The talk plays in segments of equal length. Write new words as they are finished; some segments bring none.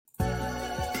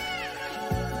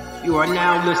You are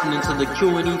now listening to the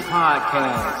Q&E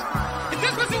podcast. Is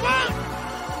this what you want?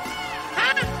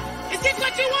 Huh? Is this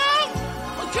what you want?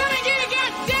 Well, come and get it,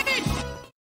 goddammit!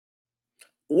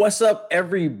 What's up,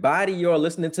 everybody? You're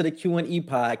listening to the Q&E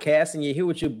podcast, and you're here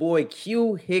with your boy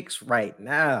Q Hicks right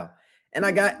now. And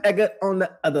I got Egger on the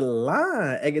other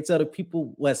line. Egger, tell the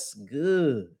people what's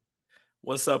good.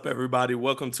 What's up, everybody?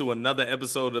 Welcome to another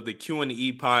episode of the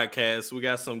Q&E podcast. We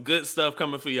got some good stuff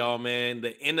coming for y'all, man.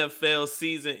 The NFL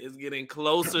season is getting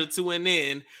closer to an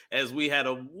end as we had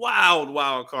a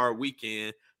wild card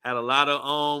weekend. Had a lot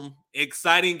of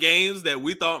exciting games that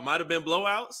we thought might have been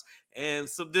blowouts and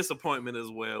some disappointment as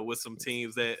well with some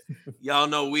teams that y'all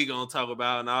know we gonna talk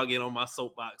about, and I'll get on my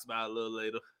soapbox about a little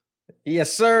later.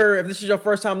 Yes, sir. If this is your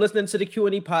first time listening to the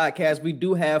Q&E podcast, we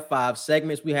do have 5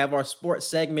 segments. We have our sports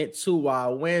segment, 2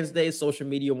 Wild Wednesdays, social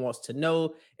media wants to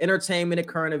know, entertainment and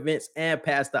current events, and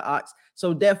Pass the Ox.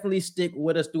 So definitely stick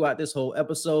with us throughout this whole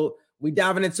episode. We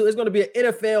diving into it's going to be an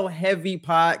NFL heavy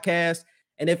podcast.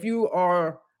 And if you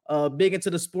are big into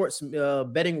the sports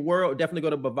betting world, definitely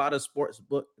go to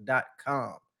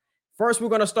bovadasportsbook.com. First, we're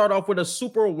going to start off with a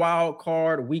super wild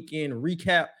card weekend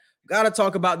recap. Got to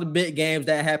talk about the big games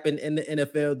that happened in the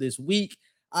NFL this week.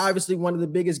 Obviously, one of the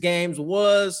biggest games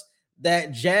was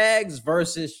that Jags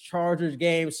versus Chargers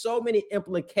game. So many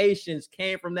implications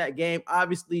came from that game.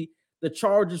 Obviously, the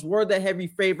Chargers were the heavy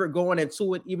favorite going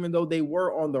into it, even though they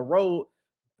were on the road.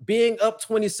 Being up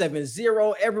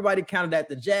 27-0, everybody counted at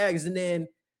the Jags, and then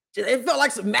it felt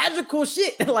like some magical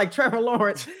shit, like Trevor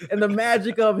Lawrence and the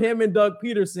magic of him and Doug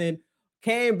Peterson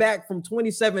came back from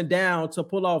 27 down to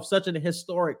pull off such an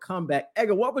historic comeback.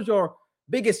 Edgar, what was your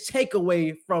biggest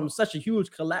takeaway from such a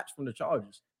huge collapse from the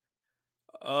Chargers?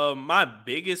 My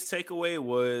biggest takeaway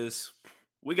was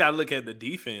we got to look at the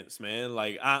defense, man.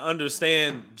 Like, I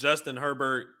understand Justin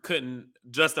Herbert and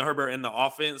the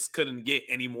offense couldn't get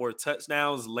any more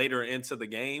touchdowns later into the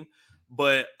game,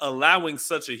 but allowing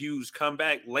such a huge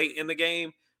comeback late in the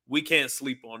game, we can't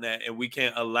sleep on that, and we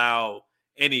can't allow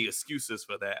any excuses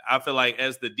for that. I feel like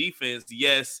as the defense,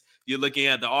 yes, you're looking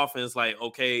at the offense like,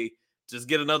 okay, just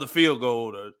get another field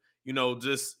goal or,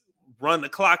 just run the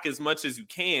clock as much as you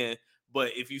can.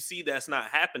 But if you see that's not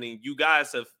happening, you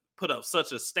guys have put up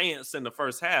such a stance in the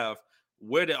first half.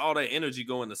 Where did all that energy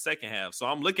go in the second half? So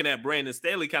I'm looking at Brandon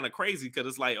Staley kind of crazy because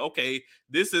it's like, okay,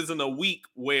 this isn't a week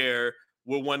where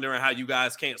we're wondering how you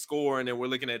guys can't score and then we're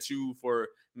looking at you for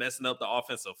messing up the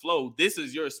offensive flow. This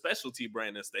is your specialty,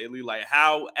 Brandon Staley. Like,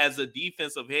 how, as a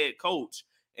defensive head coach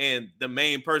and the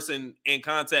main person in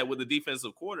contact with the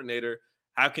defensive coordinator,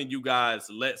 how can you guys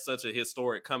let such a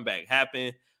historic comeback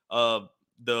happen?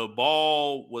 The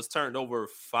ball was turned over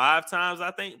 5 times, I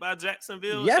think, by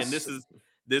Jacksonville. Yes. And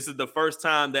this is the first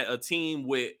time that a team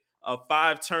with a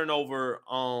 5 turnover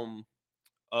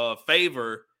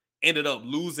favor ended up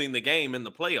losing the game in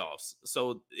the playoffs.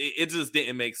 So it just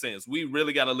didn't make sense. We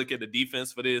really got to look at the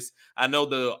defense for this. I know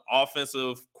the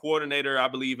offensive coordinator, I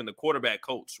believe, and the quarterback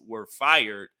coach were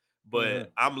fired,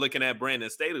 but I'm looking at Brandon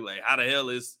Staley like, how the hell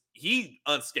is he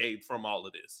unscathed from all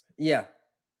of this? Yeah.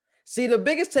 See, the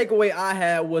biggest takeaway I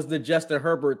had was the Justin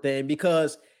Herbert thing,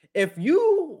 because if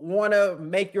you want to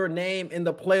make your name in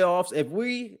the playoffs, if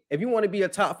you want to be a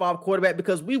top 5 quarterback,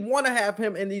 because we want to have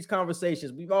him in these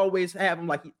conversations, we've always had him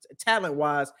like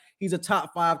talent-wise, he's a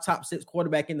top 5, top 6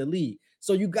 quarterback in the league.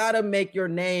 So you got to make your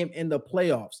name in the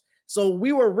playoffs. So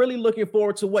we were really looking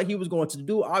forward to what he was going to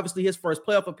do. Obviously, his first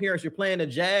playoff appearance, you're playing the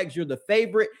Jags, you're the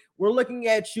favorite. We're looking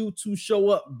at you to show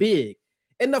up big.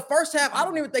 In the first half, I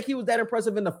don't even think he was that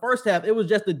impressive in the first half. It was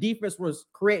just the defense was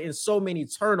creating so many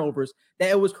turnovers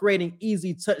that it was creating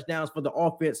easy touchdowns for the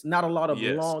offense, not a lot of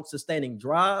long sustaining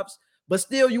drives, but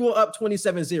still you were up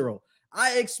 27-0.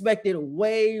 I expected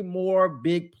way more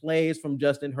big plays from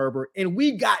Justin Herbert, and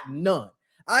we got none.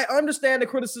 I understand the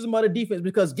criticism of the defense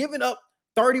because giving up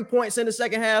 30 points in the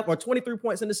second half or 23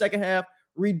 points in the second half,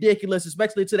 ridiculous,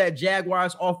 especially to that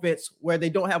Jaguars offense where they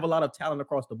don't have a lot of talent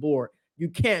across the board. You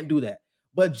can't do that.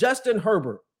 But Justin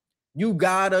Herbert, you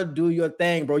gotta do your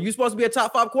thing, bro. You're supposed to be a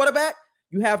top 5 quarterback.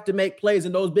 You have to make plays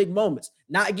in those big moments,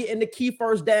 not getting the key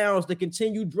first downs to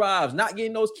continue drives, not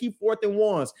getting those key 4th and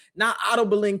 1s, not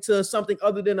audibling to something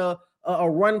other than a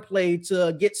run play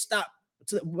to get stopped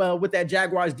with that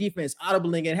Jaguars defense,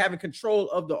 audibling and having control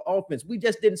of the offense. We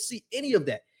just didn't see any of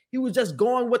that. He was just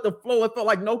going with the flow. It felt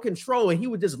like no control, and he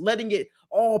was just letting it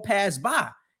all pass by.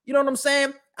 You know what I'm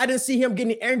saying? I didn't see him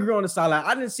getting angry on the sideline.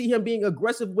 I didn't see him being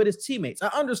aggressive with his teammates. I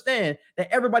understand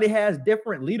that everybody has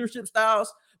different leadership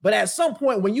styles, but at some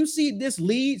point when you see this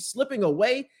lead slipping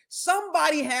away,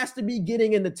 somebody has to be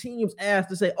getting in the team's ass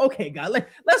to say, okay, guys,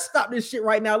 let's stop this shit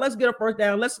right now. Let's get a first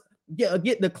down. Let's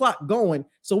get the clock going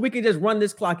so we can just run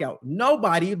this clock out.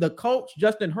 Nobody, the coach,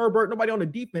 Justin Herbert, nobody on the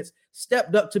defense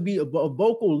stepped up to be a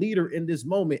vocal leader in this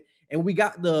moment. And we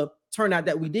got the turnout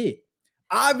that we did.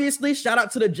 Obviously, shout out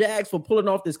to the Jags for pulling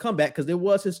off this comeback because it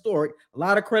was historic. A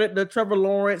lot of credit to Trevor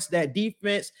Lawrence, that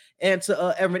defense, and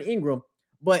to Evan Ingram.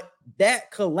 But that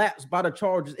collapse by the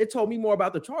Chargers, it told me more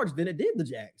about the Chargers than it did the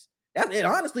Jags. It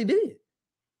honestly did.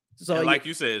 So, and like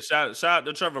you said, shout out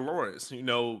to Trevor Lawrence,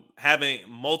 having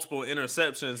multiple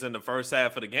interceptions in the first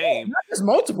half of the game. Not just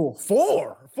multiple,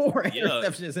 four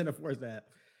interceptions in the first half.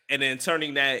 And then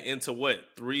turning that into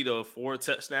 3 to 4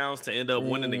 touchdowns to end up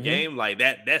winning the game, like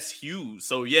that's huge.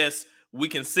 So yes, we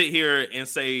can sit here and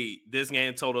say this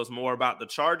game told us more about the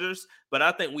Chargers, but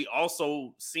I think we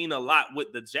also seen a lot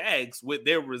with the Jags with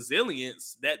their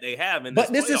resilience that they have.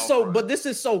 But this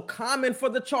is so common for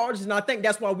the Chargers, and I think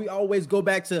that's why we always go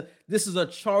back to this is a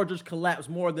Chargers collapse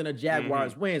more than a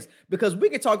Jaguars wins, because we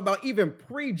can talk about even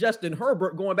pre-Justin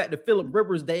Herbert going back to Phillip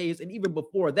Rivers days, and even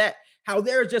before that, how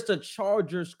there's just a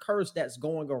Chargers curse that's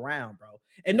going around, bro.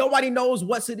 And nobody knows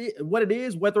what it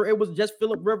is, whether it was just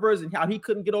Phillip Rivers and how he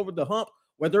couldn't get over the hump,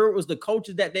 whether it was the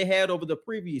coaches that they had over the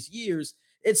previous years.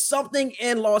 It's something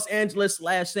in Los Angeles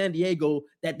 / San Diego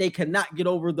that they cannot get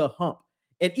over the hump.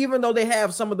 And even though they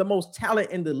have some of the most talent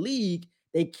in the league,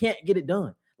 they can't get it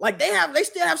done. Like they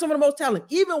still have some of the most talent.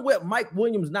 Even with Mike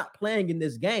Williams not playing in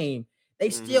this game, they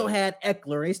still had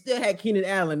Eckler. They still had Keenan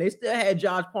Allen. They still had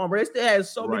Josh Palmer. They still had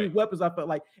so many weapons, I felt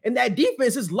like. And that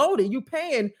defense is loaded. You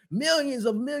paying millions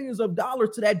of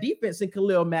dollars to that defense in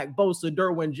Khalil Mack, Bosa,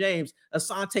 Derwin James,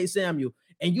 Asante Samuel.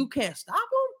 And you can't stop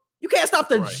them? You can't stop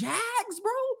the Jags,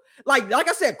 bro? Like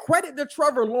I said, credit to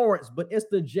Trevor Lawrence, but it's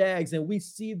the Jags, and we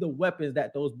see the weapons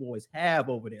that those boys have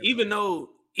over there. Even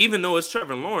though it's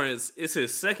Trevor Lawrence, it's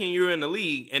his second year in the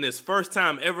league and his first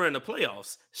time ever in the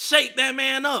playoffs. Shake that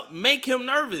man up. Make him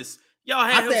nervous. Y'all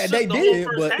had him shook the whole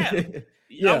first half.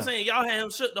 You know what I'm saying? Y'all had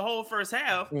him shook the whole first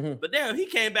half. But then he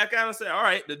came back out and said, all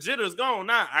right, the jitter's gone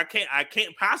now. I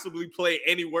can't possibly play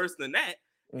any worse than that.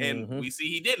 And we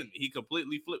see he didn't. He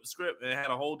completely flipped the script and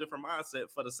had a whole different mindset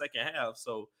for the second half.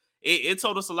 So it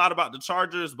told us a lot about the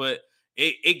Chargers, but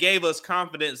it gave us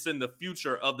confidence in the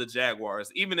future of the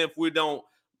Jaguars. Even if we don't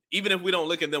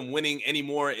look at them winning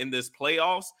anymore in this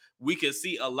playoffs, we can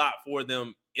see a lot for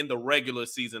them in the regular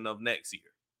season of next year.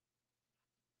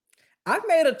 I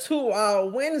made a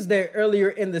 2 Wednesday earlier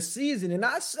in the season, and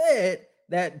I said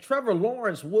that Trevor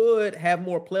Lawrence would have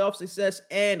more playoff success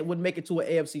and would make it to an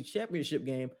AFC Championship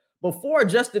game before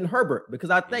Justin Herbert, because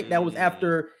I think that was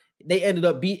after they ended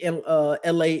up beating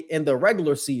LA in the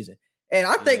regular season. And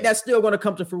I think that's still going to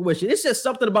come to fruition. It's just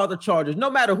something about the Chargers. No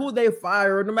matter who they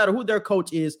fire, no matter who their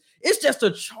coach is, it's just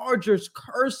a Chargers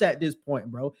curse at this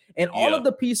point, bro. And all of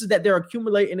the pieces that they're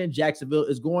accumulating in Jacksonville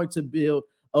is going to build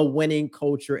a winning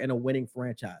culture and a winning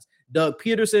franchise. Doug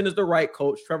Peterson is the right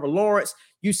coach. Trevor Lawrence,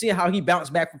 you see how he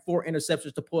bounced back from 4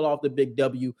 interceptions to pull off the big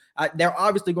W. They're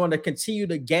obviously going to continue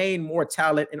to gain more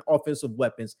talent and offensive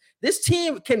weapons. This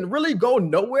team can really go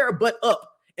nowhere but up.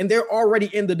 And they're already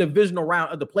in the divisional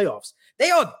round of the playoffs. They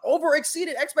are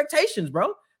over-exceeded expectations,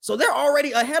 bro. So they're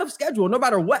already ahead of schedule. No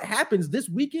matter what happens this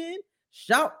weekend,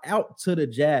 shout out to the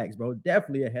Jags, bro.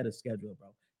 Definitely ahead of schedule, bro.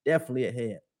 Definitely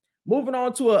ahead. Moving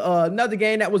on to another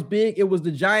game that was big. It was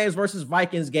the Giants versus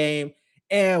Vikings game.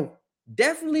 And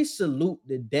definitely salute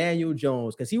to Daniel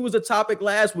Jones, because he was a topic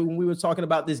last week when we were talking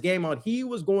about this game on. He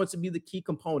was going to be the key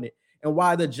component and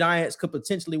why the Giants could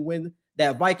potentially win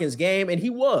that Vikings game. And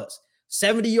he was.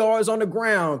 70 yards on the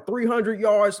ground, 300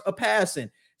 yards of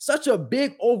passing. Such a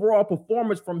big overall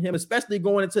performance from him, especially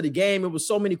going into the game. It was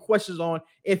so many questions on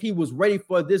if he was ready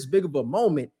for this big of a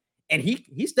moment. And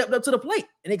he stepped up to the plate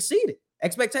and exceeded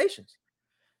expectations.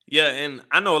 Yeah, and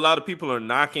I know a lot of people are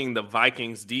knocking the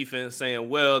Vikings defense, saying,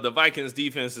 well, the Vikings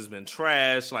defense has been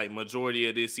trash like majority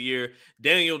of this year.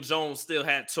 Daniel Jones still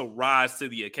had to rise to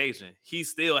the occasion. He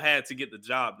still had to get the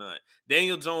job done.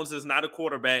 Daniel Jones is not a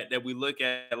quarterback that we look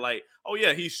at like, oh,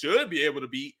 yeah, he should be able to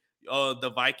beat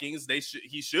the Vikings.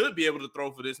 He should be able to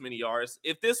throw for this many yards.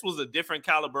 If this was a different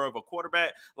caliber of a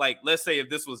quarterback, like let's say if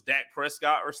this was Dak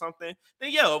Prescott or something,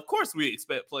 then yeah, of course we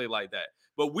expect play like that.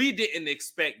 But we didn't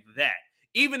expect that.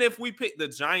 Even if we picked the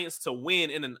Giants to win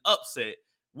in an upset,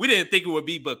 we didn't think it would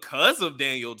be because of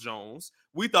Daniel Jones.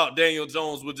 We thought Daniel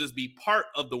Jones would just be part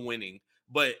of the winning.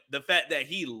 But the fact that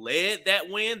he led that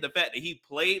win, the fact that he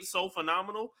played so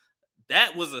phenomenal,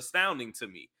 that was astounding to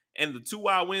me. And the 2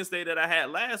 Wild Wednesday that I had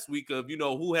last week of,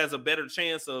 who has a better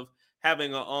chance of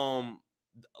having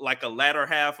a latter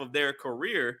half of their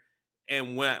career.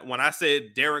 And when I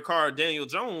said Derek Carr, Daniel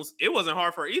Jones, it wasn't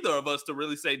hard for either of us to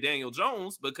really say Daniel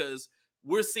Jones, because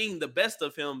we're seeing the best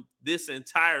of him this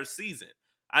entire season.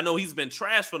 I know he's been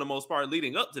trash for the most part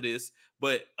leading up to this,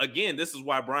 but again, this is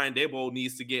why Brian Daboll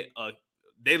needs to get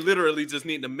they literally just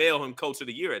need to mail him coach of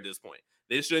the year at this point.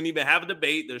 They shouldn't even have a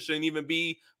debate. There shouldn't even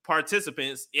be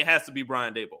participants. It has to be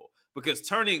Brian Daboll, because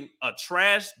turning a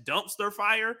trash dumpster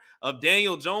fire of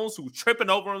Daniel Jones, who's tripping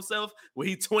over himself when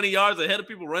he's 20 yards ahead of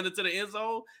people running to the end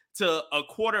zone, to a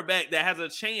quarterback that has a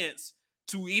chance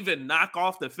to even knock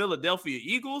off the Philadelphia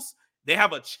Eagles. They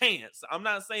have a chance. I'm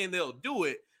not saying they'll do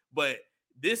it, but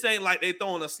this ain't like they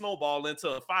throwing a snowball into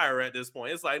a fire at this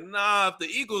point. It's like, nah, if the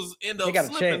Eagles end up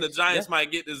slipping, the Giants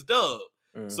might get this dub.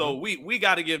 Mm-hmm. So we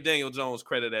got to give Daniel Jones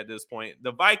credit at this point.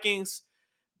 The Vikings,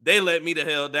 they let me the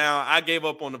hell down. I gave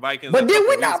up on the Vikings. But did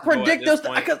we not predict this?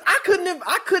 Because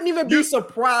I couldn't even be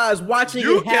surprised watching it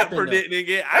happen. You kept predicting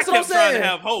it. I kept trying to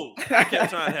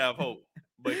have hope.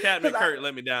 But Captain Kirk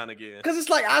let me down again. Because it's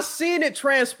like I seen it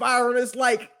transpire, and it's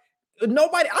like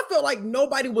I felt like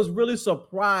nobody was really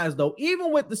surprised though.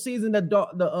 Even with the season that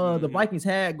the Vikings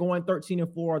had going 13-4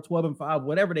 or 12-5,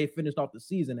 whatever they finished off the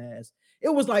season as, it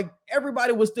was like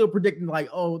everybody was still predicting like,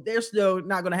 oh, they're still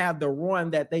not going to have the run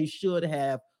that they should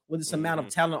have with this amount of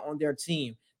talent on their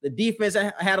team. The defense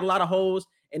had a lot of holes,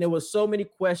 and there was so many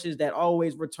questions that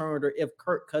always returned, or if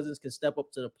Kirk Cousins could step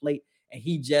up to the plate, and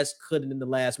he just couldn't in the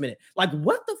last minute. Like,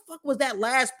 what the fuck was that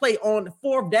last play on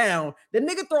 4th down? The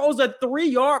nigga throws a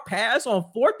 3-yard pass on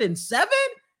 4th and 7?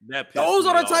 Those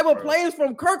are the type of plays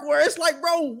from Kirk where it's like,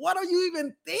 bro, what are you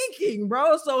even thinking,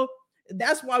 bro? So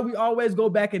that's why we always go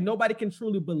back, and nobody can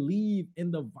truly believe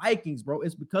in the Vikings, bro.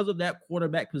 It's because of that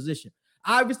quarterback position.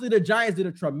 Obviously, the Giants did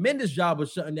a tremendous job of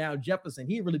shutting down Jefferson.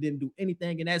 He really didn't do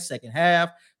anything in that second half.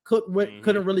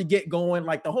 Couldn't really get going.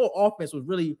 Like, the whole offense was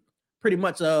really pretty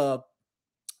much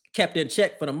kept in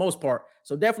check for the most part.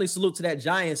 So definitely salute to that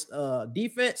Giants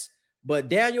defense. But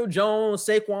Daniel Jones,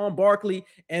 Saquon Barkley,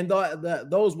 and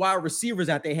those wide receivers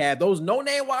that they have, those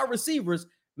no-name wide receivers,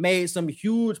 made some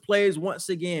huge plays once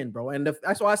again, bro. And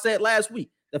that's why I said last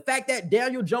week, the fact that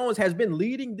Daniel Jones has been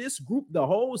leading this group the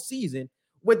whole season,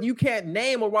 when you can't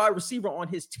name a wide receiver on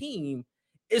his team,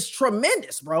 is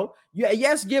tremendous, bro.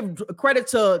 Yes, give credit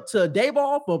to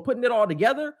Daboll for putting it all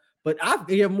together, but I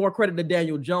give more credit to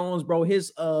Daniel Jones, bro.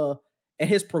 His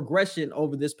progression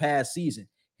over this past season.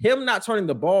 Him not turning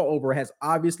the ball over has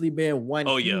obviously been one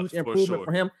huge improvement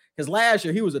for him. Because last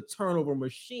year he was a turnover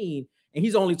machine, and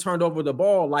he's only turned over the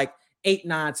ball like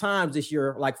 8-9 times this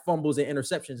year, like fumbles and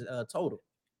interceptions total.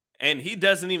 And he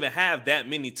doesn't even have that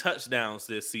many touchdowns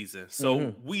this season.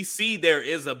 So we see there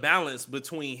is a balance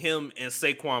between him and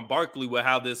Saquon Barkley with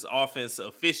how this offense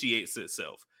officiates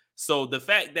itself. So the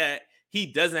fact that he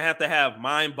doesn't have to have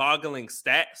mind-boggling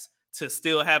stats to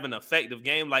still have an effective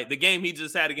game, like the game he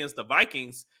just had against the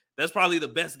Vikings, that's probably the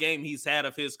best game he's had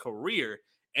of his career.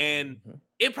 And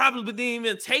it probably didn't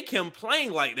even take him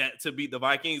playing like that to beat the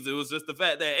Vikings. It was just the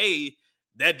fact that, hey,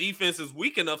 that defense is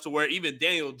weak enough to where even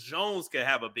Daniel Jones could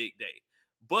have a big day.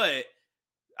 But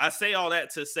I say all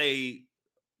that to say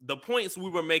the points we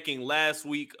were making last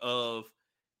week of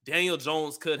Daniel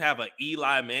Jones could have an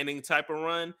Eli Manning type of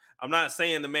run. I'm not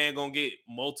saying the man going to get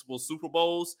multiple Super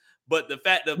Bowls, but the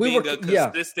fact of being a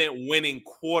consistent winning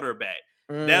quarterback,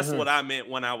 that's what I meant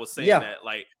when I was saying that.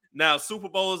 Like, now Super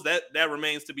Bowls, that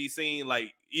remains to be seen.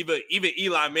 Like, even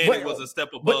Eli Manning was a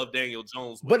step above Daniel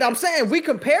Jones. But I'm saying we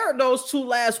compared those two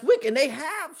last week, and they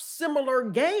have similar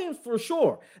games for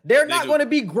sure. They're not going to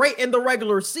be great in the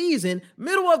regular season,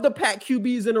 middle of the pack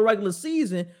QBs in the regular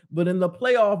season, but in the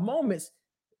playoff moments,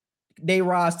 they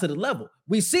rise to the level.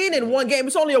 We've seen in one game.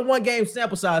 It's only a one-game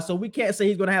sample size, so we can't say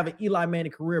he's going to have an Eli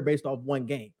Manning career based off one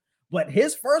game. But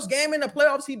his first game in the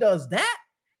playoffs, he does that.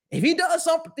 If he does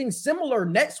something similar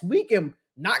next week and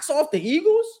knocks off the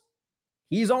Eagles,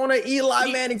 he's on an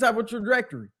Eli Manning type of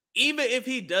trajectory. Even if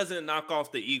he doesn't knock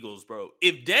off the Eagles, bro,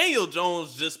 if Daniel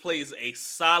Jones just plays a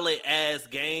solid-ass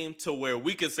game to where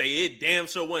we could say it damn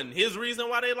sure wasn't his reason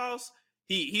why they lost,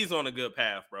 he's on a good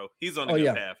path, bro. He's on a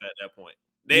good path at that point.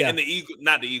 And the Eagles,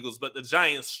 not the Eagles, but the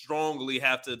Giants strongly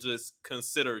have to just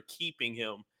consider keeping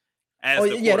him as the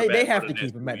quarterback. They have to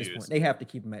keep him at this point. They have to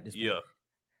keep him at this point.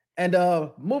 And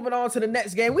moving on to the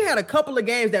next game, we had a couple of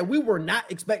games that we were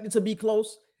not expected to be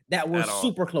close that were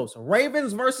super close.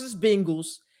 Ravens versus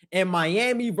Bengals and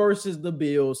Miami versus the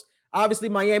Bills. Obviously,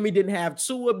 Miami didn't have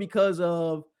Tua because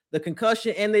of the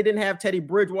concussion, and they didn't have Teddy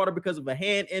Bridgewater because of a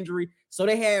hand injury. So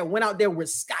they went out there with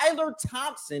Skylar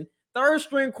Thompson,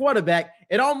 third-string quarterback,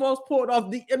 and almost pulled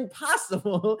off the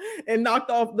impossible and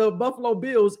knocked off the Buffalo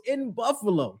Bills in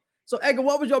Buffalo. So, Edgar,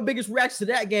 what was your biggest reaction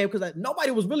to that game? Because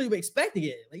nobody was really expecting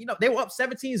it. Like, they were up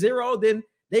 17-0. Then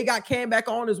they came back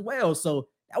on as well. So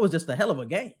that was just a hell of a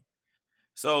game.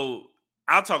 So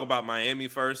I'll talk about Miami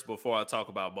first before I talk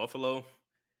about Buffalo.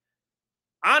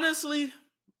 Honestly,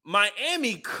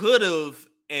 Miami could have,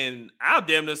 and I'll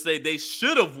damn near say they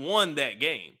should have won that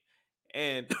game.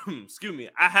 And excuse me,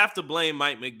 I have to blame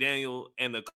Mike McDaniel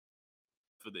and the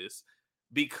for this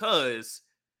because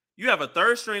you have a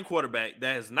third string quarterback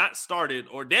that has not started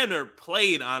or damn near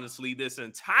played, honestly, this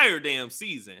entire damn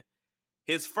season.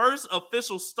 His first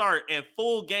official start and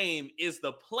full game is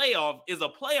a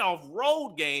playoff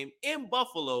road game in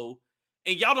Buffalo,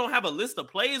 and y'all don't have a list of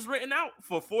plays written out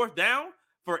for fourth down,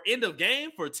 for end of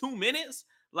game, for 2 minutes.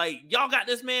 Like, y'all got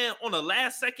this man on a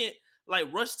last second,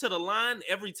 like, rush to the line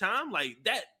every time. Like,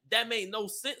 that made no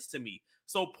sense to me.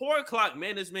 So poor clock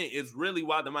management is really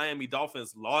why the Miami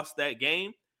Dolphins lost that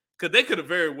game, because they could have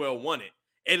very well won it,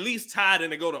 at least tied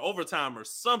and to go to overtime or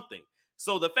something.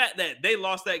 So the fact that they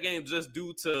lost that game just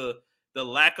due to the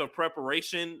lack of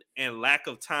preparation and lack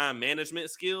of time management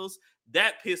skills,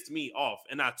 that pissed me off.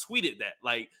 And I tweeted that.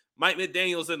 Like, Mike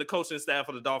McDaniels and the coaching staff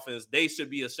of the Dolphins, they should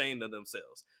be ashamed of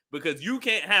themselves, because you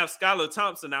can't have Skylar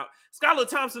Thompson out. Skylar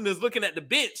Thompson is looking at the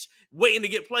bench waiting to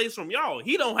get plays from y'all.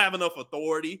 He don't have enough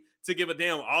authority to give a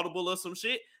damn audible or some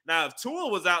shit. Now, if Tua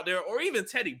was out there, or even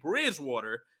Teddy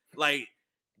Bridgewater, like,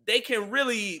 they can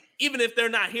really, even if they're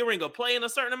not hearing a play in a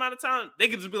certain amount of time, they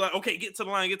can just be like, okay, get to the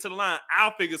line.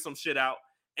 I'll figure some shit out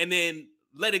and then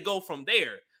let it go from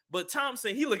there. But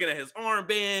Thompson, he looking at his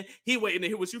armband. He waiting to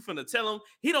hear what you finna tell him.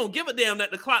 He don't give a damn that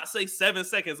the clock say 7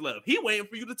 seconds left. He waiting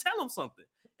for you to tell him something.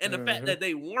 And the fact that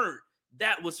they weren't,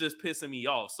 that was just pissing me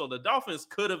off. So the Dolphins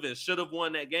could have and should have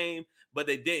won that game, but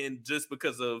they didn't, just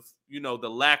because of, the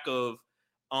lack of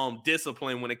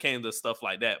discipline when it came to stuff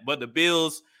like that. But the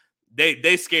Bills,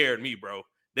 they scared me, bro.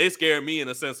 They scared me in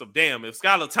a sense of, damn, if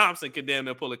Skylar Thompson can damn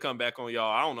near pull a comeback on y'all,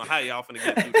 I don't know how y'all finna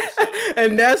get through this shit.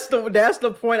 And that's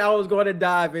the point I was going to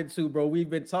dive into, bro. We've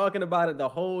been talking about it the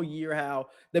whole year, how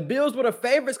the Bills were the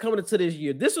favorites coming into this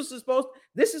year. This is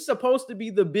supposed to be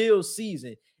the Bills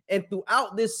season. And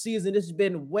throughout this season, there's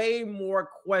been way more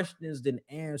questions than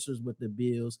answers with the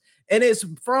Bills. And it's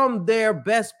from their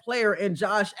best player in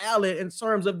Josh Allen in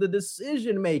terms of the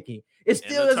decision making. It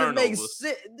still doesn't make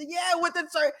sense. Yeah,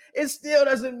 it still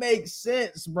doesn't make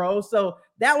sense, bro. So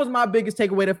that was my biggest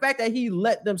takeaway. The fact that he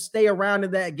let them stay around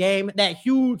in that game, that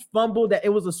huge fumble, that it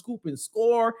was a scoop and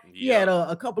score. Yeah. He had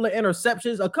a couple of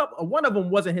interceptions. One of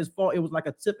them wasn't his fault. It was like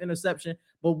a tip interception,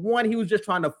 but one, he was just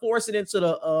trying to force it into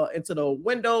the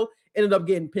window. Ended up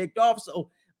getting picked off. So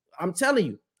I'm telling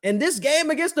you, in this game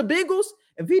against the Bengals,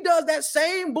 if he does that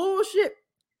same bullshit,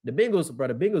 the Bengals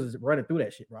is running through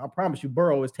that shit, bro. I promise you,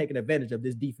 Burrow is taking advantage of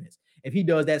this defense if he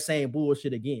does that same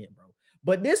bullshit again, bro.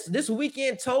 But this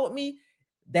weekend told me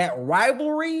that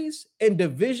rivalries and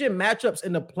division matchups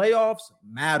in the playoffs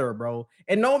matter, bro.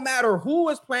 And no matter who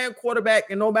is playing quarterback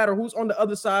and no matter who's on the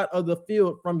other side of the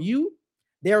field from you,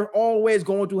 they're always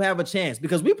going to have a chance,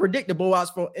 because we predict the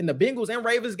blowouts in the Bengals and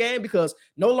Ravens game, because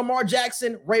no Lamar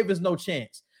Jackson, Ravens no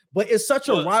chance. But it's such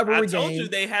a rivalry game. I told you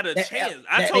they had a chance.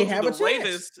 I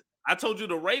told you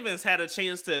the Ravens had a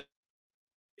chance to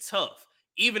tough.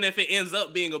 Even if it ends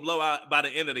up being a blowout by the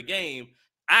end of the game,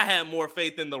 I had more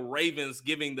faith in the Ravens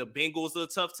giving the Bengals a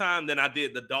tough time than I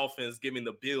did the Dolphins giving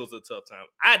the Bills a tough time.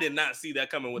 I did not see that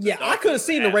coming with the Dolphins. I could have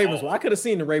seen the Ravens one. I could have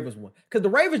seen the Ravens one, because the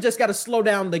Ravens just got to slow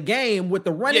down the game with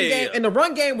the running game. And the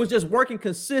run game was just working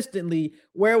consistently,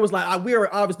 where it was like, we are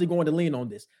obviously going to lean on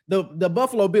this. The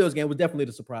Buffalo Bills game was definitely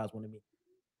the surprise one to me.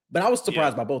 But I was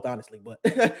surprised by both, honestly. But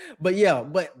but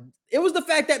it was the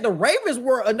fact that the Ravens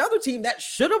were another team that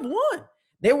should have won.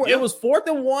 It was 4th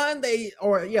and 1.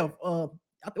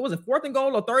 Was it 4th and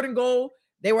goal or 3rd and goal?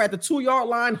 They were at the 2-yard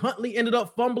line. Huntley ended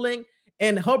up fumbling,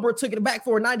 and Hubbard took it back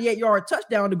for a 98-yard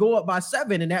touchdown to go up by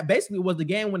 7. And that basically was the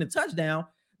game-winning touchdown.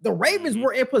 The Ravens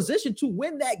were in position to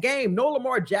win that game, no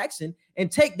Lamar Jackson,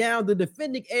 and take down the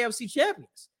defending AFC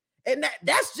champions. And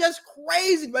that's just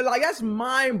crazy, but like, that's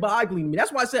mind-boggling to me.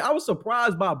 That's why I said I was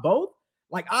surprised by both.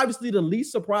 Like, obviously the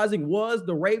least surprising was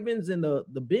the Ravens and the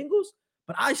Bengals,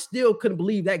 but I still couldn't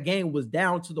believe that game was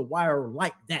down to the wire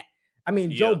like that. I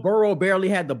mean, Joe Burrow barely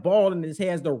had the ball in his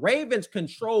hands. The Ravens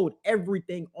controlled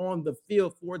everything on the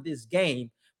field for this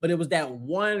game, but it was that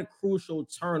one crucial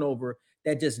turnover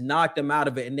that just knocked them out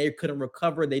of it, and they couldn't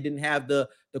recover. They didn't have the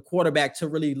quarterback to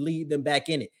really lead them back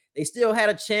in it. They still had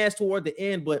a chance toward the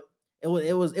end, but it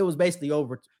was basically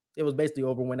over. It was basically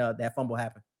over when that fumble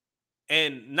happened.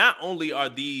 And not only are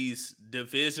these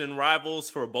division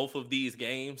rivals for both of these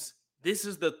games, this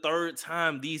is the 3rd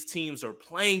time these teams are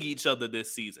playing each other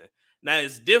this season. Now,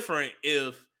 it's different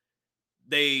if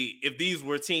these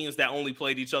were teams that only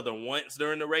played each other once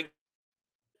during the regular.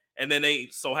 and then they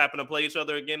so happen to play each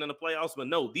other again in the playoffs. But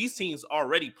no, these teams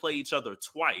already play each other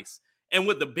twice. And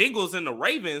with the Bengals and the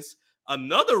Ravens,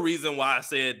 another reason why I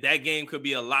said that game could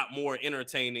be a lot more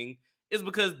entertaining is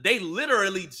because they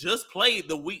literally just played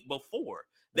the week before.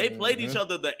 They played each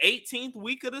other the 18th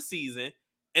week of the season,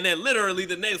 and then literally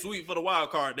the next week for the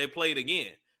wild card, they played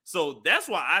again. So that's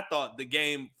why I thought the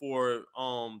game for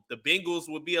the Bengals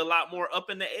would be a lot more up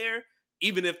in the air,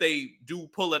 even if they do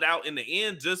pull it out in the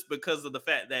end, just because of the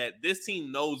fact that this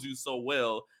team knows you so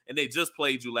well, and they just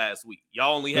played you last week.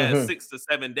 Y'all only had 6 to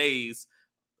 7 days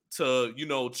to,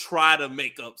 try to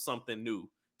make up something new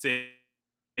to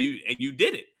you, and you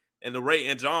did it. And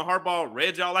and John Harbaugh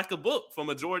read y'all like a book for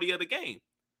majority of the game.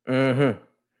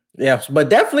 Yes, but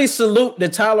definitely salute to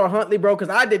Tyler Huntley, bro, because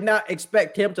I did not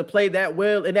expect him to play that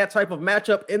well in that type of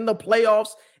matchup in the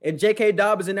playoffs. And J.K.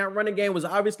 Dobbins in that running game was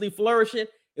obviously flourishing.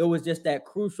 It was just that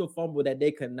crucial fumble that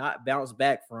they could not bounce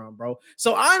back from, bro.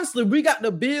 So honestly, we got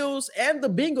the Bills and the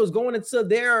Bengals going into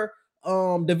their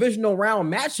divisional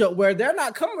round matchup where they're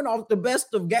not coming off the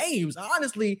best of games.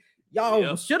 Honestly,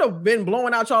 y'all should have been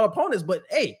blowing out y'all opponents, but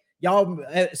hey, y'all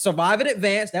survive and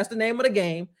advance. That's the name of the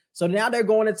game. So now they're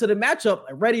going into the matchup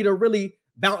ready to really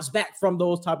bounce back from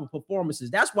those type of performances.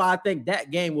 That's why I think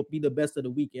that game will be the best of the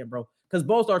weekend, bro, because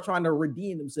both are trying to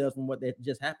redeem themselves from what that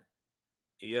just happened.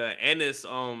 Yeah, and it's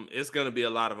going to be a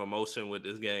lot of emotion with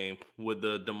this game with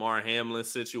the DeMar Hamlin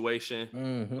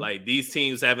situation. Like, these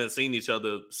teams haven't seen each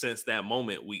other since that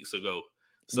moment weeks ago.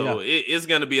 So it's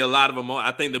going to be a lot of emotion.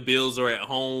 I think the Bills are at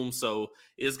home, so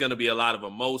it's going to be a lot of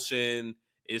emotion.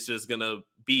 It's just going to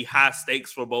be high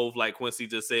stakes for both, like Quincy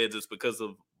just said, just because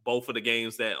of both of the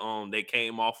games that they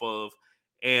came off of.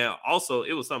 And also,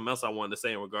 it was something else I wanted to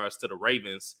say in regards to the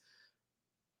Ravens.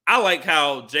 I like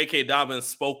how J.K. Dobbins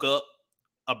spoke up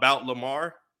about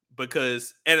Lamar,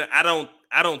 because, and I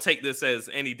don't take this as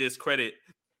any discredit,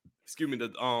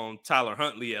 to Tyler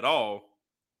Huntley at all,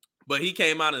 but he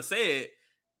came out and said,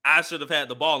 I should have had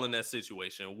the ball in that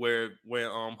situation where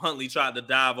Huntley tried to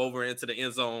dive over into the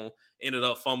end zone, ended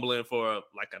up fumbling for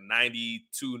like a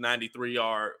 92, 93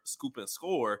 yard scoop and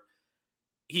score.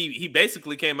 He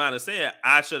basically came out and said,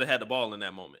 I should have had the ball in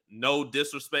that moment. No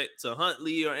disrespect to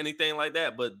Huntley or anything like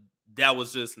that, but that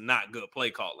was just not good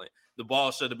play calling. The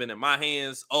ball should have been in my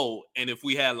hands. Oh, and if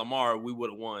we had Lamar, we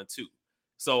would have won too.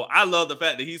 So I love the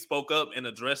fact that he spoke up and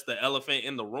addressed the elephant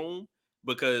in the room,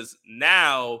 because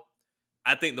now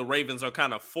I think the Ravens are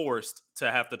kind of forced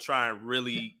to have to try and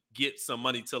really get some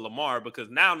money to Lamar, because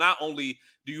now not only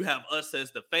do you have us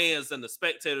as the fans and the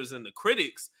spectators and the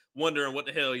critics wondering what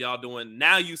the hell y'all doing,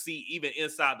 now you see even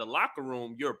inside the locker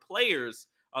room, your players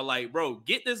are like, bro,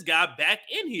 get this guy back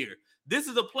in here. This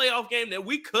is a playoff game that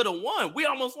we could have won. We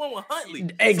almost won with Huntley.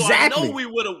 Exactly. So I know we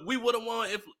would have won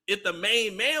if the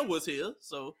main man was here.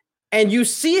 So. And you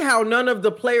see how none of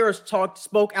the players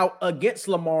spoke out against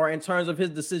Lamar in terms of his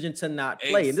decision to not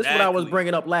play. Exactly. And this is what I was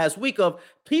bringing up last week of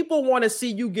people want to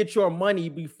see you get your money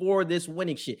before this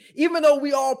winning shit. Even though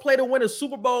we all play to win a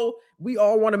Super Bowl, we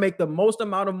all want to make the most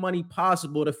amount of money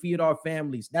possible to feed our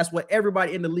families. That's what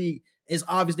everybody in the league is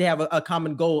obviously have a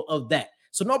common goal of that.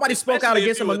 So nobody spoke out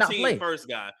against him of not playing. First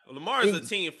guy. Lamar is a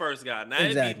team first guy. Now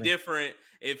it'd be different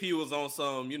if he was on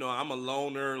some, I'm a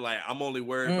loner, like I'm only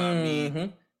worried about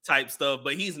me type stuff,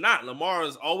 but he's not. Lamar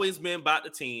has always been about the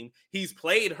team. He's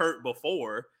played hurt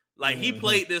before. Like he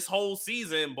played this whole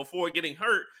season before getting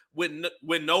hurt with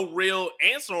no real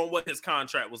answer on what his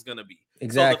contract was going to be.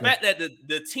 Exactly. So the fact that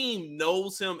the team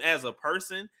knows him as a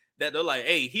person, that they're like,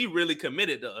 hey, he really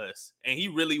committed to us and he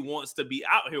really wants to be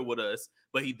out here with us,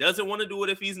 but he doesn't want to do it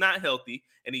if he's not healthy,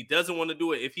 and he doesn't want to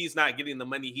do it if he's not getting the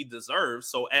money he deserves.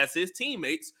 So as his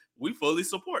teammates, we fully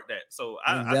support that. So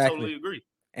I totally agree.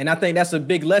 And I think that's a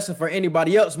big lesson for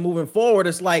anybody else moving forward.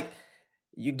 It's like,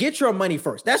 you get your money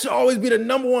first. That should always be the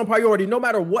number one priority. No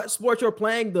matter what sport you're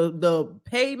playing, the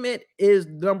payment is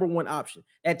the number one option.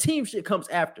 That team shit comes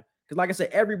after. Because like I said,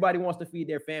 everybody wants to feed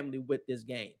their family with this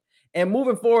game. And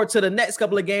moving forward to the next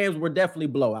couple of games were definitely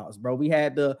blowouts, bro. We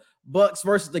had the Bucks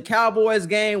versus the Cowboys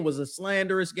game, was a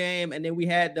slanderous game. And then we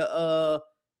had the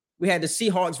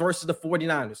Seahawks versus the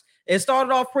 49ers. It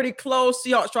started off pretty close.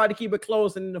 Seahawks tried to keep it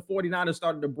close, and then the 49ers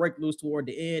started to break loose toward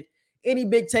the end. Any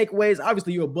big takeaways?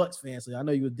 Obviously, you're a Bucks fan, so I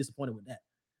know you were disappointed with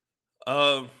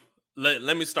that.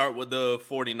 Let me start with the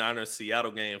 49ers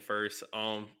Seattle game first.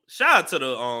 Shout out to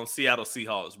the Seattle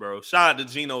Seahawks, bro. Shout out to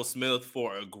Geno Smith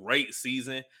for a great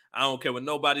season. I don't care what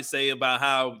nobody say about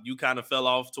how you kind of fell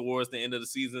off towards the end of the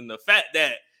season. The fact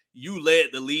that you led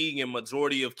the league in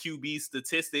majority of QB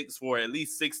statistics for at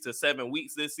least 6 to 7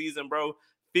 weeks this season, bro.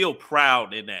 feel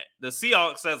proud in that. The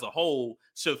Seahawks as a whole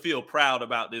should feel proud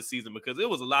about this season because it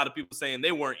was a lot of people saying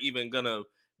they weren't even going to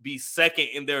be second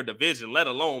in their division, let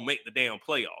alone make the damn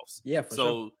playoffs. Yeah, for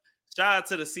sure. Shout out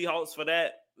to the Seahawks for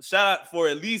that. Shout out for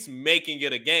at least making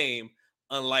it a game,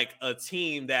 unlike a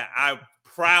team that I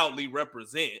proudly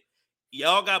represent.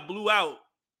 Y'all got blew out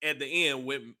at the end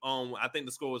with I think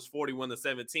the score was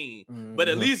 41-17. But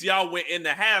at least y'all went into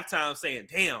halftime saying,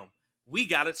 damn, we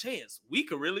got a chance. We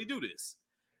could really do this.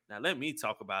 Now let me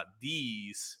talk about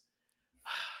these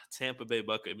Tampa Bay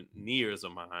Buccaneers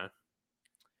of mine.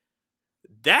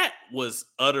 That was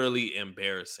utterly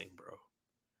embarrassing, bro.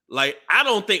 Like, I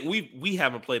don't think we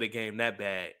haven't played a game that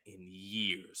bad in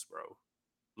years, bro.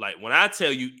 Like, when I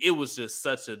tell you it was just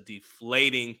such a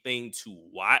deflating thing to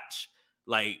watch,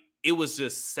 like, it was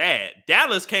just sad.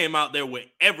 Dallas came out there with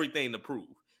everything to prove.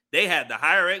 They had the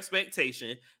higher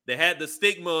expectation. They had the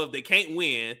stigma of they can't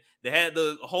win. They had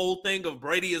the whole thing of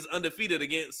Brady is undefeated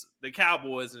against the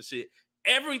Cowboys and shit.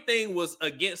 Everything was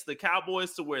against the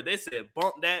Cowboys to where they said,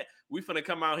 bump that. We finna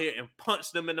come out here and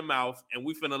punch them in the mouth, and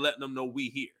we finna let them know we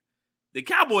here. The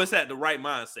Cowboys had the right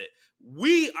mindset.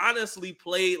 We honestly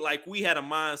played like we had a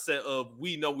mindset of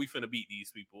we know we finna beat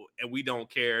these people, and we don't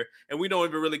care. And we don't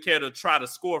even really care to try to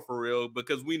score for real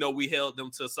because we know we held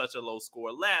them to such a low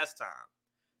score last time.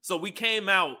 So we came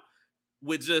out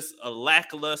with just a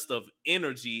lackluster of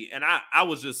energy, and I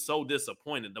was just so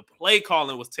disappointed. The play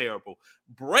calling was terrible.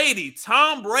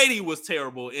 Tom Brady was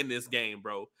terrible in this game,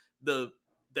 bro.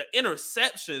 The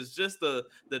interceptions, just the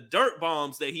dirt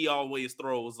bombs that he always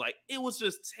throws, like, it was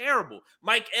just terrible.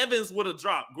 Mike Evans would have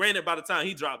dropped. Granted, by the time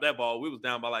he dropped that ball, we was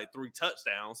down by like 3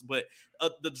 touchdowns, but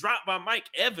the drop by Mike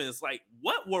Evans, like,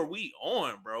 what were we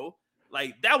on, bro?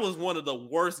 Like, that was one of the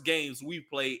worst games we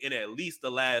played in at least the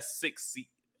last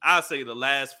I'd say the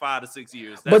last 5 to 6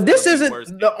 years. But this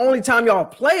isn't the only time y'all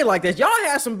play like this. Y'all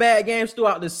had some bad games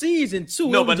throughout the season too.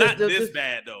 No, but not this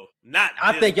bad though.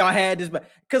 I think y'all had this bad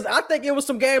because I think it was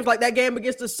some games like that game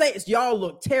against the Saints. Y'all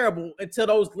looked terrible until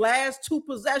those last 2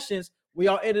 possessions where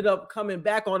y'all ended up coming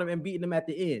back on them and beating them at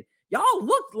the end. Y'all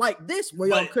looked like this where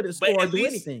y'all couldn't score or do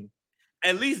anything.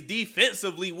 At least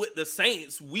defensively with the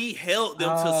Saints, we held them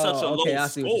to such a low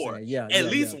score. At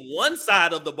least one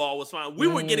side of the ball was fine. We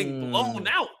were getting blown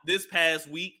out this past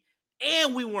week,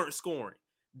 and we weren't scoring.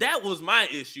 That was my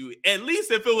issue. At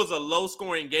least if it was a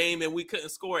low-scoring game and we couldn't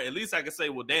score, at least I could say,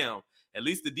 well, damn, at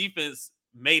least the defense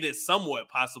made it somewhat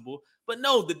possible. But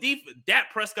no,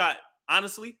 Dak Prescott,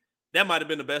 honestly, that might have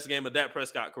been the best game of Dak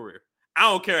Prescott's career. I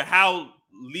don't care how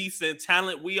less in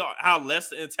talent we are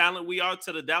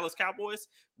to the Dallas Cowboys.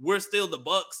 We're still the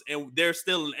Bucks, and there's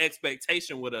still an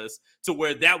expectation with us to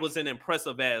where that was an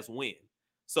impressive ass win.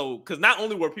 So, because not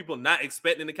only were people not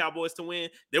expecting the Cowboys to win,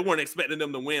 they weren't expecting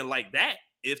them to win like that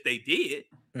if they did.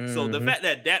 So the fact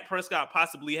that Dak Prescott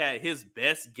possibly had his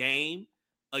best game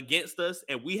against us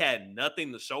and we had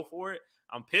nothing to show for it,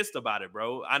 I'm pissed about it,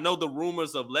 bro. I know the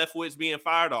rumors of Leftwich being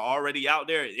fired are already out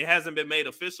there. It hasn't been made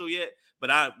official yet,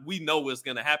 but we know what's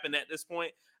going to happen at this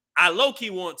point. I low-key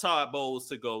want Todd Bowles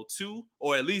to go too,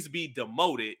 or at least be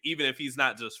demoted, even if he's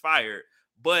not just fired.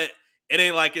 But it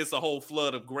ain't like it's a whole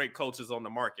flood of great coaches on the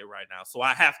market right now. So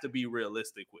I have to be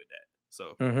realistic with that.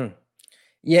 So,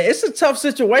 yeah, it's a tough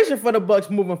situation for the Bucks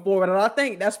moving forward. And I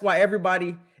think that's why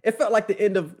it felt like the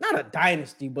end of, not a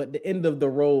dynasty, but the end of the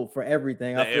road for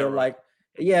everything. I feel like,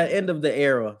 end of the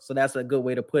era. So that's a good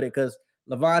way to put it because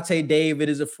Levante David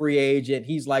is a free agent.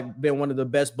 He's like been one of the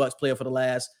best Bucks player for the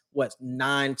last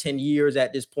 9-10 years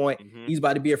at this point. He's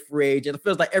about to be a free agent. It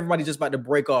feels like everybody's just about to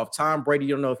break off. Tom Brady,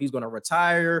 you don't know if he's going to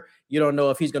retire. You don't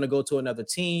know if he's going to go to another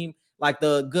team. Like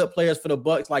the good players for the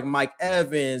Bucks, like Mike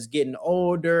Evans, getting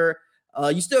older.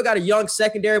 You still got a young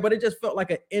secondary, but it just felt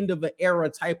like an end of an era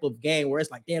type of game where it's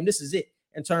like, damn, this is it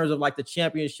in terms of like the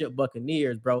championship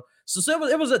Buccaneers, bro. So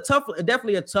it was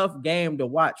definitely a tough game to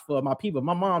watch for my people.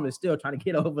 My mom is still trying to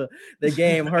get over the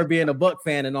game, her being a Buck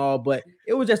fan and all, but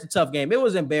it was just a tough game. It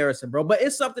was embarrassing, bro. But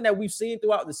it's something that we've seen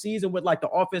throughout the season with like the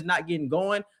offense not getting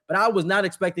going. But I was not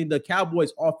expecting the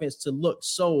Cowboys offense to look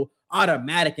so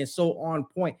automatic and so on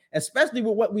point, especially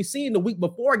with what we seen the week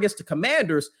before against the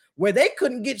Commanders, where they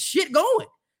couldn't get shit going.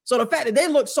 So the fact that they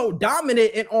looked so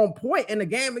dominant and on point in the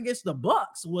game against the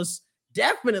Bucks was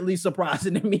definitely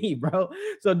surprising to me, bro.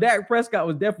 So Dak Prescott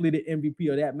was definitely the MVP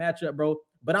of that matchup, bro.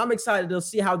 But I'm excited to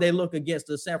see how they look against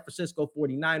the San Francisco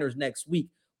 49ers next week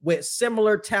with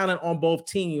similar talent on both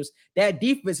teams. That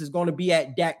defense is going to be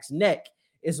at Dak's neck.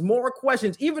 It's more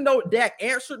questions. Even though Dak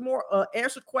answered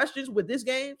questions with this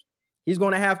game, he's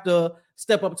going to have to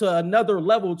step up to another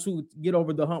level to get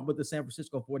over the hump with the San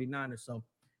Francisco 49ers. So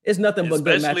it's nothing but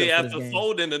good matchups. Especially after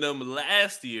folding to them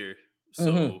last year.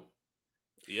 So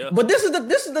yeah. But this is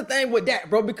the thing with that,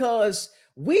 bro, because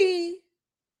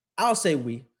I'll say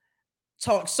we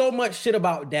talk so much shit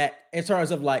about that in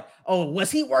terms of like, oh,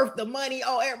 was he worth the money?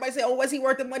 Oh, everybody say, oh, was he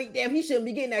worth the money? Damn, he shouldn't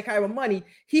be getting that kind of money.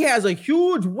 He has a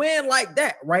huge win like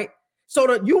that, right? So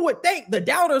that you would think the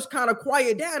doubters kind of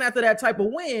quiet down after that type of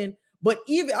win. But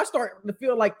even I start to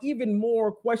feel like even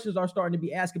more questions are starting to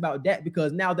be asked about that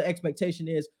because now the expectation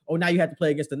is, oh, now you have to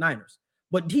play against the Niners.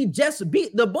 But he just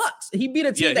beat the Bucks. He beat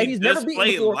a team that he's never beaten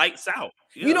before. Lights out.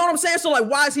 Yeah. You know what I'm saying? So like,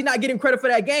 why is he not getting credit for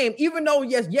that game? Even though,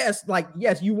 yes,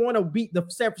 you want to beat the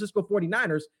San Francisco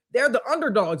 49ers. They're the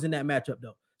underdogs in that matchup,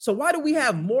 though. So why do we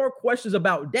have more questions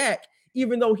about Dak,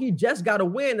 even though he just got a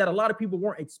win that a lot of people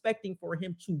weren't expecting for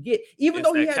him to get, even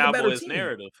though he had a better team?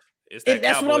 Narrative.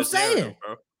 That's what I'm saying.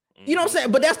 Bro. You know what I'm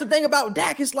saying? But that's the thing about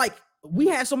Dak. It's like we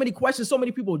had so many questions, so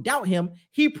many people doubt him.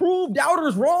 He proved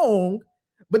doubters wrong.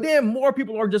 But then more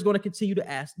people are just going to continue to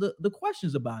ask the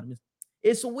questions about him.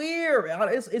 It's weird.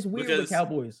 It's weird with the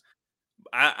Cowboys.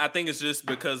 I think it's just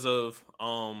because of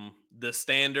the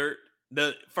standard.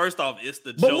 First off, it's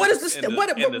the but what is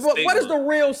what is the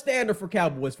real standard for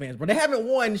Cowboys fans? But they haven't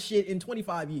won shit in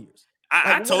 25 years.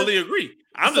 I totally agree.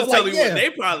 I'm just telling you what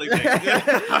they probably think.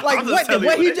 Like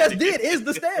what he just did is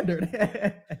the standard.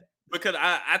 Because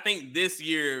I think this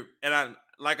year, and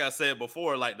like I said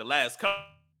before, like the last couple,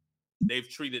 they've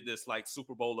treated this like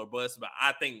Super Bowl or bust, but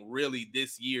I think really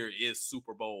this year is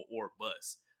Super Bowl or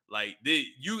bust. Like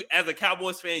you as a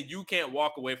Cowboys fan, you can't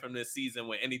walk away from this season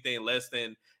with anything less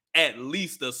than at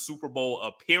least a Super Bowl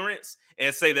appearance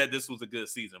and say that this was a good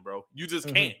season, bro. You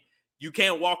just can't. You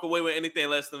can't walk away with anything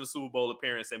less than a Super Bowl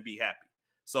appearance and be happy.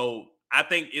 So I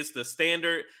think it's the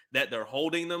standard that they're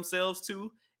holding themselves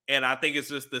to. And I think it's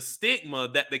just the stigma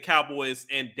that the Cowboys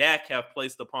and Dak have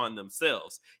placed upon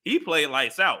themselves. He played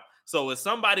lights out. So as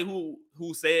somebody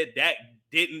who said Dak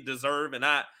didn't deserve, and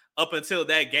up until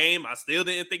that game, I still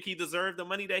didn't think he deserved the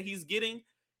money that he's getting.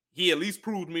 He at least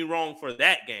proved me wrong for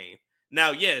that game.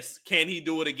 Now, yes, can he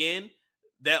do it again?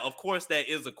 That, of course, that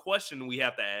is a question we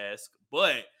have to ask,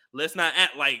 but let's not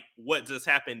act like what just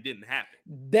happened didn't happen.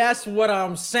 That's what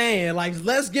I'm saying. Like,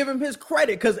 let's give him his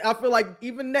credit because I feel like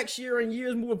even next year and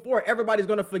years moving forward, everybody's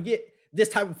going to forget this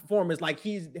type of performance, like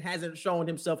he hasn't shown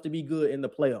himself to be good in the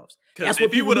playoffs. Because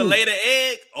if he would have laid an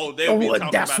egg, they'll be talking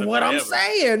that's about what it I'm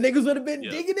saying. Niggas would have been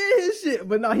digging in his shit.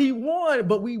 But no, he won,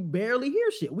 but we barely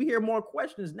hear shit. We hear more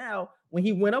questions now when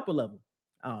he went up a level.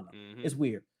 I don't know. It's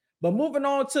weird. But moving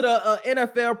on to the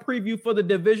NFL preview for the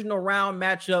divisional round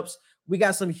matchups. We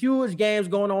got some huge games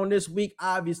going on this week.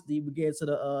 Obviously, we get to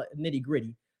the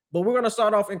nitty-gritty. But we're going to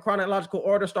start off in chronological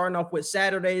order, starting off with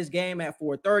Saturday's game at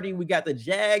 4:30. We got the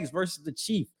Jags versus the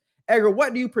Chiefs. Edgar,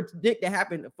 what do you predict to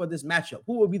happen for this matchup?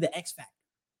 Who will be the X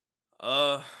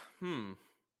factor? Who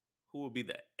will be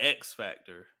the X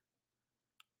factor?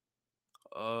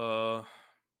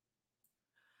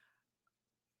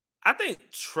 I think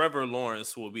Trevor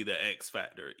Lawrence will be the X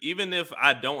factor. Even if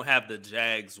I don't have the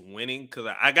Jags winning, because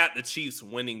I got the Chiefs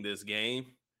winning this game.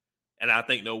 And I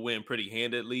think they'll win pretty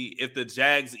handedly. If the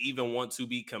Jags even want to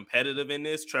be competitive in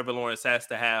this, Trevor Lawrence has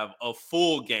to have a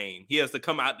full game. He has to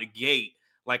come out the gate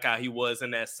like how he was in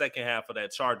that second half of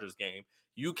that Chargers game.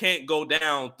 You can't go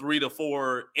down 3 to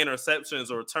 4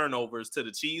 interceptions or turnovers to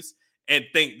the Chiefs and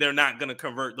think they're not going to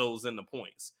convert those into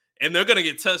points. And they're going to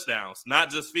get touchdowns,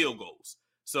 not just field goals.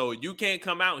 So you can't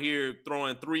come out here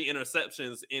throwing 3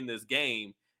 interceptions in this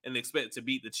game and expect to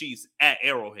beat the Chiefs at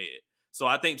Arrowhead. So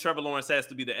I think Trevor Lawrence has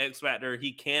to be the X factor.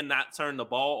 He cannot turn the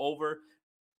ball over.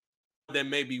 Then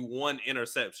maybe 1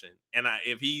 interception. And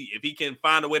if he can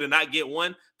find a way to not get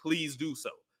one, please do so.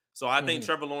 So I think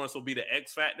Trevor Lawrence will be the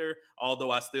X factor,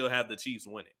 although I still have the Chiefs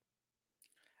winning.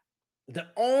 The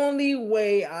only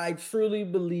way I truly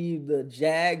believe the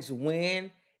Jags win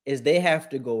is they have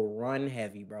to go run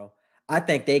heavy, bro. I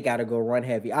think they got to go run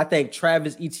heavy. I think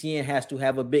Travis Etienne has to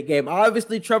have a big game.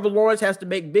 Obviously, Trevor Lawrence has to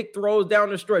make big throws down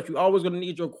the stretch. You're always going to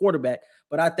need your quarterback.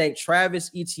 But I think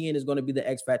Travis Etienne is going to be the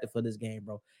X factor for this game,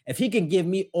 bro. If he can give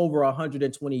me over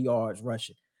 120 yards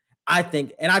rushing, I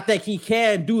think he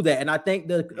can do that. And I think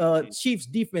the Chiefs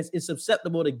defense is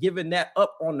susceptible to giving that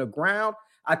up on the ground.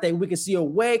 I think we can see a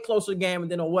way closer game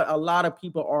than what a lot of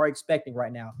people are expecting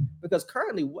right now. Because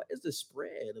currently, what is the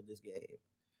spread of this game?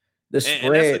 The And that's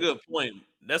a spread. good point.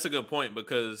 That's a good point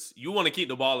because you want to keep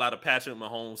the ball out of Patrick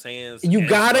Mahomes' hands. You as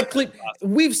gotta much as clip. possible.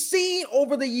 We've seen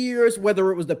over the years,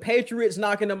 whether it was the Patriots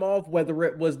knocking them off, whether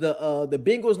it was the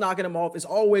Bengals knocking them off, it's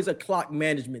always a clock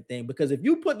management thing. Because if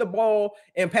you put the ball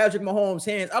in Patrick Mahomes'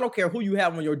 hands, I don't care who you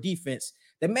have on your defense,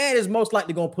 the man is most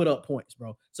likely gonna put up points,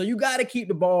 bro. So you got to keep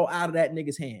the ball out of that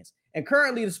nigga's hands. And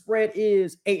currently the spread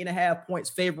is 8.5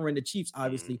 points favoring the Chiefs,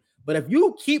 obviously. But if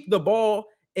you keep the ball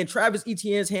in Travis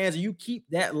Etienne's hands and you keep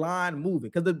that line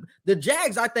moving, because the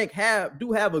Jags, I think,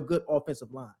 do have a good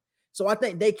offensive line. So I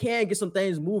think they can get some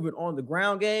things moving on the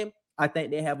ground game. I think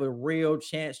they have a real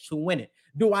chance to win it.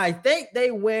 Do I think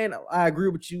they win? I agree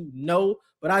with you. No,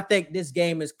 but I think this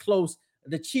game is close.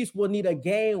 The Chiefs will need a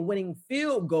game-winning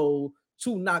field goal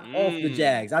to knock off the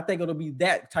Jags. I think it'll be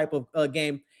that type of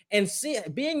game. And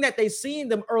being that they've seen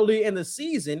them early in the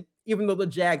season, even though the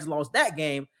Jags lost that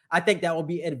game, I think that will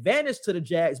be advantage to the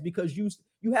Jags because you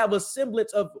have a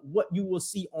semblance of what you will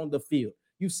see on the field.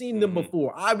 You've seen them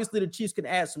before. Obviously, the Chiefs can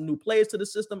add some new players to the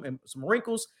system and some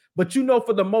wrinkles, but you know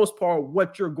for the most part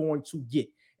what you're going to get.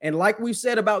 And like we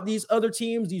said about these other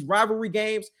teams, these rivalry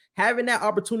games, having that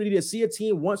opportunity to see a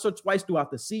team once or twice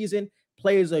throughout the season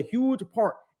plays a huge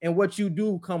part in what you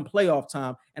do come playoff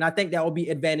time. And I think that will be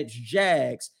advantage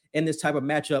Jags in this type of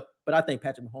matchup. But I think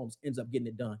Patrick Mahomes ends up getting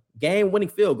it done. Game-winning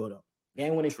field goal, though.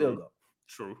 Game-winning field goal.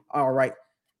 True. All right.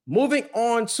 Moving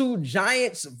on to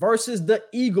Giants versus the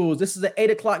Eagles. This is an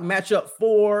 8 o'clock matchup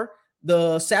for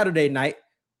the Saturday night.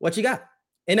 What you got?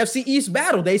 NFC East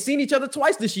battle. They've seen each other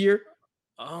twice this year.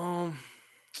 Damn.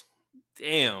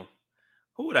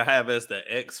 Who would I have as the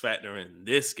X factor in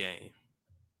this game?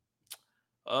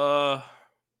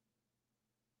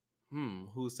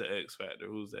 Who's the X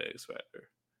factor?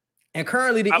 And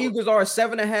currently, the Eagles are a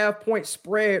 7.5 point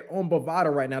spread on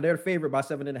Bovada right now. They're favored by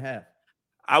 7.5.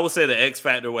 I would say the X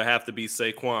factor would have to be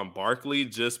Saquon Barkley,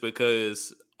 just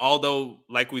because although,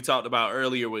 like we talked about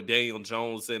earlier with Daniel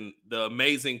Jones and the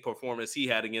amazing performance he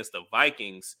had against the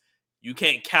Vikings, you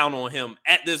can't count on him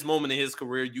at this moment in his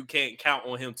career. You can't count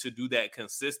on him to do that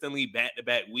consistently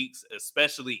back-to-back weeks,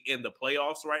 especially in the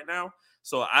playoffs right now.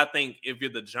 So I think if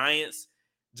you're the Giants,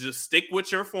 just stick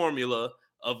with your formula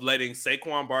of letting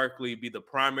Saquon Barkley be the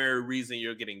primary reason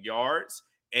you're getting yards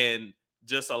and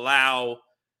just allow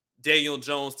Daniel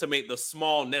Jones to make the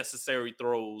small necessary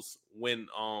throws when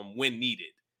needed.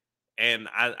 And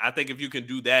I think if you can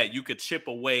do that, you could chip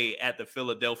away at the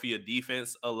Philadelphia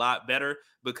defense a lot better,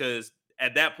 because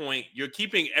at that point you're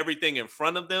keeping everything in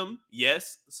front of them.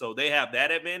 Yes, so they have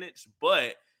that advantage,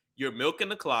 but you're milking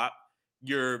the clock.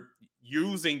 You're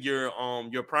using your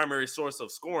primary source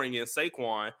of scoring in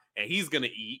Saquon, and he's gonna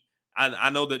eat. I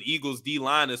know that Eagles D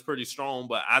line is pretty strong,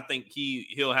 but I think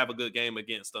he'll have a good game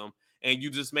against them. And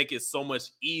you just make it so much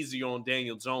easier on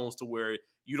Daniel Jones to where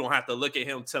you don't have to look at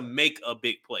him to make a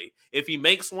big play. If he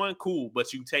makes one, cool,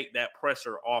 but you take that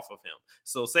pressure off of him.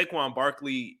 So Saquon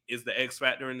Barkley is the X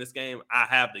factor in this game. I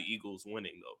have the Eagles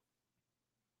winning, though.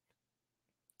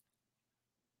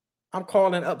 I'm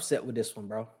calling an upset with this one,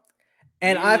 bro.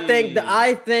 And I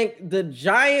think the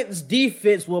Giants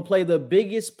defense will play the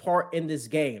biggest part in this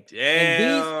game.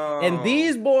 Damn. And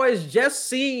these boys just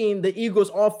seen the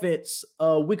Eagles offense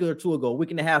a week or two ago,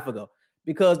 week and a half ago,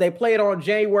 because they played on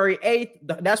January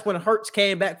 8th. That's when Hurts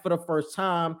came back for the first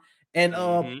time. And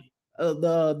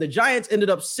the Giants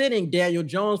ended up sitting Daniel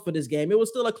Jones for this game. It was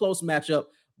still a close matchup.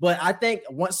 But I think,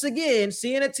 once again,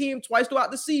 seeing a team twice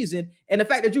throughout the season, and the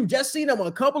fact that you just seen them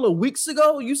a couple of weeks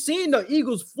ago, you seen the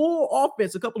Eagles' full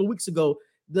offense a couple of weeks ago,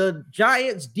 the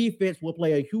Giants' defense will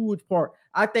play a huge part.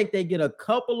 I think they get a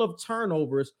couple of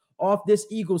turnovers off this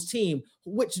Eagles team,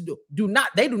 which do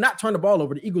not turn the ball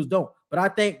over. The Eagles don't. But I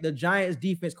think the Giants'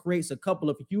 defense creates a couple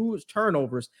of huge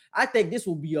turnovers. I think this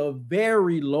will be a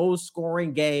very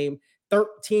low-scoring game,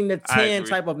 13-10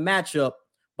 type of matchup.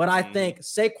 But I think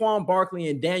Saquon Barkley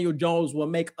and Daniel Jones will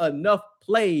make enough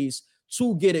plays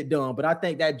to get it done. But I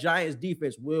think that Giants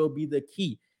defense will be the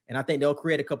key. And I think they'll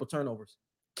create a couple turnovers.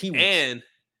 Key ones.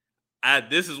 And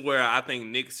this is where I think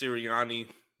Nick Sirianni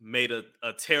made a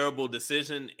terrible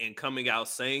decision in coming out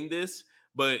saying this.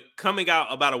 But coming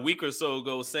out about a week or so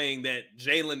ago saying that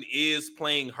Jalen is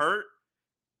playing hurt,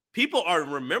 people are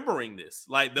remembering this.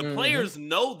 Like, the players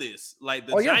know this. Like,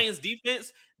 the Giants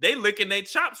defense, they licking their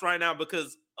chops right now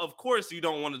because, of course, you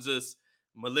don't want to just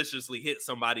maliciously hit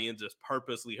somebody and just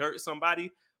purposely hurt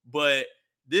somebody. But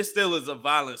this still is a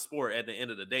violent sport at the end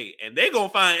of the day. And they're going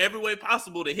to find every way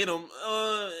possible to hit him.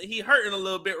 He hurting a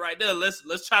little bit right there.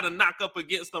 Let's try to knock up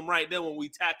against him right there when we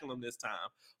tackle him this time.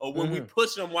 Or when we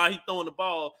push him while he's throwing the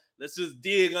ball, let's just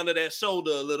dig under that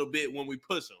shoulder a little bit when we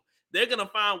push him. They're going to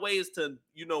find ways to,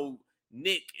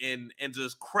 nick and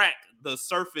just crack the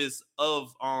surface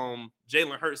of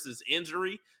Jalen Hurts'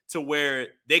 injury to where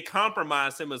they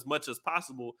compromise him as much as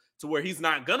possible to where he's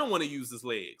not gonna want to use his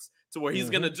legs, to where he's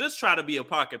gonna just try to be a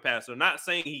pocket passer. Not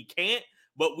saying he can't,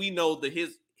 but we know that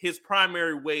his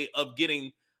primary way of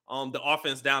getting the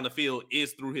offense down the field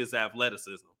is through his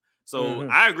athleticism. So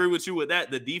I agree with you with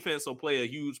that. The defense will play a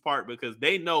huge part because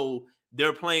they know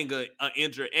they're playing a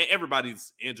injured, and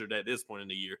everybody's injured at this point in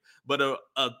the year, but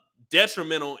a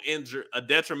detrimentally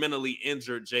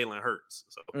injured Jalen Hurts.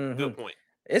 So good point.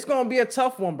 It's going to be a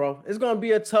tough one, bro. It's going to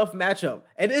be a tough matchup.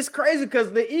 And it's crazy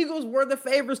because the Eagles were the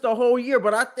favorites the whole year,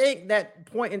 but I think that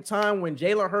point in time when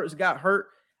Jalen Hurts got hurt,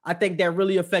 I think that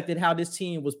really affected how this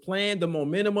team was playing, the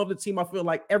momentum of the team. I feel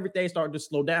like everything started to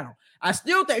slow down. I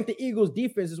still think the Eagles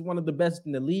defense is one of the best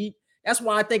in the league. That's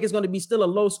why I think it's going to be still a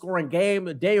low-scoring game.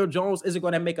 Daniel Jones isn't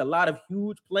going to make a lot of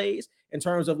huge plays in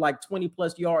terms of like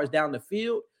 20-plus yards down the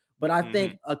field. But I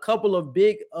think a couple of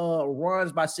big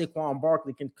runs by Saquon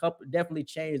Barkley can definitely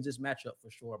change this matchup for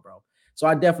sure, bro. So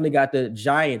I definitely got the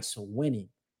Giants winning.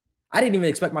 I didn't even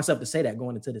expect myself to say that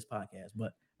going into this podcast,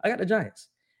 but I got the Giants.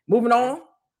 Moving on.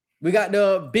 We got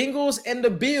the Bengals and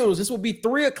the Bills. This will be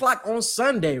 3:00 on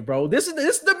Sunday, bro. This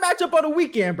is the matchup of the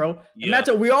weekend, bro. The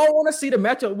matchup we all want to see. The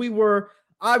matchup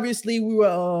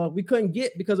we couldn't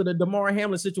get because of the Damar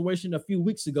Hamlin situation a few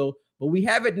weeks ago, but we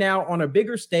have it now on a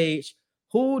bigger stage.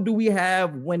 Who do we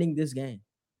have winning this game?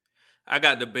 I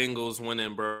got the Bengals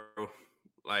winning, bro.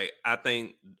 Like I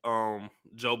think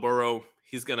Joe Burrow,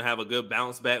 he's gonna have a good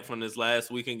bounce back from this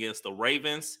last week against the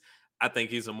Ravens. I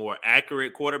think he's a more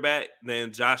accurate quarterback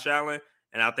than Josh Allen,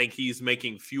 and I think he's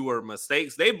making fewer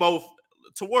mistakes. They both,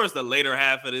 towards the later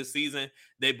half of this season,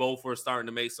 they both were starting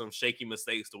to make some shaky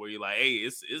mistakes to where you're like, hey,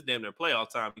 it's damn near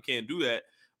playoff time. You can't do that.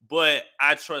 But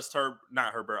I trust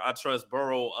I trust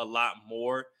Burrow a lot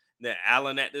more than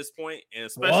Allen at this point, and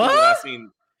especially when I've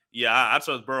seen. Yeah, I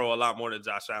trust Burrow a lot more than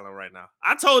Josh Allen right now.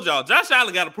 I told y'all, Josh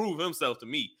Allen got to prove himself to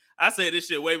me. I said this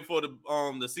shit way before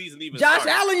the season even started. Josh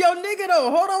Allen, your nigga,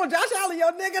 though. Hold on. Josh Allen,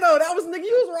 your nigga, though. That was the nigga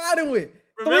you was riding with.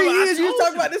 Remember, 3 years you was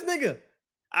talking about this nigga.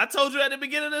 I told you at the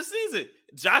beginning of the season,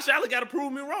 Josh Allen got to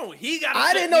prove me wrong.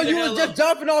 I didn't know you was just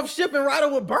jumping off ship and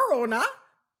riding with Burrow, nah.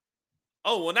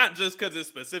 Oh, well, not just because it's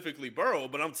specifically Burrow,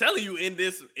 but I'm telling you in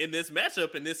this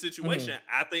matchup, in this situation,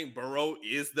 I think Burrow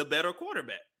is the better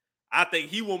quarterback. I think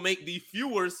he will make the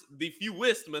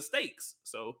fewest mistakes.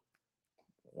 So,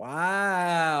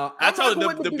 wow. I told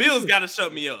you the Bills got to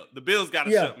shut me up. The Bills got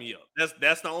to shut me up.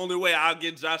 That's the only way I'll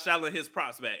get Josh Allen his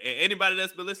props back. And anybody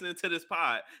that's been listening to this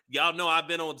pod, y'all know I've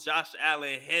been on Josh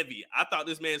Allen heavy. I thought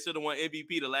this man should have won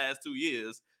MVP the last 2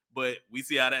 years, but we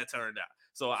see how that turned out.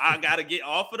 So I got to get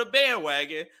off of the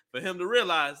bandwagon for him to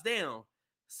realize, damn,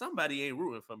 somebody ain't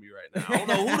rooting for me right now. I don't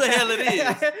know who the hell it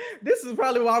is. This is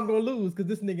probably why I'm gonna lose because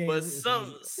this nigga ain't. But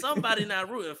somebody not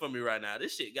rooting for me right now.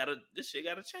 This shit gotta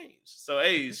change. So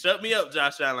hey, shut me up,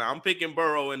 Josh Allen. I'm picking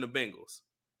Burrow and the Bengals.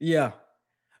 Yeah,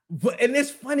 and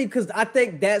it's funny because I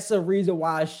think that's a reason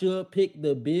why I should pick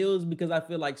the Bills because I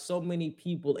feel like so many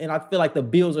people, and I feel like the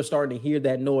Bills are starting to hear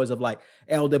that noise of like,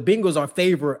 oh, the Bengals are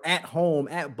favored at home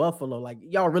at Buffalo. Like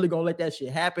y'all really gonna let that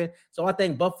shit happen? So I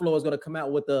think Buffalo is gonna come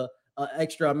out with a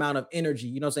extra amount of energy,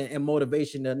 you know what I'm saying, and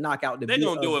motivation to knock out the They're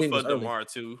going to do it for DeMar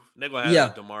too. They're going to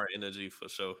have DeMar energy for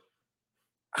sure.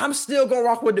 I'm still going to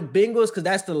rock with the Bengals because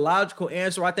that's the logical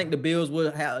answer. I think the Bills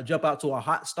will jump out to a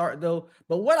hot start though.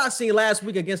 But what I seen last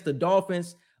week against the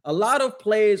Dolphins, a lot of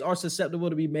plays are susceptible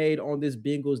to be made on this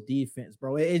Bengals defense,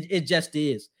 bro. It just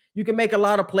is. You can make a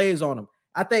lot of plays on them.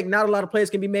 I think not a lot of plays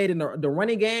can be made in the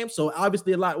running game. So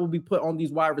obviously a lot will be put on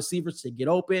these wide receivers to get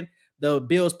open. The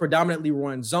Bills predominantly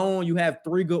run zone. You have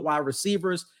 3 good wide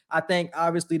receivers. I think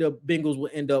obviously the Bengals will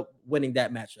end up winning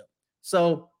that matchup.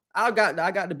 So I got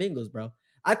the Bengals, bro.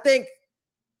 I think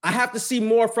I have to see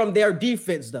more from their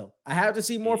defense, though. I have to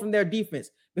see more from their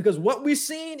defense because what we've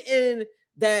seen in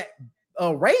that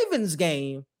Ravens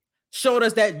game showed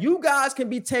us that you guys can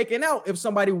be taken out if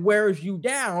somebody wears you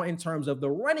down in terms of the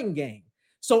running game.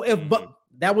 So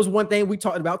that was one thing we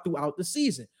talked about throughout the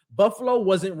season. Buffalo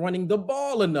wasn't running the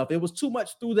ball enough. It was too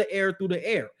much through the air.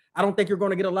 I don't think you're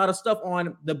going to get a lot of stuff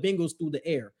on the Bengals through the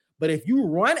air. But if you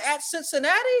run at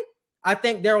Cincinnati, I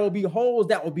think there will be holes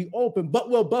that will be open. But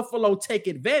will Buffalo take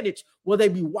advantage? Will they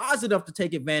be wise enough to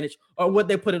take advantage? Or would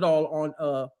they put it all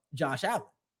on Josh Allen?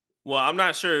 Well, I'm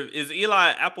not sure. Is Eli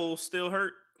Apple still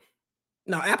hurt?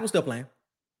 No, Apple's still playing.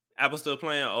 Apple's still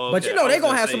playing? Oh, okay. But you know they're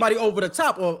going to have somebody over the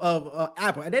top of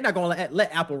Apple. And they're not going to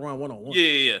let Apple run one-on-one.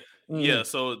 Yeah. Yeah,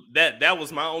 so that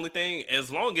was my only thing.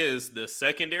 As long as the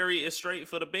secondary is straight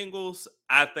for the Bengals,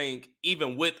 I think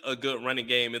even with a good running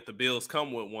game, if the Bills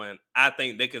come with one, I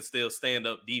think they can still stand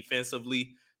up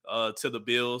defensively to the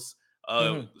Bills.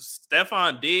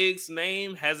 Stephon Diggs'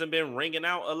 name hasn't been ringing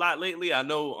out a lot lately. I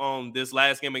know this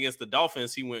last game against the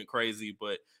Dolphins, he went crazy,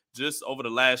 but just over the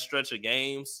last stretch of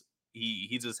games,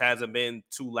 he just hasn't been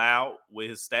too loud with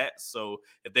his stats. So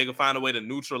if they can find a way to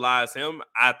neutralize him,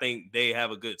 I think they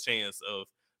have a good chance of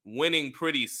winning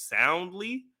pretty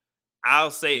soundly.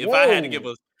 I'll say if I have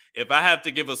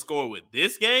to give a score with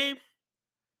this game,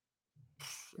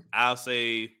 I'll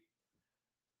say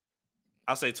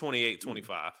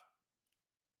 28-25.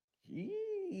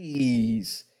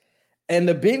 Jeez. And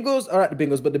the Bengals are not the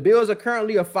Bengals, but the Bills are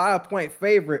currently a 5-point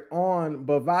favorite on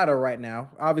Bovada right now,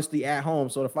 obviously at home.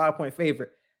 So the 5-point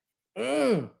favorite.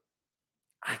 I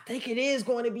think it is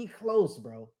going to be close,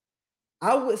 bro.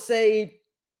 I would say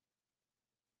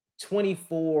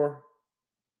 24-28,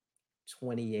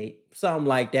 something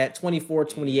like that.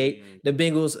 24-28. The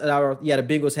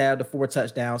Bengals have the 4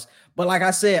 touchdowns. But like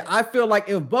I said, I feel like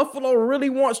if Buffalo really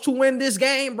wants to win this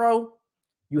game, bro,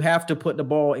 you have to put the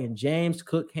ball in James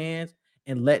Cook's hands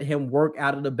and let him work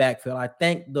out of the backfield. I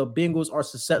think the Bengals are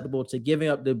susceptible to giving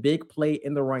up the big play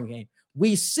in the run game.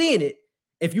 We've seen it.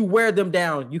 If you wear them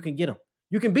down, you can get them.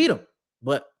 You can beat them.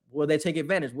 But will they take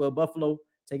advantage? Will Buffalo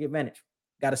take advantage?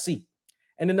 Got to see.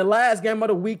 And then the last game of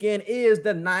the weekend is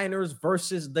the Niners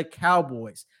versus the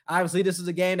Cowboys. Obviously, this is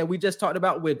a game that we just talked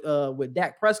about with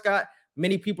Dak Prescott.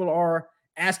 Many people are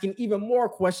asking even more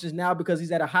questions now because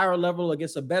he's at a higher level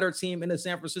against a better team in the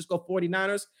San Francisco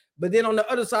 49ers. But then on the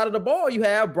other side of the ball, you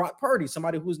have Brock Purdy,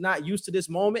 somebody who's not used to this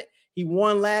moment. He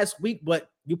won last week, but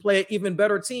you play an even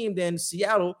better team than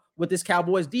Seattle with this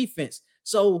Cowboys defense.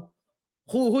 So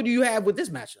who do you have with this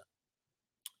matchup?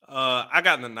 I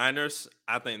got the Niners.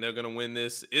 I think they're going to win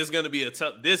this. It's going to be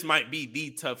this might be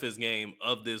the toughest game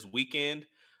of this weekend.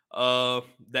 The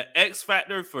X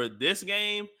factor for this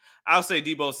game, I'll say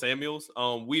Deebo Samuels.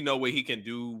 We know what he can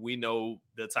do. We know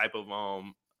the type of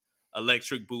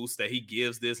electric boost that he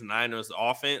gives this Niners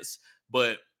offense.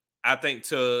 But I think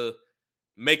to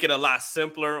make it a lot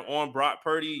simpler on Brock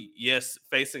Purdy, yes,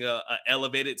 facing a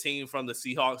elevated team from the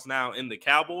Seahawks now in the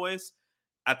Cowboys,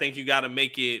 I think you got to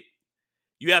make it.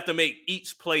 You have to make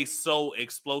each play so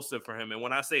explosive for him. And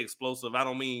when I say explosive, I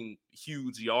don't mean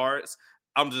huge yards.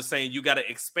 I'm just saying you got to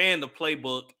expand the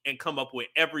playbook and come up with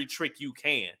every trick you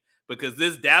can. Because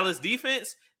this Dallas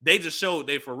defense, they just showed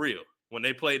they for real when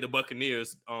they played the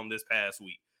Buccaneers this past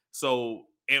week. So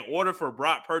in order for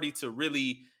Brock Purdy to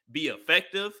really be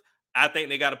effective, I think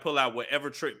they got to pull out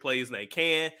whatever trick plays they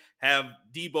can. Have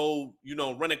Deebo,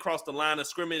 run across the line of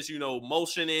scrimmage,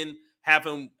 motioning. Have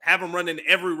him running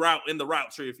every route in the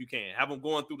route tree if you can. Have him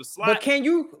going through the slot. But can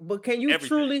you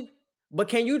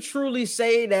truly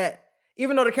say that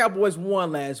even though the Cowboys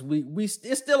won last week,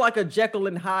 it's still like a Jekyll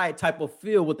and Hyde type of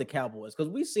feel with the Cowboys? Because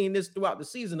we've seen this throughout the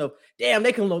season of, damn,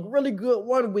 they can look really good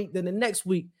one week, then the next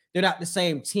week they're not the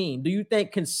same team. Do you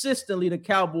think consistently the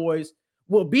Cowboys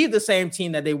will be the same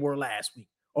team that they were last week?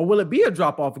 Or will it be a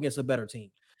drop-off against a better team?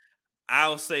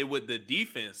 I'll say with the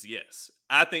defense, yes.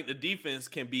 I think the defense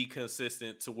can be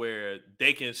consistent to where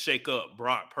they can shake up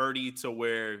Brock Purdy to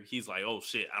where he's like, oh,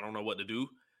 shit, I don't know what to do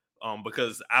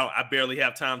because I barely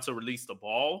have time to release the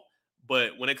ball.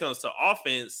 But when it comes to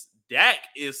offense, Dak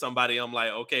is somebody I'm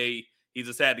like, okay, he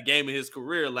just had the game of his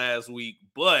career last week,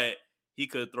 but he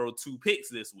could throw 2 picks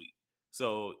this week.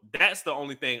 So that's the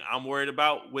only thing I'm worried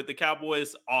about with the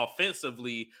Cowboys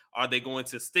offensively. Are they going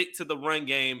to stick to the run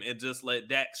game and just let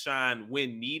Dak shine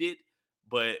when needed?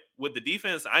 But with the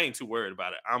defense, I ain't too worried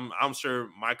about it. I'm sure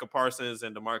Micah Parsons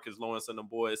and DeMarcus Lawrence and the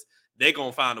boys, they're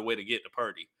going to find a way to get to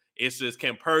Purdy. It's just,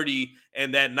 can Purdy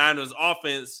and that Niners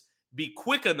offense be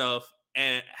quick enough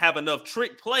and have enough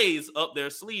trick plays up their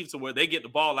sleeve to where they get the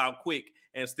ball out quick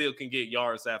and still can get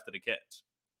yards after the catch?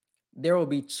 There will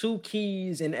be 2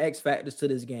 keys and X factors to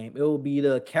this game. It will be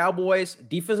the Cowboys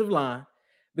defensive line,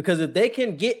 because if they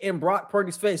can get in Brock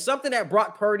Purdy's face, something that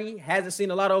Brock Purdy hasn't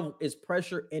seen a lot of is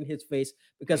pressure in his face.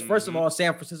 Because first of all,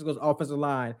 San Francisco's offensive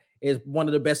line is one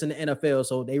of the best in the NFL,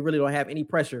 so they really don't have any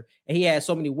pressure. And he has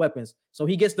so many weapons. So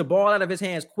he gets the ball out of his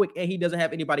hands quick, and he doesn't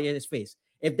have anybody in his face.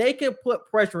 If they can put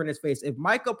pressure in his face, if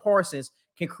Micah Parsons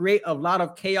can create a lot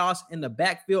of chaos in the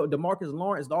backfield, DeMarcus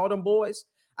Lawrence, all them boys,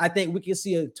 I think we can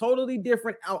see a totally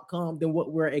different outcome than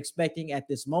what we're expecting at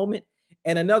this moment.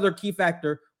 And another key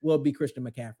factor will be Christian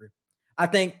McCaffrey. I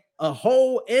think a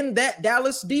hole in that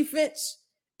Dallas defense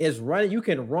is running. You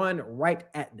can run right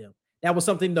at them. That was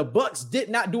something the Bucs did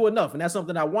not do enough. And that's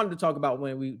something I wanted to talk about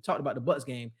when we talked about the Bucs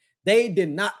game. They did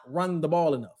not run the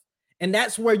ball enough. And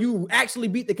that's where you actually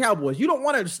beat the Cowboys. You don't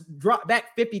want to drop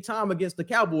back 50 times against the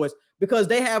Cowboys because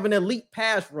they have an elite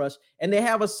pass rush and they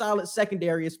have a solid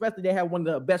secondary, especially they have one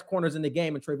of the best corners in the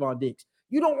game in Trayvon Diggs.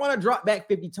 You don't want to drop back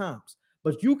 50 times,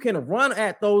 but you can run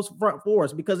at those front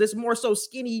fours because it's more so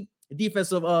skinny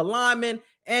defensive linemen,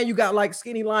 and you got like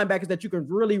skinny linebackers that you can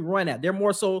really run at. They're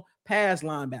more so pass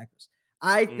linebackers.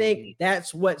 I think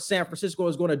that's what San Francisco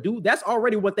is going to do. That's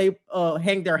already what they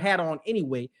hang their hat on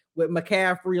anyway with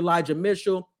McCaffrey, Elijah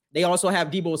Mitchell. They also have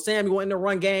Deebo Samuel in the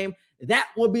run game. That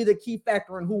will be the key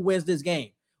factor in who wins this game.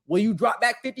 Will you drop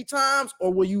back 50 times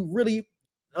or will you really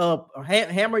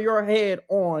hammer your head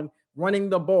on running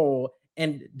the ball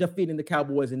and defeating the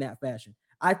Cowboys in that fashion?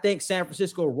 I think San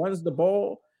Francisco runs the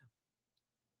ball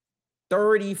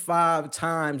 35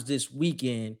 times this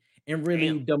weekend and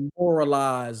really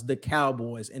demoralize the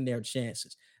Cowboys and their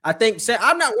chances. I think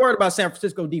I'm not worried about San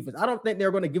Francisco defense. I don't think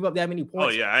they're going to give up that many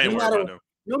points. Oh, yeah, I ain't worried about them.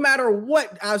 No matter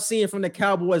what I've seen from the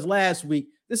Cowboys last week,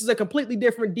 this is a completely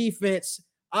different defense.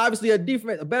 Obviously, a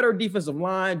better defensive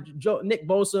line. Nick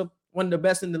Bosa, one of the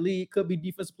best in the league, could be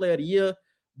Defensive Player of the Year.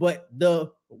 But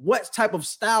what type of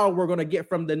style we're going to get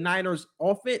from the Niners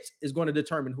offense is going to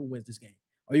determine who wins this game.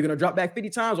 Are you going to drop back 50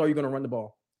 times or are you going to run the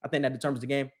ball? I think that determines the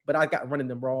game. But I got running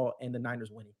the ball and the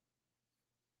Niners winning.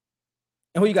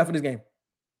 And who you got for this game?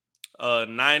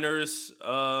 Niners.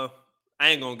 I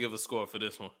ain't gonna give a score for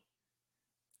this one.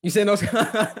 You saying those?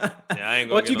 Yeah, I ain't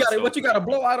gonna. What you got? A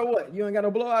blowout or what? You ain't got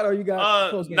a blowout or you got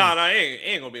close game? No,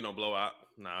 ain't gonna be no blowout.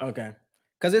 Nah. Okay.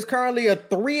 Because it's currently a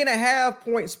 3.5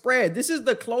 point spread. This is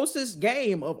the closest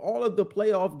game of all of the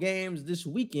playoff games this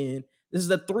weekend. This is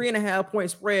a 3.5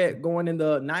 point spread going in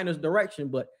the Niners direction.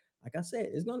 But like I said,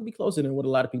 it's going to be closer than what a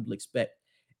lot of people expect.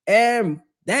 And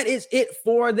that is it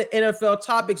for the NFL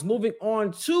topics. Moving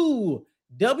on to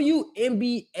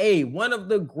WNBA. One of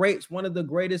the greatest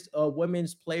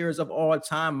women's players of all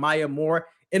time, Maya Moore,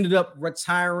 ended up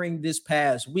retiring this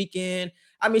past weekend.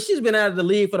 I mean, she's been out of the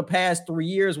league for the past 3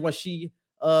 years when she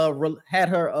had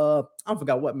her I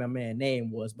forgot what my man's name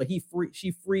was, but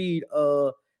she freed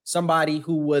somebody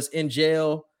who was in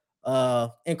jail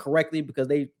incorrectly because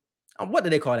they what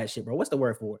do they call that shit, bro? What's the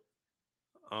word for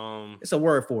it? It's a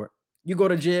word for it. You go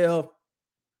to jail.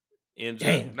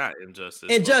 Not injustice.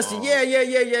 Injustice. Yeah.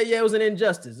 It was an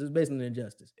injustice. It's basically an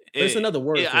injustice. It's another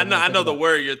word. Yeah, I know the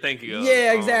word you're thinking of.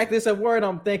 Yeah, exactly. It's a word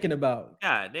I'm thinking about.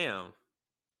 God damn.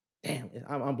 Damn,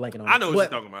 I'm blanking on it. I know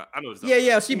what you're talking about.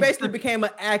 Yeah. She basically became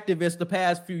an activist the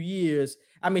past few years.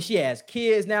 I mean, she has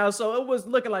kids now, so it was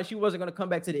looking like she wasn't going to come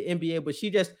back to the NBA, but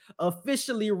she just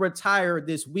officially retired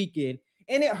this weekend.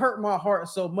 And it hurt my heart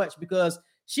so much because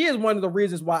she is one of the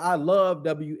reasons why I love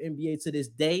WNBA to this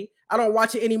day. I don't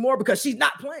watch it anymore because she's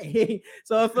not playing.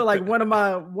 So I feel like one of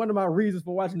my reasons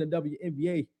for watching the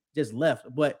WNBA just left.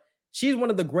 But she's one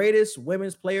of the greatest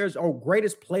women's players or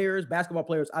greatest players, basketball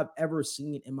players I've ever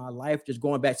seen in my life. Just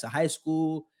going back to high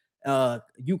school,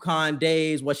 UConn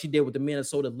days, what she did with the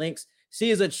Minnesota Lynx. She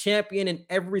is a champion in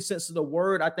every sense of the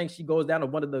word. I think she goes down to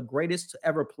one of the greatest to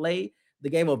ever play the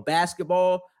game of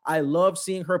basketball. I love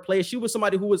seeing her play. She was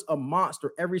somebody who was a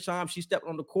monster every time she stepped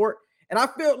on the court. And I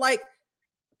feel like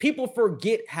people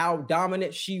forget how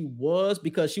dominant she was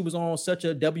because she was on such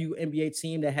a WNBA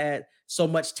team that had so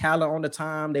much talent on the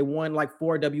time. They won like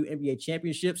 4 WNBA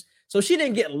championships. So she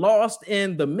didn't get lost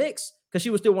in the mix because she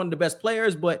was still one of the best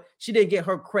players, but she didn't get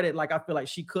her credit like I feel like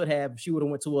she could have. She would have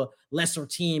went to a lesser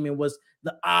team and was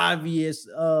the obvious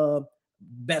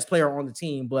best player on the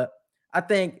team. But I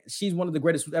think she's one of the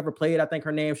greatest who's ever played. I think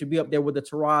her name should be up there with the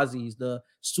Taurasi's, the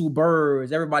Sue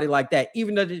Birds, everybody like that.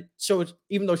 Even though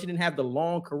she didn't have the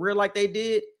long career like they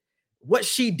did, what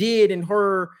she did in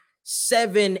her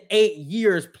 7-8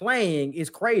 years playing is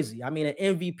crazy. I mean,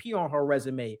 an MVP on her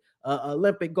resume,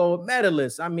 Olympic gold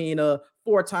medalist. I mean, a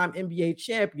 4-time NBA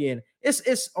champion.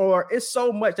 It's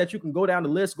so much that you can go down the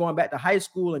list, going back to high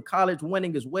school and college,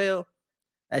 winning as well.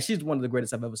 She's one of the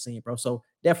greatest I've ever seen, bro. So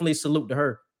definitely salute to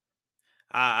her.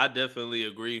 I definitely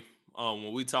agree.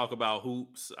 When we talk about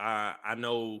hoops, I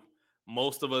know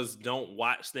most of us don't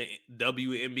watch the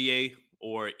WNBA,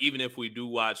 or even if we do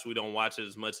watch, we don't watch it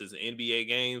as much as NBA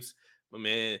games. But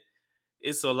man,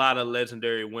 it's a lot of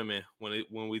legendary women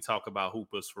when we talk about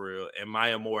hoopers for real. And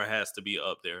Maya Moore has to be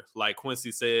up there. Like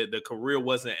Quincy said, the career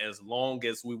wasn't as long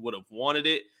as we would have wanted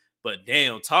it. But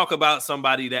damn, talk about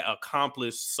somebody that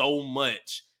accomplished so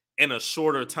much in a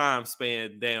shorter time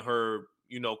span than her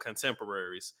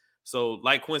contemporaries. So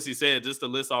like Quincy said, just to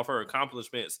list off her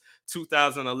accomplishments,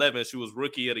 2011, she was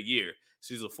Rookie of the Year.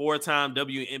 She's a 4-time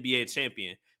WNBA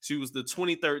champion. She was the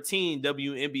 2013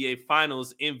 WNBA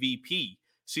Finals MVP.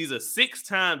 She's a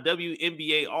 6-time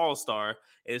WNBA All-Star,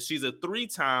 and she's a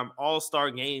 3-time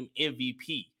All-Star Game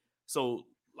MVP. So,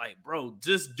 like, bro,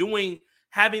 just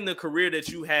having the career that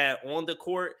you had on the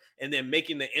court and then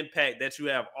making the impact that you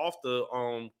have off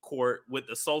the court with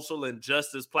the social and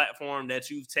justice platform that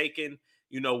you've taken,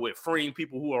 with freeing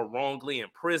people who are wrongly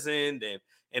imprisoned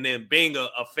and then being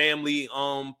a family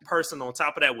person on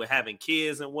top of that with having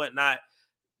kids and whatnot,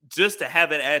 just to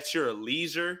have it at your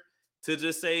leisure to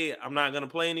just say, I'm not going to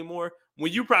play anymore,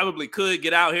 when you probably could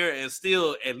get out here and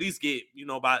still at least get,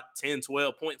 about 10,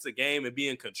 12 points a game and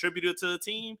being a contributor to the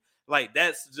team. Like,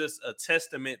 that's just a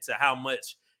testament to how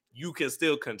much you can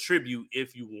still contribute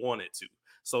if you wanted to.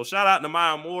 So shout out to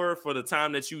Maya Moore for the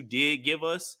time that you did give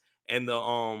us and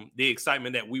the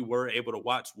excitement that we were able to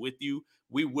watch with you.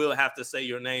 We will have to say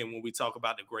your name when we talk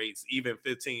about the greats, even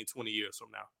 15, 20 years from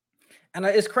now. And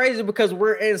it's crazy because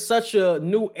we're in such a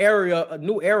new era of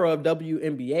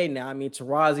WNBA now. I mean,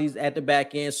 Tarazi's at the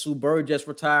back end. Sue Bird just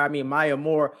retired. I mean, Maya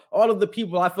Moore. All of the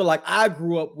people I feel like I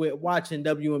grew up with watching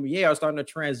WNBA are starting to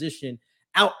transition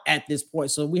out at this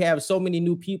point. So we have so many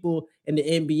new people in the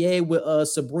NBA with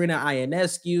Sabrina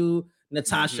Ionescu,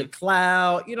 Natasha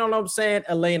Cloud. You know what I'm saying?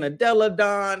 Elena Delle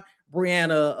Donne,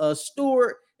 Brianna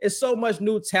Stewart. It's so much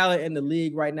new talent in the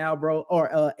league right now, bro.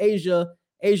 Or Asia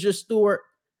Stewart.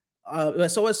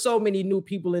 So it's so many new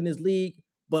people in this league,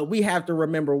 but we have to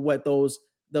remember what those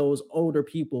older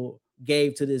people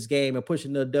gave to this game and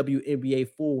pushing the WNBA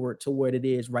forward to what it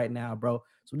is right now, bro.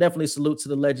 So definitely salute to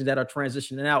the legends that are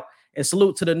transitioning out and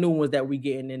salute to the new ones that we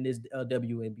getting in this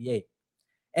WNBA.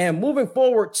 And moving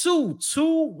forward to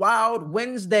Two Wild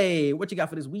Wednesday. What you got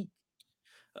for this week?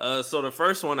 So the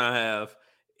first one I have,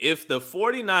 if the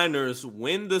 49ers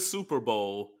win the Super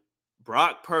Bowl,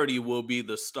 Brock Purdy will be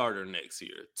the starter next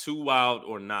year. Too wild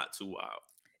or not too wild?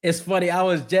 It's funny. I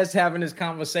was just having this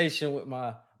conversation with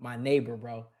my neighbor,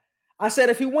 bro. I said,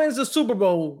 if he wins the Super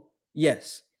Bowl,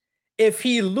 yes. If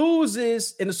he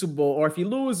loses in the Super Bowl or if he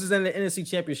loses in the NFC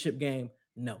Championship game,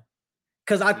 no.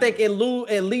 Because I think it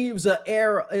leaves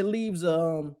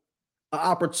an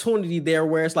opportunity there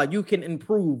where it's like you can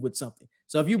improve with something.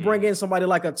 So if you bring in somebody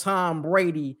like a Tom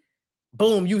Brady,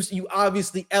 boom, you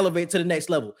obviously elevate to the next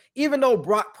level. Even though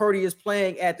Brock Purdy is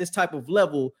playing at this type of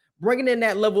level, bringing in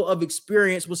that level of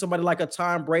experience with somebody like a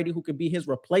Tom Brady who could be his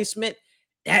replacement,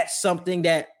 that's something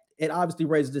that it obviously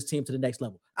raises this team to the next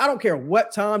level. I don't care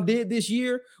what Tom did this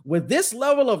year. With this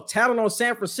level of talent on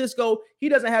San Francisco, he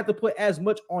doesn't have to put as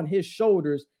much on his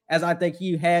shoulders as I think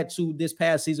he had to this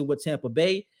past season with Tampa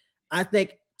Bay. I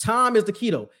think Tom is the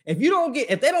key, though. If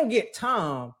they don't get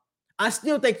Tom, I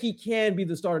still think he can be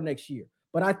the starter next year.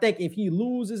 But I think if he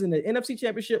loses in the NFC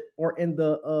Championship or in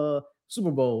the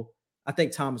Super Bowl, I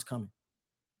think Tom is coming.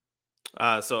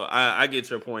 So I get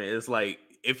your point. It's like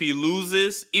if he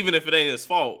loses, even if it ain't his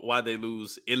fault, why they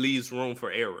lose, it leaves room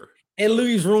for error. It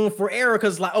leaves room for error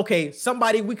because, like, okay,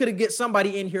 we could get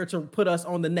somebody in here to put us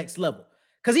on the next level.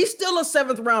 Because he's still a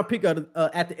 7th round pick at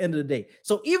the end of the day.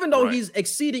 So even though he's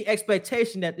exceeding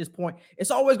expectation at this point,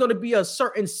 it's always going to be a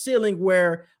certain ceiling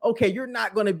where, okay, you're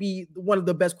not going to be one of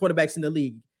the best quarterbacks in the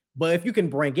league. But if you can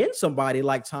bring in somebody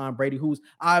like Tom Brady, who's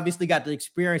obviously got the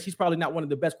experience, he's probably not one of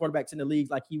the best quarterbacks in the league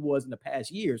like he was in the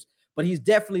past years, but he's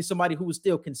definitely somebody who is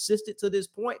still consistent to this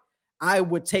point. I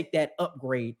would take that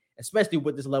upgrade, especially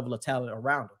with this level of talent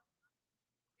around him.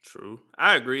 True.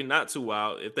 I agree. Not too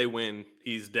wild. If they win,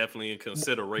 he's definitely in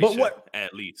consideration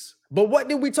at least. But what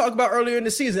did we talk about earlier in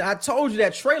the season? I told you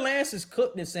that Trey Lance is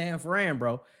cooked in San Fran,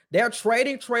 bro. They're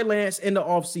trading Trey Lance in the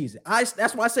offseason.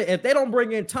 That's why I say if they don't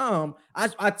bring in Tom,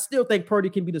 I still think Purdy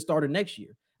can be the starter next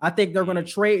year. I think they're going to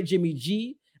trade Jimmy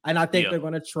G, and I think they're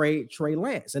going to trade Trey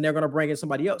Lance, and they're going to bring in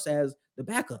somebody else as the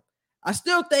backup. I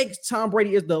still think Tom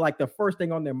Brady is the first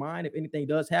thing on their mind if anything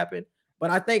does happen. But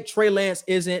I think Trey Lance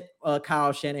isn't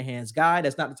Kyle Shanahan's guy.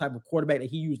 That's not the type of quarterback that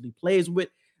he usually plays with.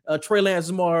 Trey Lance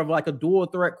is more of like a dual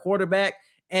threat quarterback.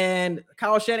 And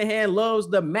Kyle Shanahan loves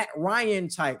the Matt Ryan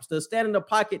types, the stand in the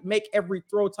pocket, make every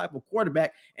throw type of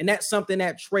quarterback. And that's something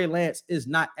that Trey Lance is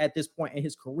not at this point in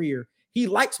his career. He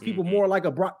likes people more like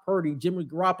a Brock Purdy, Jimmy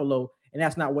Garoppolo, and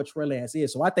that's not what Trey Lance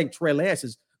is. So I think Trey Lance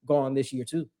is gone this year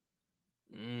too.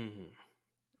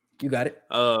 You got it.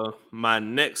 My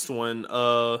next one,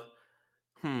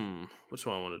 which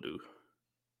one I want to do?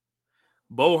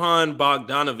 Bojan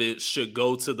Bogdanović should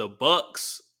go to the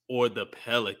Bucks or the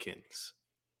Pelicans.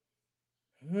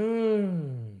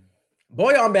 Bojan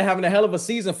been having a hell of a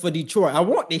season for Detroit. I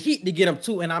want the Heat to get him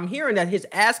too, and I'm hearing that his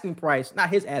asking price, not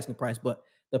his asking price, but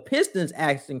the Pistons'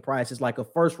 asking price is like a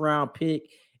first-round pick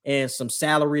and some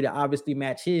salary to obviously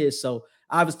match his. So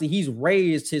obviously he's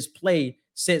raised his play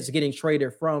since getting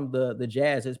traded from the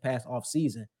Jazz this past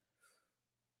offseason.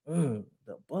 The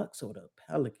Bucks or the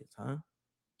Pelicans, huh?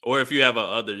 Or if you have a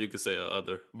other, you could say a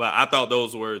other. But I thought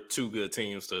those were two good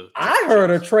teams to. I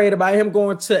heard a trade about him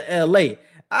going to LA.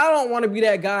 I don't want to be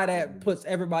that guy that puts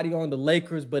everybody on the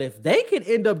Lakers, but if they could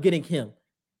end up getting him,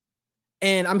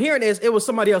 and I'm hearing this, it was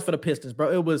somebody else for the Pistons,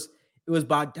 bro. It was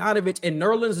Bogdanovich and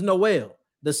Nerlens Noel,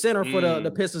 the center for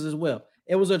the Pistons as well.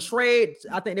 It was a trade.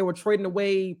 I think they were trading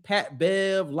away Pat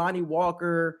Bev, Lonnie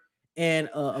Walker, and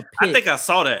a pick. I think I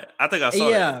saw that.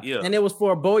 Yeah. And it was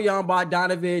for Bojan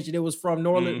Bogdanovic, and it was from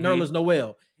Nerlens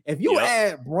Noel. If you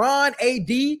add Bron,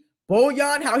 AD,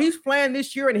 Bojan, how he's playing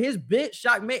this year, and his big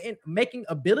shot making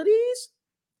abilities,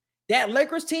 that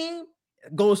Lakers team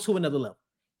goes to another level.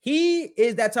 He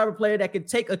is that type of player that can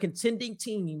take a contending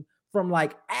team from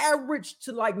like average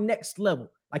to like next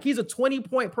level. Like he's a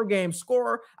 20-point per game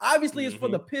scorer. Obviously, it's for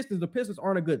the Pistons. The Pistons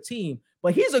aren't a good team,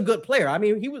 but he's a good player. I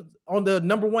mean, he was on the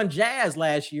number 1 Jazz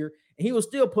last year, and he was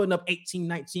still putting up 18,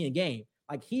 19 a game.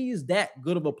 Like he's that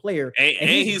good of a player. And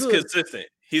he's consistent.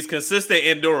 He's consistent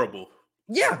and durable.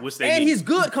 Yeah, and he's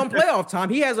good come playoff time.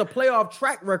 He has a playoff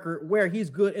track record where he's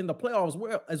good in the playoffs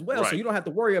as well. Right. So you don't have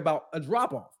to worry about a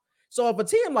drop-off. So if a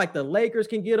team like the Lakers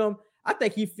can get him, I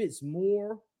think he fits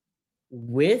more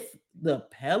with the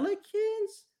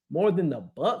Pelicans more than the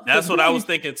Bucks. That's what I was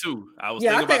thinking too. I was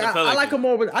thinking about the Pelicans. I like him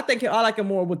more with. I like him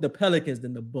more with the Pelicans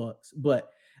than the Bucks, but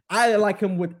I like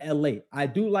him with LA. I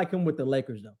do like him with the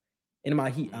Lakers though. In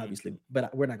my Heat, obviously,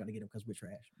 but we're not going to get him because we're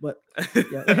trash. But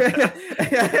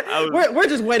yeah. we're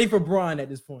just waiting for Bron at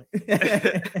this point.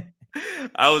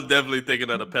 I was definitely thinking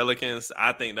of the Pelicans.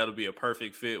 I think that'll be a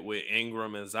perfect fit with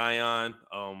Ingram and Zion.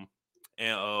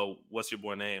 And what's your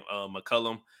boy name?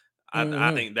 McCollum.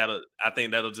 I think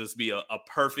that'll just be a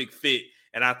perfect fit,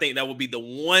 and I think that will be the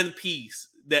one piece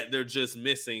that they're just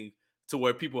missing to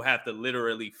where people have to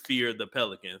literally fear the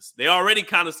Pelicans. They're already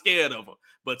kind of scared of them,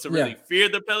 but to really fear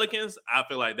the Pelicans, I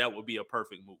feel like that would be a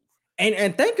perfect move.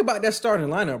 And think about that starting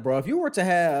lineup, bro. If you were to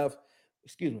have,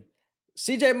 CJ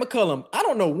McCollum, I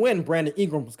don't know when Brandon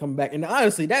Ingram was coming back, and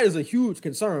honestly, that is a huge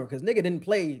concern because nigga didn't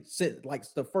play like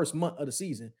the first month of the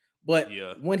season. But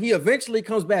when he eventually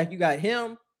comes back, you got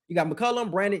him. You got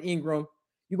McCollum, Brandon Ingram.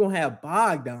 You're gonna have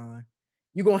Bogdan.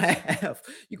 You're gonna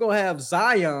have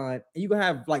Zion, and you're gonna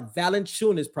have like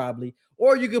Valanciunas probably,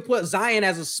 or you could put Zion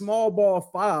as a small ball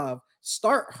 5.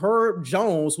 Start Herb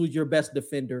Jones, who's your best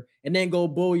defender, and then go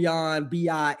Bojan,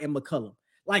 BI, and McCollum.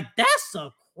 Like that's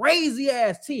a crazy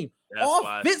ass team.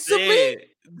 Offensively,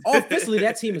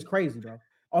 that team is crazy, bro.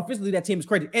 Offensively, that team is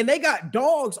crazy. And they got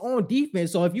dogs on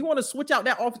defense. So if you want to switch out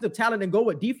that offensive talent and go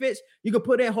with defense, you can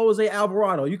put in Jose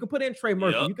Alvarado. You can put in Trey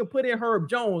Murphy. You can put in Herb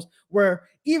Jones, where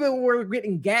even when we're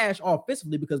getting gashed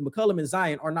offensively because McCollum and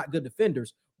Zion are not good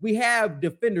defenders, we have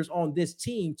defenders on this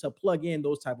team to plug in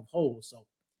those type of holes. So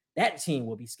that team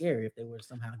will be scary if they were to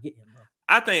somehow get him, bro.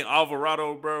 I think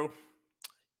Alvarado, bro,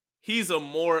 he's a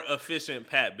more efficient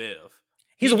Pat Bev.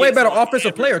 He's a way better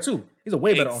offensive player, too. He's a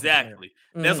way better offensive player. Exactly.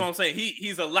 That's what I'm saying.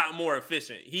 He's a lot more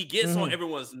efficient. He gets on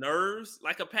everyone's nerves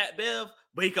like a Pat Bev,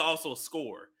 but he can also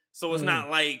score. So it's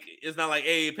not like,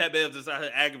 hey, Pat Bev just out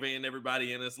here aggravating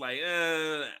everybody, and it's like,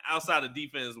 outside of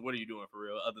defense, what are you doing for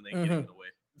real other than getting in the way?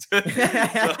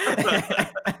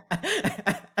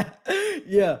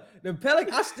 Yeah. The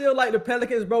Pelicans, I still like the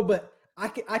Pelicans, bro, but I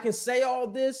can say all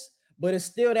this, but it's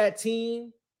still that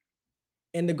team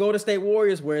and the Golden State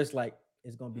Warriors where it's like,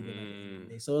 it's gonna be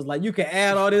the so it's like you can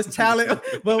add all this talent,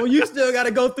 but you still got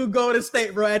to go through Golden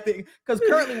State, bro. I think because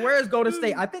currently, where is Golden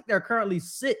State? I think they're currently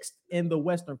 6th in the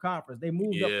Western Conference. They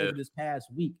moved up over this past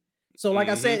week, so like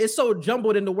I said, it's so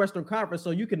jumbled in the Western Conference, so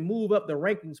you can move up the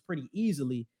rankings pretty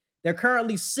easily. They're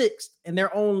currently 6th, and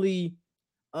they're only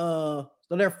so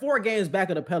they're 4 games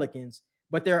back of the Pelicans,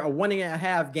 but they're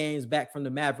 1.5 games back from the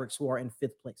Mavericks, who are in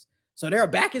 5th place. So they're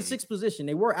back in 6th position.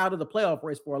 They were out of the playoff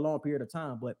race for a long period of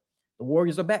time, but the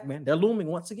Warriors are back, man. They're looming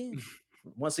once again.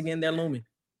 Once again, they're looming.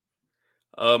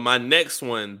 My next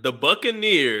one, the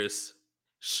Buccaneers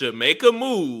should make a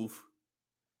move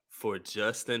for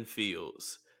Justin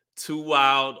Fields. Too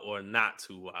wild or not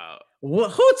too wild?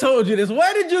 Who told you this?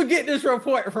 Where did you get this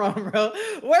report from, bro?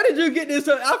 Where did you get this?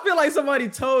 I feel like somebody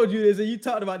told you this and you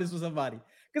talked about this with somebody.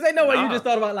 Because I know what you just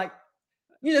thought about, like,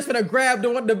 you just gonna grab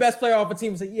the best player off a team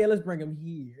and say, yeah, let's bring him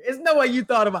here. It's no way you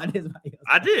thought about this.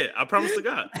 I did. I promise to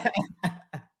God.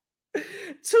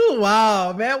 Too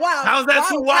wild, man. Wow. How's that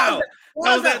too wild?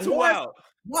 How's that too wild?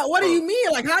 What do you mean?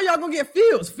 Like, how y'all gonna get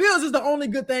Fields? Fields is the only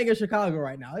good thing in Chicago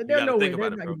right now. There's no way.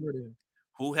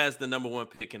 Who has the number 1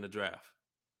 pick in the draft?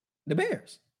 The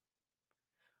Bears.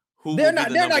 Who They're will not.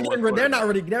 be the They're number not one getting rid. They're not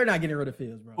quarterback? really. They're not getting rid of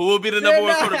Fields, bro. Who will be the They're number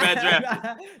one not- quarterback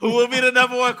drafted? Who will be the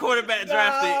number one quarterback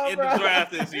drafted in Nah, the bro.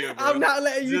 draft this year, bro? I'm not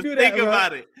letting you Just do that, think bro.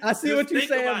 about it. I see Just what you're think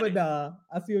saying, about but it. nah.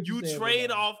 I see what You you're saying. but trade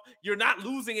nah. off. You're not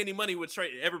losing any money with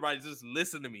trade. Everybody, just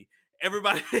listen to me.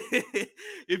 Everybody,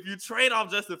 if you trade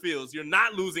off Justin Fields, you're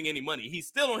not losing any money. He's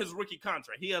still on his rookie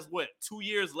contract. He has 2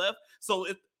 years left. So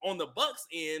if on the Bucks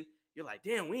end, you're like,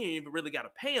 damn, we ain't even really got to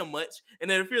pay him much. And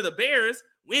then if you're the Bears,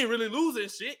 we ain't really losing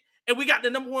shit. And we got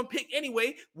the number one pick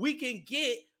anyway. We can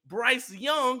get Bryce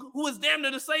Young, who is damn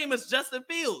near the same as Justin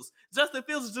Fields. Justin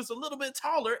Fields is just a little bit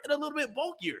taller and a little bit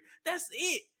bulkier. That's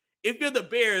it. If you're the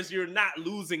Bears, you're not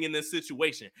losing in this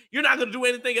situation. You're not going to do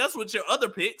anything else with your other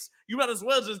picks. You might as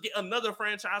well just get another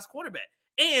franchise quarterback.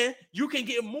 And you can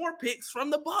get more picks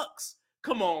from the Bucks.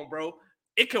 Come on, bro.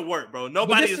 It could work, bro.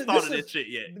 Nobody has thought of this shit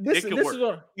yet. It could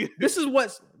work. This is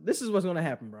what's going to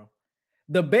happen, bro.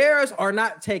 The Bears are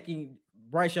not taking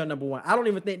Bryce Young number one. I don't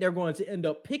even think they're going to end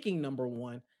up picking number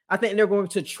one. I think they're going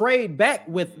to trade back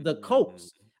with the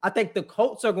Colts. I think the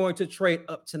Colts are going to trade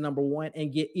up to number one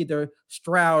and get either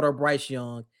Stroud or Bryce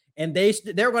Young. And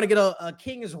they're going to get a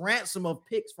king's ransom of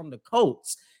picks from the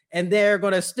Colts. And they're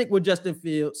going to stick with Justin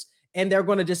Fields. And they're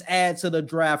going to just add to the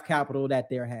draft capital that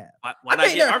they have. Why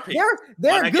not get our picks?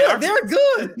 They're good. They're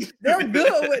good. They're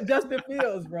good with Justin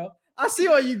Fields, bro. I see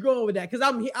where you're going with that because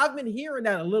I've been hearing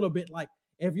that a little bit. Like,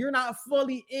 if you're not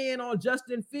fully in on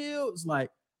Justin Fields, like,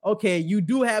 okay, you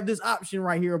do have this option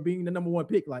right here of being the number one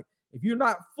pick. Like, if you're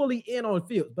not fully in on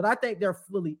Fields, but I think they're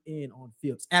fully in on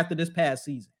Fields after this past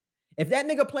season. If that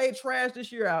nigga played trash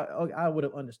this year, I would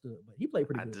have understood, but he played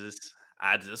pretty good.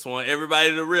 I just want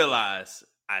everybody to realize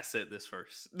I said this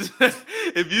first.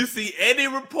 If you see any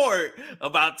report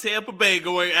about Tampa Bay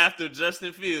going after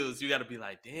Justin Fields, you got to be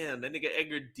like, damn, that nigga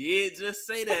Edgar did just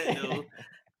say that, dude.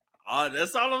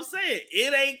 That's all I'm saying.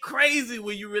 It ain't crazy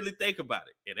when you really think about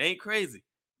it. It ain't crazy.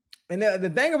 And the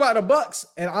thing about the Bucks,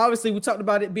 and obviously we talked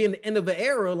about it being the end of the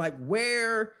era, like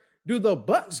where do the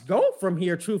Bucks go from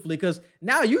here, truthfully? Because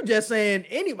now you just saying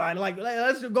anybody, like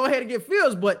let's go ahead and get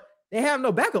Fields, but they have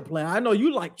no backup plan. I know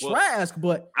you like Trask,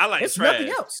 but I like it's Trask.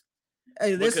 nothing else.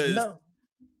 Hey,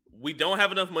 we don't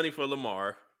have enough money for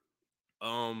Lamar.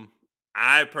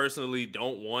 I personally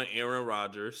don't want Aaron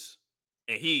Rodgers.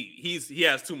 And he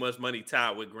has too much money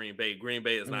tied with Green Bay. Green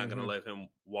Bay is not going to let him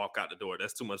walk out the door.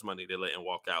 That's too much money to let him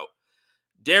walk out.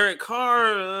 Derek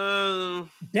Carr.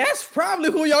 That's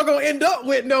probably who y'all going to end up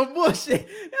with. No bullshit.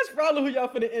 That's probably who y'all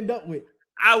finna end up with.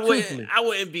 I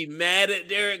wouldn't be mad at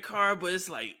Derek Carr, but it's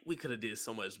like we could have did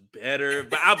so much better.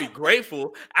 But I'll be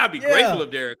grateful. I'll be grateful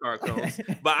if Derek Carr comes.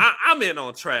 But I'm in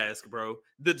on Trask, bro.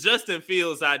 The Justin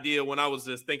Fields idea, when I was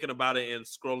just thinking about it and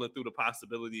scrolling through the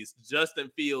possibilities,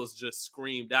 Justin Fields just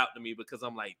screamed out to me because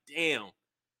I'm like, damn,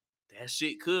 that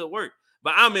shit could work.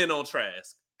 But I'm in on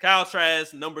Trask. Kyle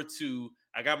Trask, number 2.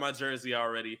 I got my jersey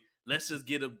already. Let's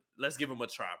give him a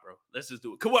try, bro. Let's just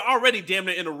do it. Because we're already damn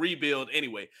near in a rebuild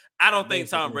anyway. I don't think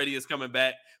Tom Brady is coming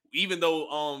back. Even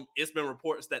though it's been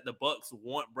reports that the Bucks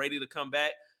want Brady to come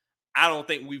back, I don't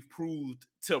think we've proved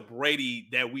to Brady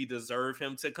that we deserve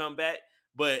him to come back.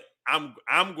 But I'm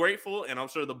grateful, and I'm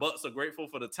sure the Bucks are grateful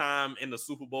for the time in the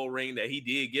Super Bowl ring that he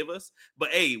did give us.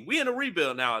 But hey, we in a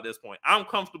rebuild now at this point. I'm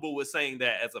comfortable with saying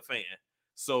that as a fan.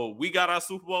 So we got our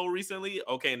Super Bowl recently.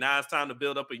 Okay, now it's time to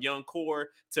build up a young core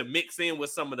to mix in with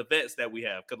some of the vets that we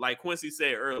have. Because like Quincy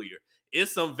said earlier,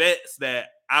 it's some vets that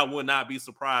I would not be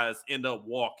surprised end up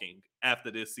walking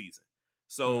after this season.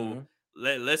 So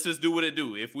let's just do what it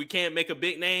do. If we can't make a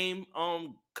big name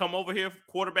come over here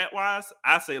quarterback-wise,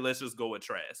 I say let's just go with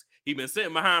Trask. He's been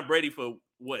sitting behind Brady for,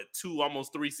 2,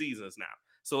 almost 3 seasons now.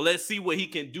 So let's see what he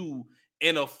can do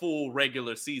in a full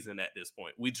regular season at this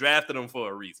point. We drafted him for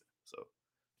a reason. So.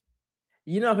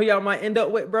 You know who y'all might end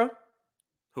up with, bro?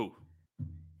 Who?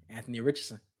 Anthony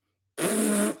Richardson.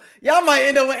 Y'all might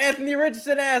end up with Anthony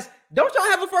Richardson as, don't y'all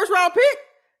have a first round pick?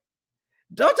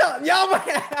 Don't y'all might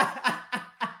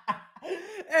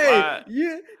hey, no.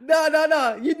 You know I'm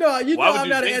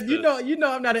not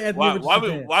an Anthony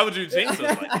Richardson. Why would you jinx us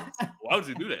like this? Why would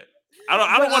you do that?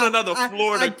 I don't want another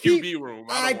Florida QB room.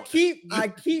 I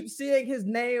keep seeing his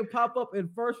name pop up in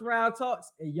first round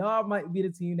talks, and y'all might be the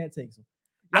team that takes him.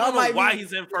 I don't know why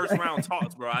he's in first round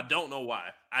talks, bro. I don't know why.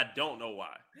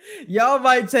 Y'all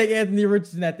might take Anthony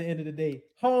Richardson at the end of the day.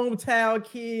 Hometown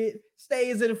kid,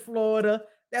 stays in Florida.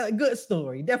 That's a good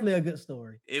story. Definitely a good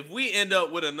story. If we end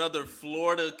up with another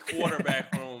Florida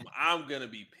quarterback room, I'm going to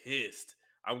be pissed.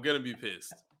 It's going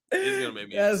to make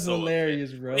me That's so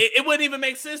hilarious, upset. bro. It wouldn't even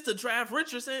make sense to draft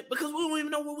Richardson because we don't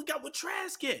even know what we got with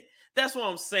Trask yet. That's what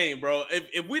I'm saying, bro.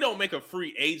 If we don't make a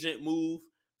free agent move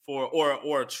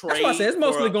or a trade. That's why I said it's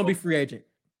mostly going to be free agent.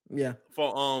 Yeah.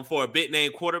 For a big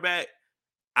name quarterback,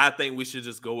 I think we should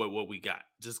just go with what we got.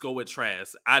 Just go with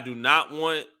Trask. I do not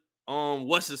want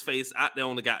what's his face out there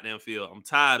on the goddamn field. I'm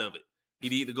tired of it. He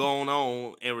need to go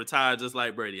on and retire just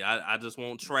like Brady. I just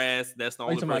want Trask. That's the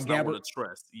only person I want to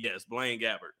trust. Yes, Blaine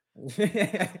Gabbert.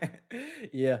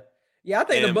 Yeah. Yeah, I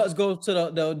think the Bucs go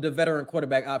to the veteran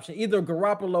quarterback option. Either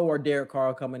Garoppolo or Derek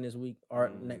Carr coming this week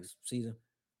or next season.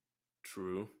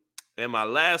 True. And my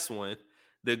last one,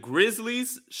 the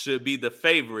Grizzlies should be the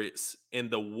favorites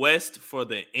in the West for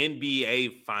the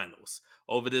NBA Finals.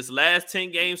 Over this last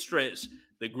 10-game stretch,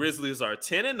 the Grizzlies are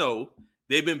 10-0.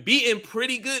 They've been beating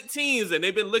pretty good teams, and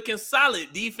they've been looking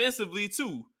solid defensively,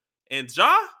 too. And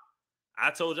Ja, I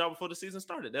told y'all before the season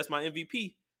started, that's my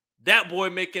MVP. That boy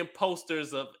making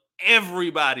posters of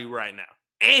everybody right now.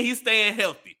 And he's staying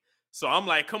healthy. So I'm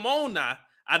like, come on now.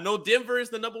 I know Denver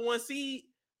is the number 1 seed,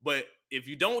 but if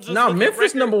you don't just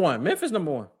Memphis number one. Memphis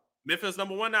number 1. Memphis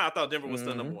number 1 now. I thought Denver was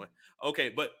still number 1. Okay,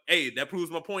 but hey, that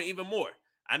proves my point even more.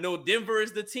 I know Denver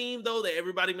is the team, though, that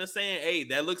everybody been saying, hey,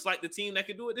 that looks like the team that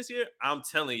can do it this year. I'm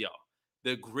telling y'all,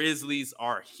 the Grizzlies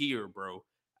are here, bro.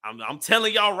 I'm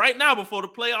telling y'all right now before the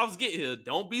playoffs get here,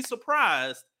 don't be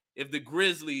surprised if the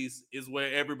Grizzlies is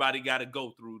where everybody got to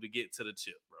go through to get to the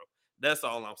chip, bro. That's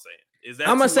all I'm saying. Is that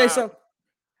I'm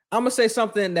gonna say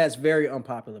something that's very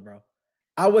unpopular, bro.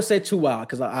 I would say too wild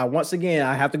because I once again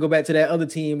I have to go back to that other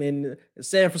team in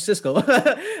San Francisco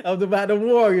about the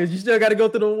Warriors. You still got to go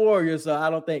through the Warriors, so I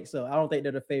don't think so. I don't think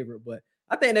they're the favorite, but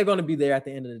I think they're going to be there at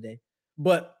the end of the day.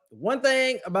 But one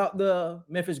thing about the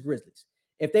Memphis Grizzlies,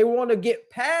 if they want to get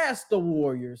past the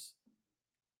Warriors,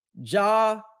 this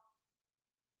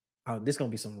is going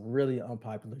to be some really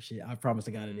unpopular shit. I promise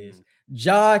to God it is.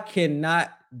 Ja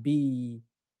cannot be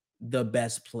the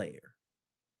best player.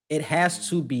 It has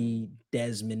to be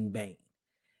Desmond Bane.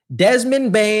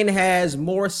 Desmond Bane has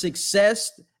more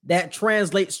success that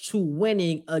translates to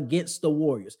winning against the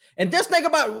Warriors. And just think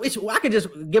about which I could just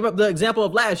give up the example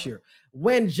of last year.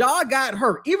 When Ja got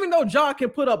hurt, even though Ja can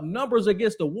put up numbers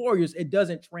against the Warriors, it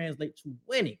doesn't translate to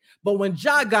winning. But when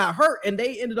Ja got hurt and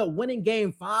they ended up winning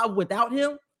game 5 without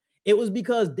him, it was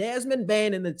because Desmond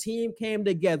Bane and the team came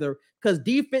together because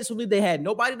defensively they had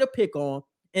nobody to pick on.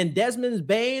 And Desmond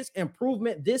Bane's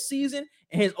improvement this season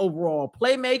and his overall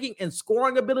playmaking and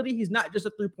scoring ability, he's not just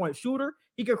a three-point shooter.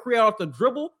 He can create off the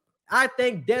dribble. I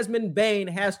think Desmond Bane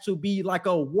has to be like a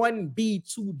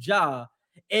 1B2 Ja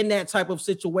in that type of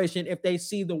situation if they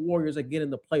see the Warriors again in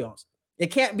the playoffs. It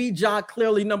can't be Ja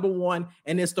clearly number 1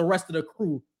 and it's the rest of the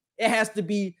crew. It has to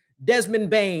be Desmond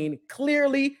Bane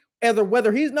clearly,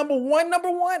 whether he's number one,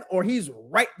 or he's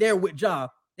right there with Ja.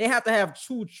 They have to have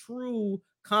 2 true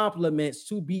compliments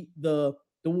to beat the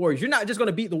Warriors. You're not just going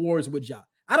to beat the Warriors with Ja.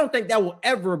 I don't think that will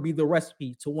ever be the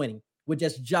recipe to winning with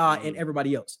just Ja and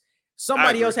everybody else.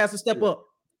 Somebody else has to step up.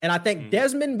 And I think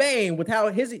Desmond Bane, with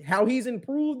how he's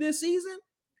improved this season,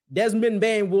 Desmond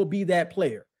Bane will be that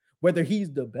player. Whether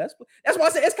he's the best. That's why I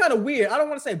say it's kind of weird. I don't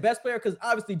want to say best player because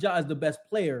obviously Ja is the best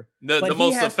player. The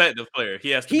most effective player. He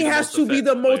has to be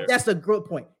the most. That's a good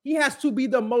point. He has to be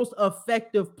the most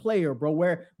effective player, bro,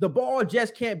 where the ball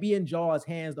just can't be in Ja's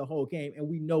hands the whole game, and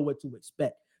we know what to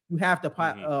expect. You have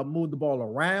to move the ball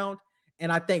around,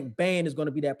 and I think Bane is going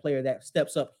to be that player that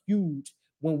steps up huge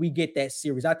when we get that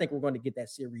series. I think we're going to get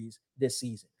that series this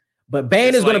season. But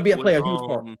Bane is going to be a player, huge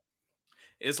part.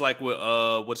 It's like with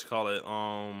what you call it?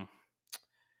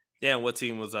 What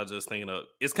team was I just thinking of?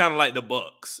 It's kind of like the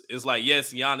Bucks. It's like,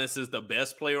 yes, Giannis is the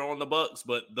best player on the Bucks,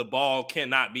 but the ball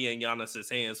cannot be in Giannis's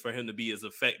hands for him to be as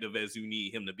effective as you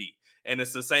need him to be. And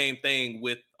it's the same thing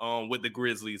with the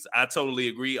Grizzlies. I totally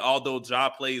agree. Although Ja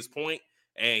plays point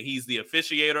and he's the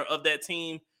officiator of that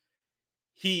team,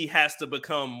 he has to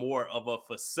become more of a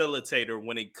facilitator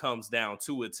when it comes down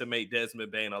to it to make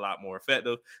Desmond Bane a lot more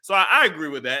effective. So I agree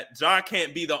with that. Ja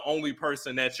can't be the only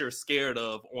person that you're scared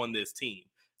of on this team.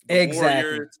 The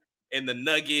Warriors and the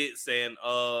Nuggets and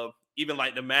even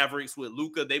like the Mavericks with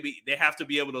Luka, they have to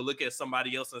be able to look at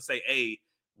somebody else and say, hey,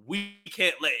 we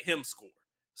can't let him score.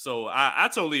 So I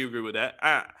totally agree with that.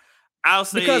 I'll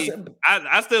say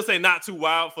I still say not too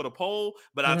wild for the poll,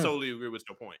 but I totally agree with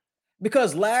your point.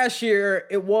 Because last year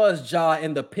it was Ja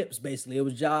and the Pips, basically. It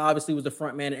was Ja, obviously, was the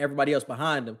front man and everybody else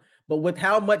behind him. But with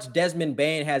how much Desmond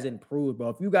Bane has improved, bro,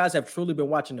 if you guys have truly been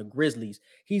watching the Grizzlies,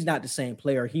 he's not the same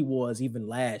player he was even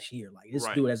last year. Like, this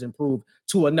dude has improved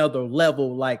to another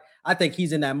level. Like, I think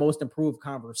he's in that most improved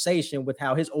conversation with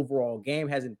how his overall game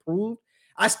has improved.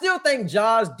 I still think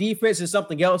Ja's defense is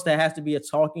something else that has to be a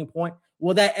talking point.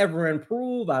 Will that ever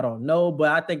improve? I don't know,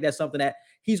 but I think that's something that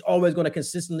he's always going to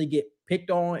consistently get picked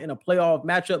on in a playoff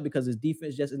matchup because his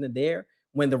defense just isn't there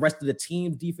when the rest of the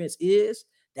team's defense is.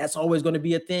 That's always going to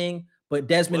be a thing. But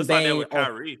Desmond Bane, like that with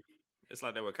Kyrie. It's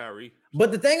like that with Kyrie.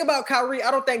 But the thing about Kyrie,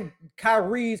 I don't think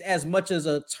Kyrie's as much as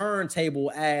a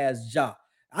turntable as Ja.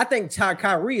 I think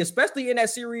Kyrie, especially in that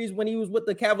series when he was with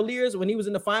the Cavaliers, when he was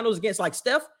in the finals against like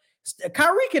Steph,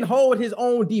 Kyrie can hold his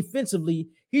own defensively.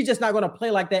 He's just not going to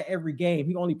play like that every game.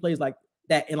 He only plays like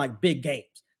that in like big games.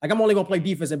 Like I'm only going to play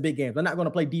defense in big games. I'm not going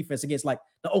to play defense against like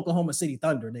the Oklahoma City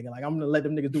Thunder, nigga. Like I'm going to let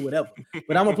them niggas do whatever.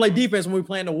 But I'm going to play defense when we're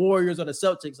playing the Warriors or the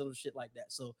Celtics or shit like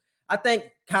that. So I think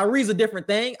Kyrie's a different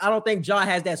thing. I don't think Ja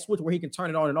has that switch where he can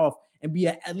turn it on and off and be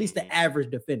at least an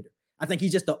average defender. I think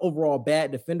he's just an overall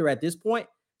bad defender at this point.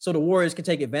 So the Warriors can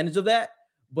take advantage of that.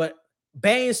 But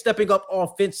Bane stepping up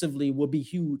offensively will be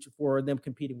huge for them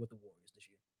competing with the Warriors this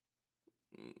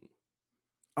year.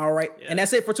 All right. Yeah. And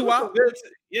that's it for 2 hours?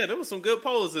 Yeah, there was some good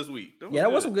polls this week.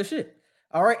 That was some good shit.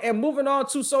 All right. And moving on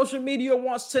to social media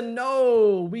wants to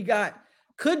know, we got,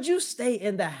 could you stay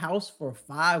in the house for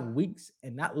 5 weeks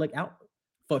and not look out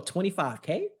for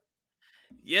 $25K?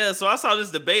 Yeah, so I saw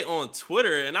this debate on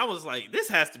Twitter and I was like, this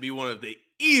has to be one of the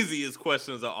easiest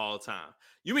questions of all time.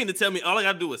 You mean to tell me all I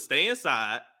got to do is stay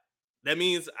inside? That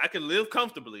means I can live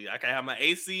comfortably. I can have my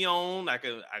AC on. I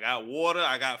got water.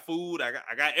 I got food. I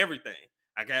got everything.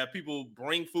 I can have people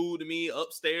bring food to me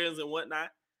upstairs and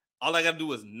whatnot. All I got to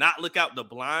do is not look out the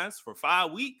blinds for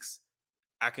 5 weeks.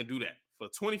 I can do that. For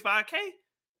 $25K,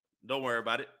 don't worry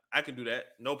about it. I can do that.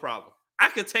 No problem. I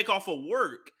can take off of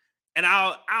work and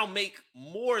I'll make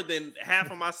more than half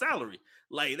of my salary.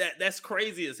 Like that's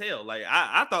crazy as hell. Like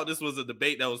I thought this was a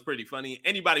debate that was pretty funny.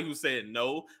 Anybody who said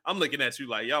no, I'm looking at you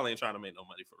like y'all ain't trying to make no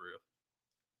money for real.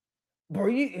 Bro,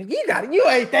 you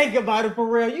ain't thinking about it for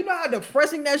real. You know how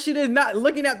depressing that shit is, not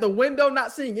looking at the window,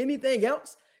 not seeing anything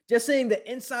else, just seeing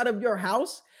the inside of your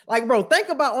house. Like, bro, think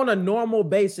about on a normal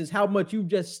basis how much you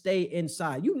just stay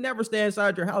inside. You never stay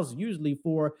inside your house usually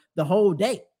for the whole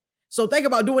day. So think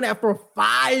about doing that for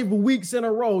 5 weeks in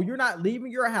a row. You're not leaving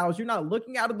your house. You're not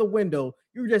looking out of the window.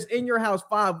 You're just in your house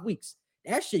 5 weeks.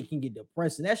 That shit can get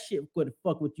depressing. That shit could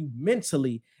fuck with you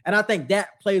mentally. And I think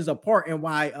that plays a part in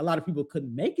why a lot of people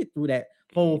couldn't make it through that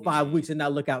whole 5 weeks and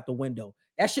not look out the window.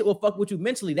 That shit will fuck with you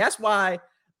mentally. That's why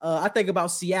I think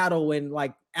about Seattle and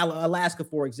like Alaska,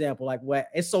 for example, like where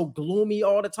it's so gloomy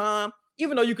all the time.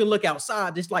 Even though you can look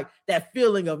outside, just like that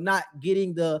feeling of not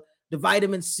getting the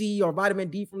vitamin C or vitamin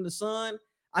D from the sun,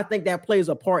 I think that plays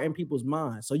a part in people's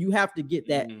minds. So you have to get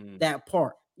that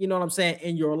part, you know what I'm saying,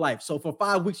 in your life. So for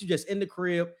 5 weeks, you just in the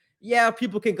crib. Yeah,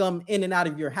 people can come in and out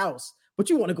of your house, but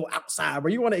you want to go outside,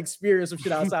 bro. You want to experience some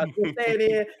shit outside. You're staying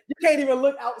in. You can't even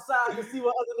look outside to see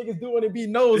what other niggas doing and be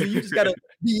nosy. You just got to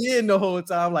be in the whole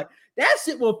time. Like, that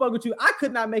shit will fuck with you. I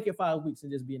could not make it 5 weeks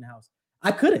and just be in the house.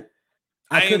 I couldn't.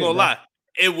 I ain't gonna lie.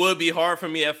 It would be hard for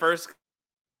me at first.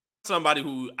 Somebody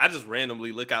who I just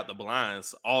randomly look out the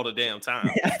blinds all the damn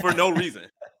time for no reason.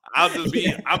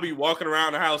 I'll be walking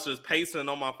around the house just pacing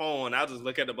on my phone. I'll just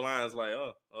look at the blinds like,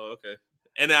 oh, okay.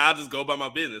 And then I'll just go by my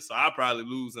business. So I'll probably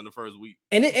lose in the first week.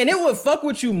 And it would fuck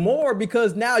with you more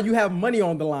because now you have money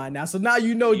on the line now. So now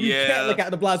you know you can't look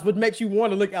out the blinds, which makes you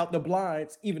want to look out the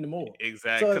blinds even more.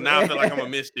 Exactly. So now I feel like I'm gonna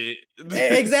miss shit.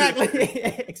 Exactly.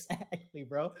 Exactly,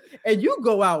 bro. And you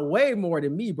go out way more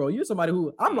than me, bro. You're somebody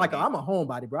who I'm a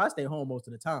homebody, bro. I stay home most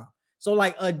of the time. So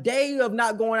like a day of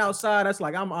not going outside, that's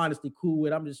like I'm honestly cool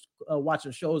with. I'm just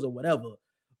watching shows or whatever.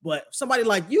 But somebody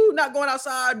like you not going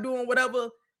outside doing whatever,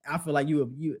 I feel like you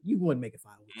wouldn't make it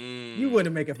 5 weeks. You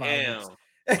wouldn't make it 5 weeks.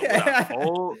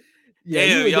 You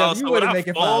wouldn't make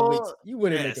it 5 weeks. You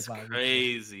wouldn't make it 5 weeks.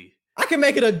 Crazy. I can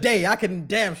make it a day. I can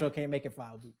damn sure can't make it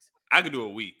 5 weeks. I could do a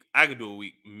week. I could do a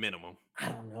week minimum. I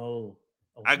don't know.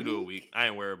 I could do a week. I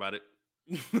ain't worried about it.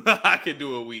 I could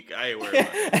do a week. I ain't worried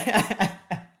about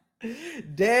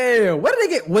it. Damn. What did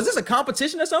they get? Was this a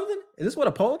competition or something? Is this what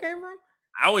a poll came from?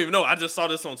 I don't even know. I just saw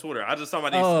this on Twitter. I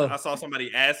saw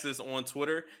somebody ask this on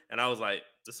Twitter, and I was like,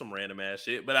 "This is some random ass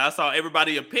shit." But I saw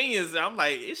everybody's opinions, and I'm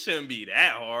like, "It shouldn't be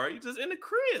that hard. You just in the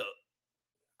crib."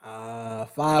 5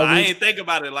 weeks. I ain't think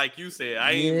about it like you said.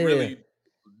 I ain't really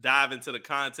dive into the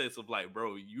context of like,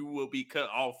 bro, you will be cut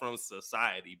off from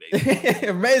society,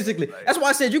 basically. Basically, that's why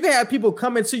I said you can have people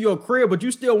come into your crib, but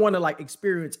you still want to like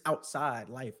experience outside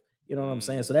life. You know what I'm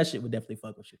saying? So that shit would definitely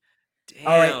fuck with you. Damn.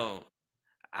 All right.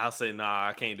 I'll say, nah,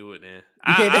 I can't do it, man.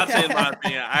 I'll say my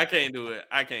opinion. I can't do it.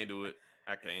 I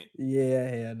can't.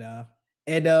 Yeah, nah.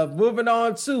 And moving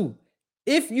on to,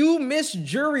 if you miss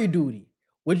jury duty,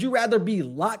 would you rather be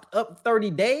locked up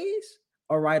 30 days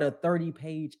or write a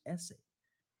 30-page essay?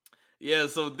 Yeah,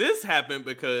 so this happened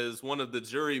because one of the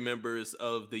jury members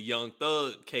of the Young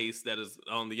Thug case that is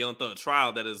on the Young Thug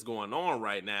trial that is going on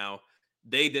right now,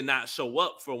 they did not show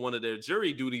up for one of their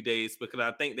jury duty days because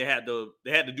I think they had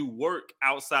to do work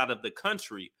outside of the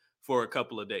country for a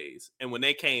couple of days. And when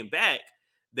they came back,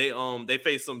 they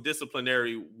faced some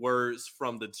disciplinary words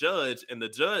from the judge, and the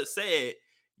judge said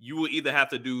you will either have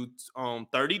to do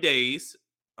 30 days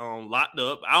locked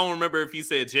up. I don't remember if he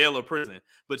said jail or prison,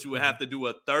 but you would have to do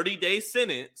a 30-day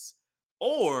sentence,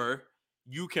 or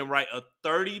you can write a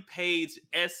 30-page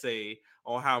essay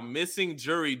on how missing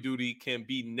jury duty can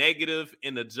be negative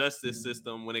in the justice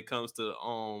system when it comes to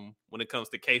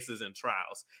cases and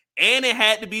trials. And it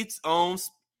had to be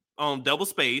double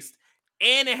spaced,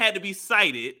 and it had to be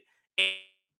cited, and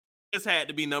it had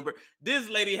to be numbered. This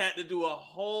lady had to do a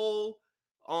whole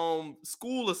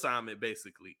school assignment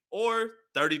basically, or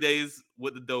 30 days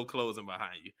with the door closing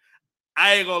behind you.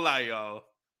 I ain't gonna lie, y'all.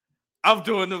 I'm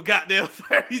doing them goddamn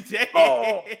 30 days.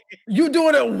 Oh, you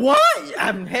doing it what?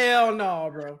 Hell no,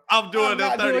 bro. I'm doing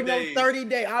them 30 doing days. 30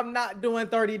 days. I'm not doing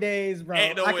 30 days, bro.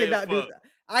 Ain't no I way cannot in do fuck. that.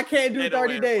 I can't do Ain't no 30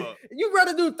 way in days. fuck. You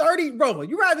rather do 30, bro.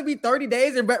 You rather be 30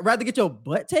 days and rather get your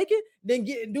butt taken than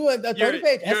do a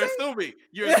 30-page You're essay? assuming.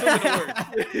 You're assuming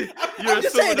the worst. I'm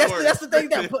just saying that's the thing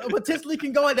that potentially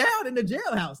can go down in the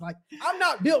jailhouse. Like, I'm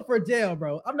not built for jail,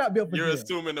 bro. I'm not built for You're jail.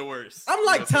 assuming the worst. I'm You're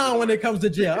like assuming Tom the when worst. it comes to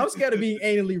jail. I'm scared of being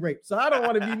anally raped, so I don't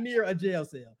want to be near a jail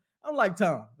cell. I'm like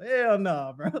Tom. Hell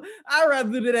no, bro. I'd rather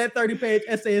do that 30-page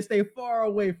essay and stay far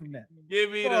away from that.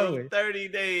 Give me Far the away. 30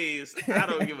 days. I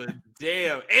don't give a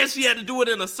damn. And she had to do it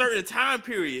in a certain time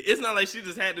period. It's not like she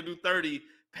just had to do 30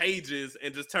 pages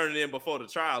and just turn it in before the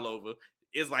trial over.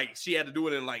 It's like she had to do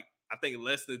it in like, I think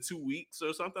less than 2 weeks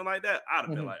or something like that. I'd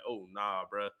have been like, oh nah,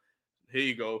 bro. Here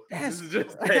you go. That's- This is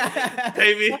just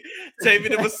take me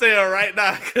to Marcel right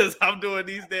now because I'm doing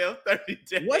these damn 30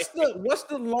 days. What's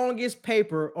the longest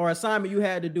paper or assignment you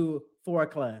had to do for a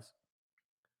class?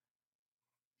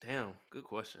 Damn, good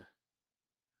question.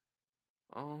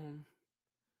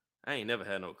 I ain't never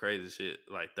had no crazy shit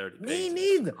like 30 Me pages.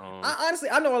 neither.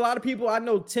 I know a lot of people. I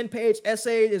know 10-page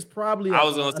essay is probably. I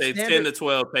was gonna say standard. 10 to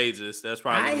 12 pages. That's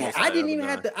probably the most I didn't ever even done.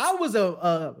 have to. I was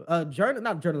a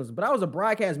not journalism, but I was a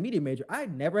broadcast media major. I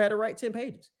never had to write 10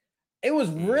 pages. It was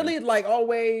really like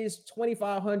always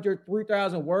 2,500,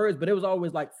 3,000 words, but it was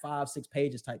always like 5-6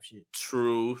 pages type shit.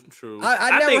 True. I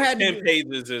never think had to 10 do-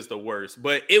 pages is the worst,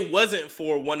 but it wasn't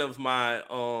for one of my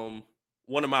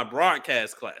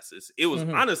broadcast classes. It was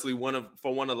honestly one of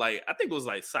like, I think it was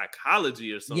like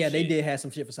psychology or something. Yeah, they did have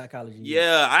some shit for psychology.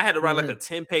 Yeah, I had to write like a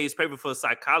 10-page paper for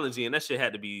psychology, and that shit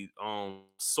had to be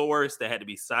sourced. There had to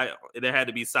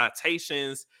be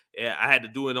citations. Yeah, I had to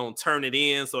do it on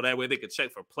Turnitin so that way they could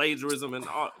check for plagiarism and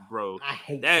all. Bro, I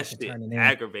hate that fucking shit Turnitin.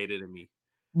 aggravated me.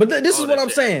 But this is Oh, what that I'm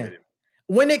shit saying. aggravated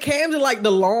me. When it came to like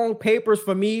the long papers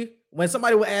for me, when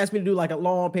somebody would ask me to do like a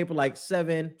long paper, like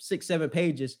 7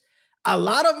 pages, a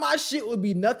lot of my shit would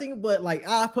be nothing but like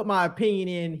I put my opinion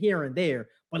in here and there.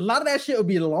 But a lot of that shit would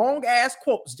be long ass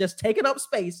quotes, just taking up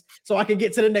space so I can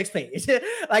get to the next page.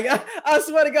 Like I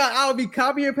swear to God, I'll be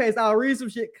copy and paste. I'll read some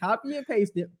shit, copy and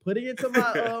paste it, put it into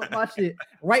my my shit,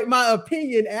 write my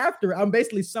opinion after. I'm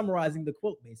basically summarizing the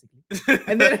quote, basically,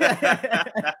 and then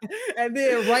and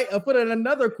then put in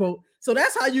another quote. So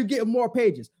that's how you get more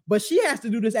pages. But she has to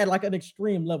do this at like an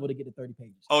extreme level to get to 30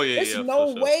 pages. Oh yeah, There's yeah, no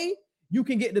for sure. way you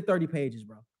can get to 30 pages,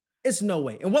 bro. It's no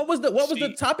way. And what was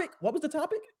the topic? What was the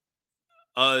topic?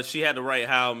 She had to write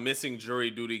how missing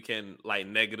jury duty can like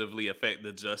negatively affect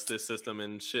the justice system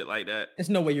and shit like that. There's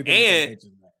no way you're getting 30 And pages,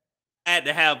 bro. had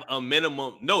to have a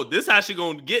minimum. No, this is how she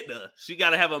gonna get there. She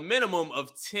got to have a minimum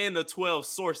of 10 to 12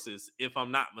 sources, if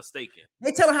I'm not mistaken.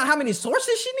 They tell her how many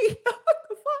sources she need. What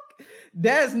the fuck?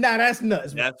 That's nuts,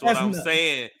 bro. That's what I'm nuts.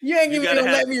 saying. You ain't even gotta gonna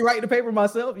have- let me write the paper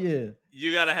myself. Yeah.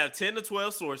 You gotta have 10 to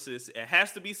 12 sources. It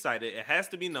has to be cited. It has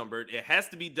to be numbered. It has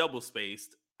to be double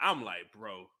spaced. I'm like,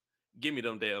 bro, give me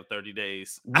them damn 30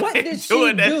 days. What I ain't did she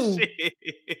doing that do? shit.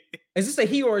 Is this a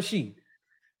he or a she?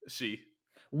 She.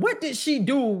 What did she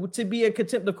do to be in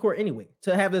contempt of court anyway?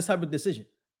 To have this type of decision?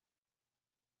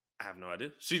 I have no idea.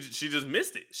 She just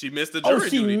missed it. She missed the jury Oh,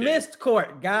 she duty day. missed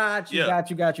court. Got you.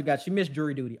 Yeah. She missed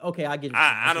jury duty. Okay, I get it.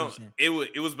 I don't. It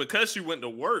was because she went to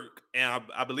work, and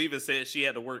I believe it said she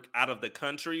had to work out of the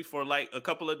country for like a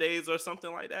couple of days or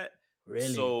something like that.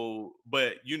 Really? So,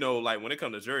 but you know, like when it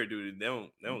comes to jury duty, they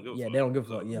don't give a fuck. They don't give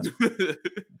a fuck. Yeah. So.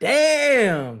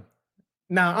 Damn.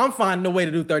 Now I'm finding a way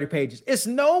to do 30 pages. It's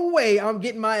no way I'm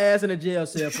getting my ass in a jail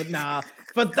cell for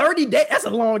For 30 days, that's a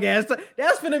long ass time.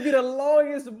 That's gonna be the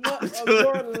longest month of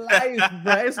your life,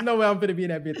 bro. There's no way I'm gonna be in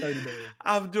that bit 30 days.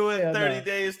 I'm doing Hell 30 no.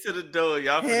 days to the door.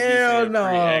 Y'all finna be Hell saying no,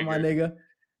 free my Egger. nigga.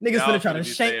 Niggas Y'all finna try to be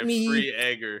shank saying me. Free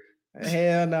Egger.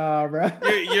 Hell no, bro.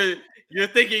 You're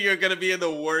thinking you're gonna be in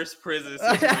the worst prison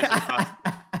situation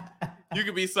possible. You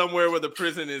could be somewhere where the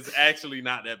prison is actually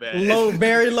not that bad.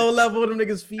 Very low level. Them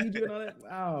niggas feed you and all that.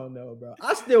 I don't know, bro.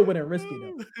 I still wouldn't risk it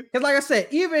though. Because like I said,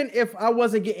 even if I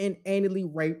wasn't getting anally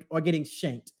raped or getting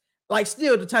shanked, like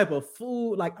still the type of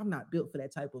food, like I'm not built for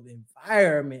that type of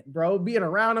environment, bro. Being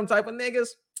around them type of niggas,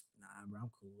 nah, bro,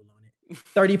 I'm cool on it.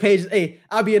 30 pages. Hey,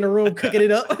 I'll be in the room cooking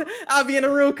it up. I'll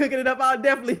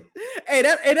definitely. Hey,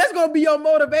 that's gonna be your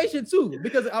motivation too.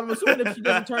 Because I'm assuming if she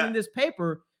doesn't turn in this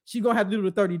paper, she's gonna have to do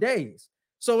the 30 days.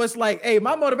 So it's like, hey,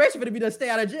 my motivation for to be to stay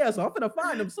out of jail. So I'm gonna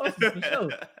find them sources for sure.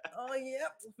 Oh yeah,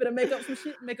 I'm gonna make up some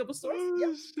shit, make up a source.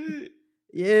 Oh, shit.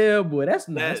 Yeah, boy, that's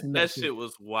nice. That shit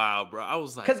was wild, bro. I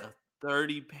was like a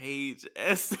 30-page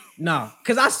essay. No,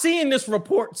 because I seen this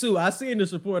report too. I seen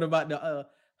this report about the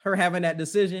her having that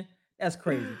decision. That's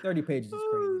crazy. 30 pages is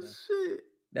crazy. Oh, shit.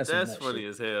 That's funny shit.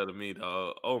 as hell to me,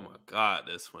 dog. Oh my God,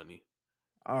 that's funny.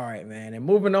 All right, man. And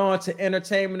moving on to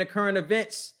entertainment and current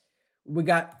events, we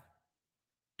got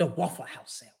the Waffle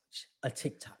House sandwich, a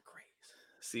TikTok craze.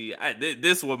 See,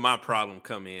 this is where my problem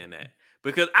come in at.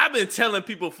 Because I've been telling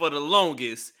people for the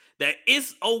longest that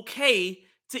it's okay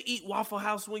to eat Waffle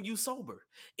House when you sober.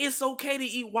 It's okay to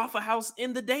eat Waffle House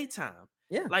in the daytime.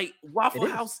 Yeah. Like Waffle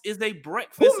House is a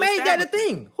breakfast. Who made that a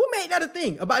thing? Who made that a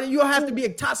thing? About it, you don't have to be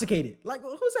intoxicated. Like,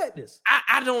 who said this?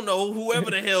 I don't know.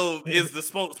 Whoever the hell is the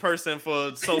spokesperson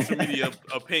for social media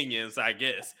opinions, I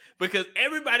guess. Because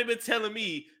everybody been telling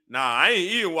me, nah, I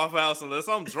ain't eating Waffle House unless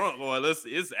I'm drunk or unless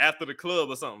it's after the club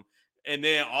or something. And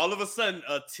then all of a sudden,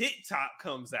 a TikTok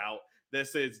comes out that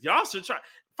says, y'all should try.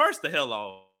 First the hell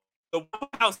off. The Waffle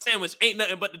House sandwich ain't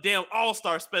nothing but the damn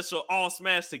All-Star special all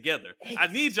smashed together. Exactly.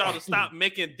 I need y'all to stop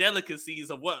making delicacies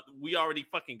of what we already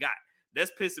fucking got.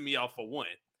 That's pissing me off for one.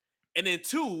 And then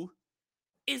two,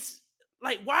 it's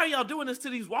like, why are y'all doing this to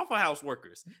these Waffle House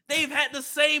workers? They've had the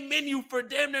same menu for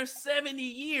damn near 70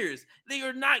 years. They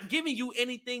are not giving you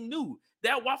anything new.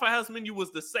 That Waffle House menu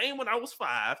was the same when I was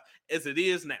 5 as it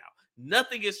is now.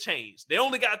 Nothing has changed. They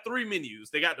only got 3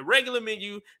 menus. They got the regular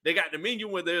menu. They got the menu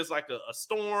where there's like a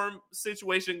storm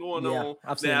situation going on.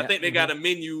 Then I think they got a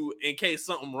menu in case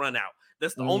something run out.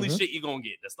 That's the only shit you're going to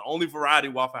get. That's the only variety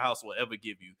Waffle House will ever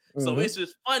give you. So it's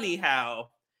just funny how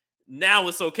now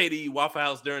it's okay to eat Waffle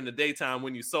House during the daytime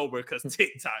when you're sober because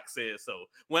TikTok says so.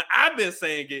 When I've been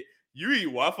saying it, you eat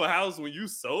Waffle House when you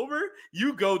sober?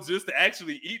 You go just to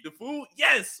actually eat the food?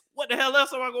 Yes. What the hell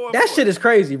else am I going That for? shit is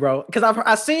crazy, bro. Because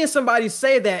I've seen somebody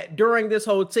say that during this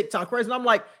whole TikTok craze. And I'm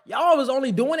like, y'all was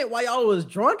only doing it while y'all was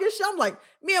drunk and shit. I'm like,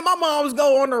 me and my mom was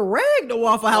go on the reg to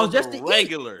Waffle House just to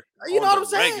regular. Eat. You know what I'm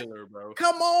saying? Regular, bro.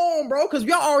 Come on, bro. Because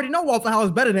y'all already know Waffle House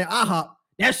is better than IHOP.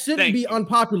 That shouldn't be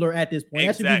unpopular at this point.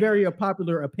 Exactly. That should be very a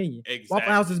popular opinion. Exactly.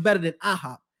 Waffle House is better than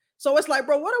IHOP. So it's like,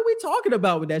 bro, what are we talking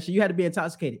about with that shit? You had to be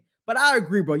intoxicated. But I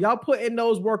agree, bro. Y'all putting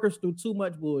those workers through too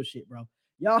much bullshit, bro.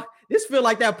 Y'all, this feel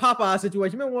like that Popeye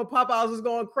situation. Remember when Popeyes was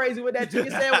going crazy with that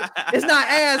chicken sandwich? It's not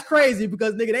as crazy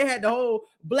because, nigga, they had the whole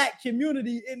black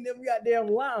community in them goddamn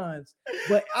lines.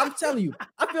 But I'm telling you,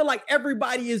 I feel like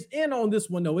everybody is in on this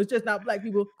one, though. It's just not black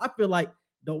people. I feel like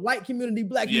the white community,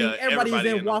 black community, everybody is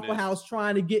in Waffle House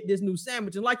trying to get this new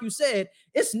sandwich. And like you said,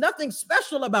 it's nothing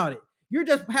special about it. You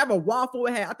just have a waffle.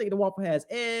 I think the waffle has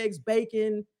eggs,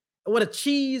 bacon, with a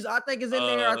cheese, I think is in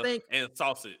there. I think and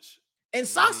sausage.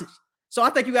 So I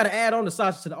think you got to add on the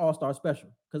sausage to the All-Star special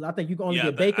because I think you can only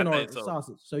get bacon or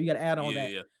sausage. So you got to add on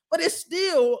that. Yeah. But it's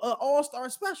still an All-Star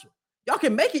special. Y'all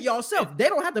can make it yourself. They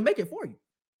don't have to make it for you.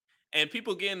 And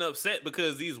people getting upset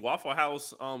because these Waffle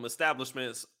House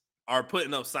establishments are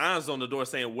putting up signs on the door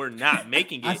saying we're not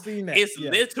making it. I seen that. It's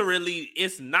literally,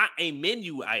 it's not a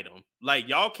menu item. Like,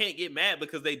 y'all can't get mad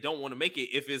because they don't want to make it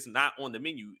if it's not on the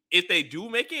menu. If they do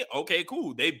make it, okay,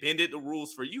 cool. They bended the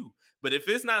rules for you. But if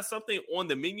it's not something on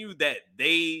the menu that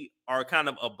they are kind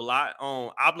of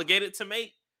obligated to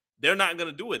make, they're not going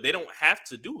to do it. They don't have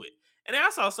to do it. And I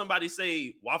saw somebody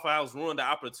say Waffle House ruined the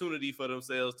opportunity for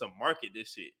themselves to market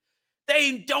this shit.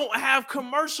 They don't have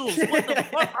commercials. What the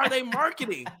fuck are they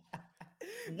marketing?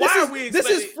 This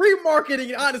is free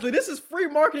marketing, honestly. This is free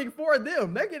marketing for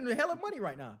them. They're getting hella money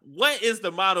right now. What is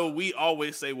the motto we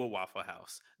always say with Waffle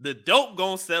House? The dope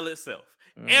gonna sell itself.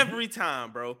 Every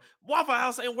time, bro. Waffle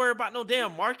House ain't worried about no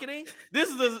damn marketing. This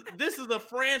is a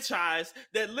franchise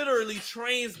that literally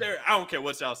trains I don't care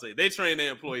what y'all say. They train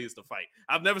their employees to fight.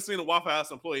 I've never seen a Waffle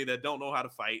House employee that don't know how to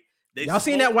fight. Y'all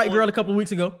seen that white girl a couple of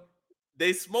weeks ago?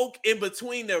 They smoke in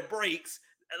between their breaks.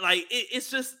 Like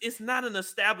it's not an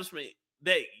establishment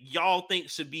that y'all think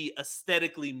should be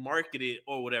aesthetically marketed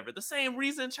or whatever. The same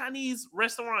reason Chinese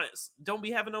restaurants don't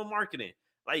be having no marketing.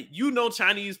 Like,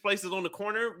 Chinese places on the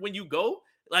corner when you go,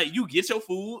 like, you get your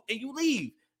food and you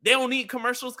leave. They don't need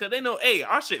commercials because they know, hey,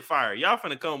 our shit fire. Y'all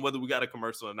finna come whether we got a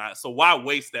commercial or not. So why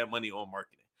waste that money on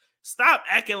marketing? Stop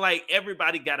acting like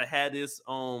everybody gotta have this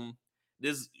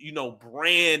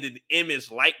brand and image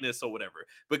likeness or whatever.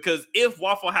 Because if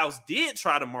Waffle House did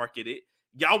try to market it,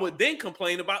 y'all would then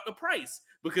complain about the price.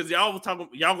 Because y'all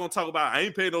gonna talk about, I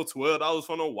ain't paying no $12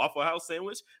 for no Waffle House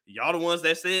sandwich. Y'all the ones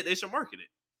that said they should market it.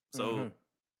 So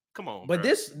come on. But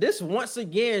bro. this once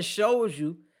again shows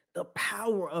you the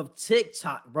power of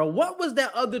TikTok, bro. What was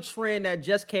that other trend that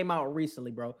just came out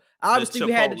recently, bro? Obviously,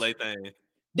 we had the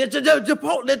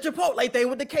Chipotle thing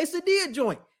with the quesadilla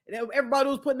joint. And everybody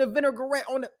was putting the vinaigrette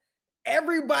on it.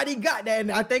 Everybody got that,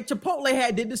 and I think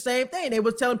Chipotle did the same thing. They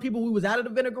was telling people we was out of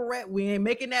the vinaigrette. We ain't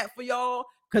making that for y'all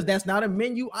because that's not a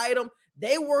menu item.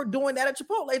 They were doing that at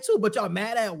Chipotle too, but y'all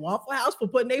mad at Waffle House for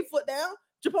putting their foot down?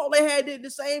 Chipotle did the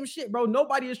same shit, bro.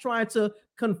 Nobody is trying to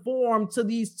conform to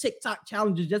these TikTok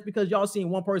challenges just because y'all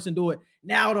seen one person do it.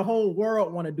 Now the whole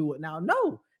world want to do it. Now,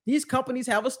 no, these companies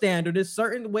have a standard. There's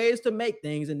certain ways to make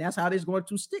things, and that's how they're going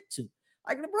to stick to.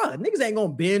 Like, bro, niggas ain't gonna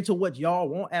bend to what y'all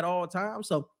want at all times.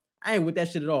 So I ain't with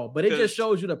that shit at all. But it just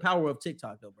shows you the power of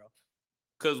TikTok, though, bro.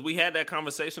 Because we had that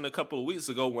conversation a couple of weeks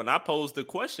ago when I posed the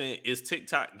question, is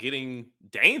TikTok getting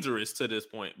dangerous to this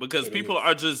point? Because people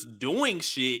are just doing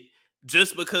shit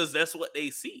just because that's what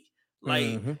they see.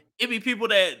 Like, it be people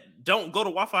that don't go to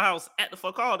Waffle House at the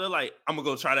fuck all. They're like, I'm gonna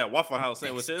go try that Waffle House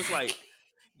sandwich. And it's like,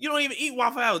 you don't even eat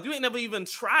Waffle House. You ain't never even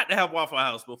tried to have Waffle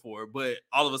House before. But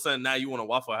all of a sudden now you want a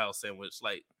Waffle House sandwich.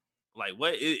 Like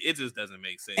what? It just doesn't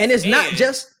make sense. And it's not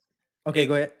just okay.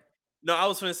 Go ahead. No, I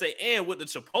was going to say, and with the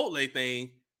Chipotle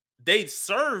thing, they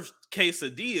served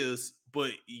quesadillas, but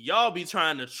y'all be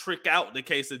trying to trick out the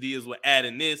quesadillas with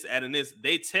adding this.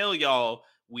 They tell y'all,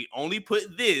 we only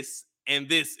put this and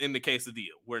this in the quesadilla.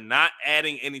 We're not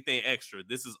adding anything extra.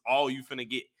 This is all you finna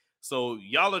get. So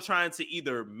y'all are trying to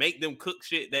either make them cook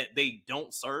shit that they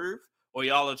don't serve, or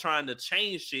y'all are trying to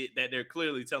change shit that they're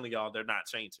clearly telling y'all they're not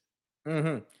changing.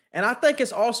 And I think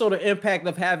it's also the impact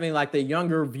of having like the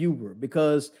younger viewer,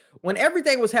 because when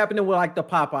everything was happening with like the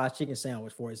Popeyes chicken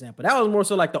sandwich, for example, that was more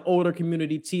so like the older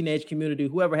community, teenage community,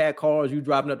 whoever had cars, you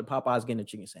driving up to Popeyes getting a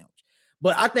chicken sandwich.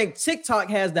 But I think TikTok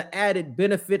has the added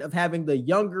benefit of having the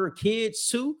younger kids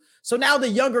too. So now the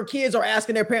younger kids are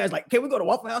asking their parents, like, can we go to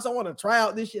Waffle House? I want to try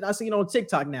out this shit I seen on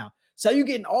TikTok now. So you're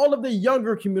getting all of the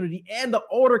younger community and the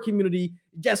older community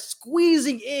just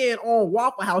squeezing in on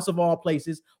Waffle House of all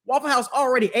places. Waffle House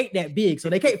already ain't that big, so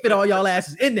they can't fit all y'all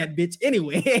asses in that bitch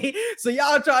anyway. So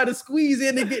y'all try to squeeze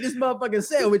in and get this motherfucking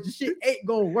sandwich. The shit ain't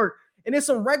gonna work. And it's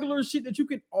some regular shit that you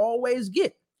can always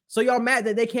get. So y'all mad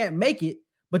that they can't make it,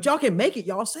 but y'all can make it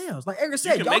yourselves. Like Edgar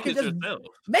said, y'all can just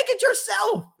make it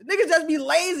yourself. Niggas just be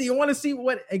lazy and want to see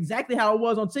what exactly how it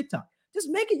was on TikTok. Just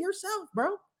make it yourself,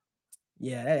 bro.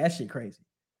 Yeah, that shit crazy.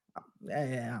 Yeah,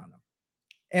 I don't know.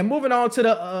 And moving on to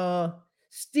the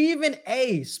Stephen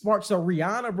A sparks a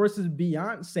Rihanna versus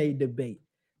Beyonce debate.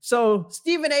 So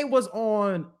Stephen A was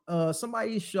on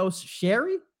somebody's show,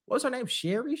 Sherry. What's her name?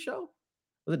 Sherry show?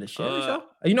 Was it the Sherry show?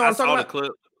 You know what I'm talking about?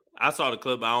 Clip. I saw the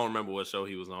clip. But I don't remember what show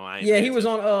he was on. He was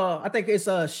on. I think it's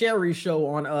a Sherry show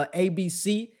on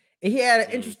ABC. And he had an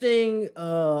interesting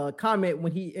comment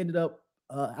when he ended up.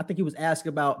 I think he was asked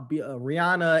about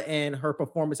Rihanna and her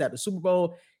performance at the Super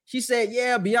Bowl. She said,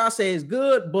 yeah, Beyonce is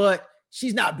good, but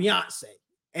she's not Beyonce.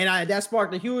 And that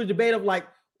sparked a huge debate of like,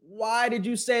 why did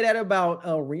you say that about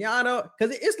Rihanna?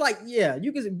 Because it's like, yeah,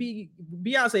 you can be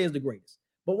Beyonce is the greatest.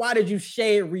 But why did you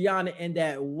shade Rihanna in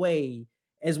that way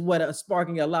as what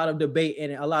sparking a lot of debate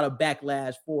and a lot of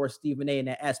backlash for Stephen A in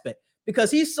that aspect?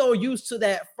 Because he's so used to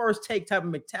that first take type of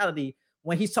mentality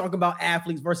when he's talking about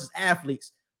athletes versus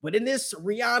athletes. But in this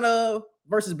Rihanna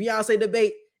versus Beyonce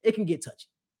debate, it can get touchy.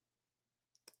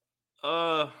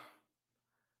 I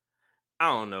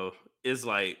don't know. It's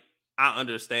like, I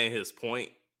understand his point.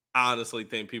 I honestly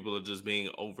think people are just being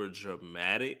over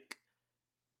dramatic.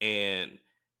 And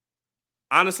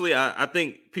honestly, I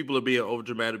think people are being over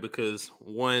dramatic because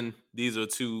one, these are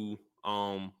two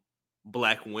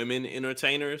black women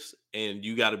entertainers, and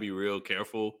you got to be real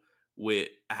careful with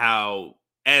how,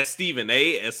 as Stephen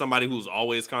A, as somebody who's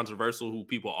always controversial, who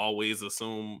people always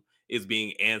assume is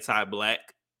being anti-black,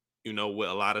 with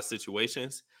a lot of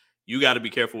situations, you got to be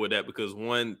careful with that because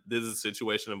one, this is a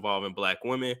situation involving black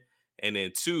women, and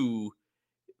then two,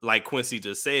 like Quincy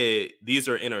just said, these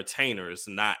are entertainers,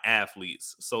 not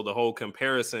athletes. So the whole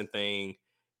comparison thing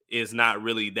is not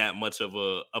really that much of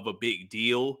a big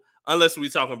deal. Unless we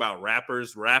talking about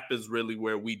rappers. Rap is really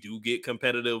where we do get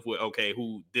competitive with, okay,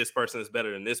 who this person is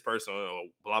better than this person, or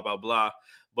blah blah blah.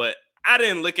 But I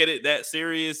didn't look at it that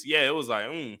serious. Yeah, it was like,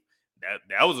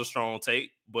 that was a strong take,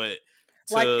 but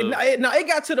Like, it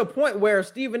got to the point where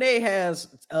Stephen A has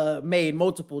made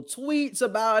multiple tweets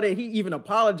about it. He even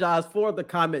apologized for the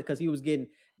comment because he was getting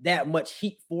that much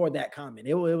heat for that comment.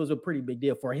 It was a pretty big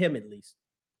deal for him, at least.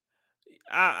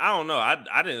 I don't know.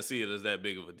 I didn't see it as that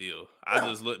big of a deal. I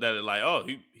just looked at it like, oh,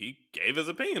 he gave his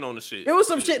opinion on the shit. It was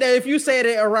some shit that if you said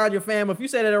it around your family, if you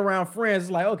said it around friends,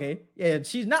 it's like, okay, yeah,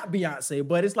 she's not Beyonce,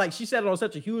 but it's like she said it on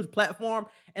such a huge platform.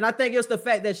 And I think it's the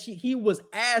fact that he was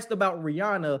asked about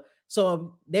Rihanna.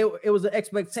 So it was an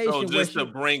expectation. So just to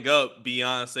bring up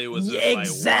Beyonce was just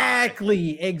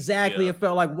exactly. Yeah. It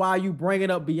felt like, why are you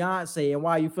bringing up Beyonce and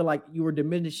why you feel like you were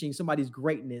diminishing somebody's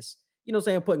greatness? You know what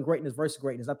I'm saying? Putting greatness versus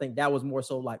greatness. I think that was more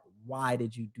so like, why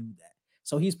did you do that?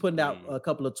 So he's putting out a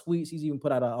couple of tweets. He's even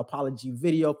put out an apology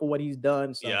video for what he's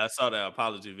done. So, yeah, I saw that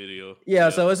apology video. Yeah,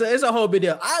 so it's a whole big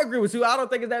deal. I agree with you. I don't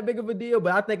think it's that big of a deal,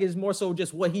 but I think it's more so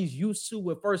just what he's used to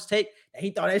with First Take. That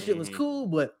he thought that shit was cool,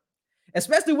 but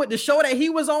especially with the show that he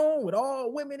was on with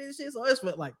all women and shit. So it's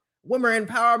like women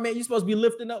empowerment. You're supposed to be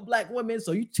lifting up black women,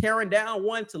 so you tearing down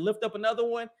one to lift up another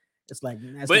one. It's like,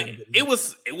 that's but it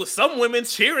was some women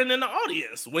cheering in the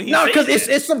audience when he because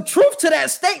it's some truth to that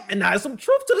statement. Now, it's some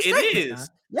truth to the statement. It is.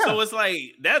 Yeah. So it's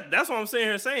like that's what I'm saying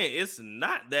here saying it's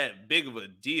not that big of a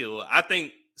deal. I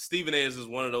think Stephen A is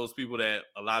one of those people that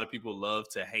a lot of people love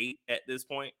to hate at this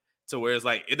point. To where it's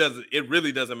like it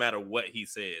really doesn't matter what he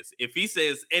says. If he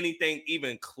says anything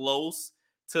even close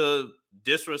to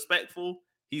disrespectful,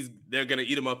 they're gonna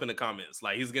eat him up in the comments.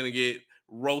 Like he's gonna get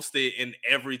roasted in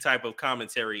every type of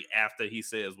commentary after he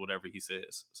says whatever he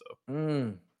says. So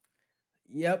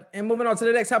Yep. And moving on to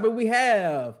the next topic, we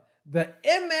have the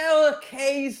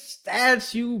MLK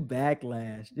statue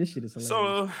backlash. This shit is hilarious.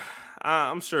 So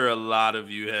I'm sure a lot of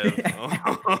you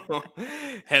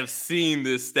have seen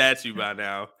this statue by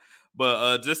now.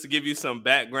 But just to give you some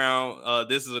background,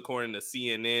 this is according to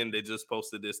CNN. They just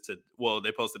posted this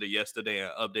they posted it yesterday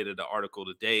and updated the article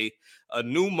today. A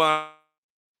new monument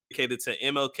dedicated to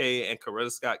MLK and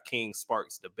Coretta Scott King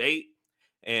sparks debate.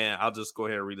 And I'll just go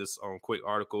ahead and read this quick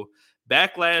article.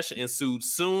 Backlash ensued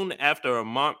soon after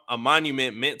a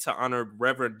monument meant to honor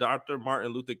Reverend Dr.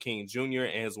 Martin Luther King Jr.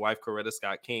 and his wife Coretta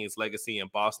Scott King's legacy in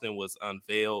Boston was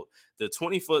unveiled. The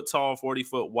 20-foot tall,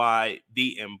 40-foot wide,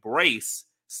 The Embrace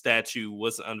statue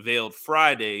was unveiled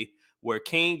Friday, where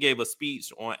King gave a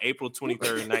speech on April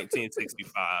 23rd,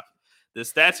 1965. The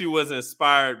statue was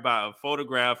inspired by a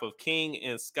photograph of King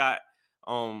and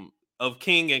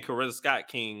Coretta Scott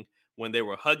King when they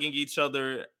were hugging each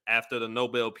other after the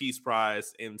Nobel Peace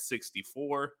Prize in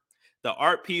 1964. The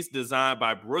art piece, designed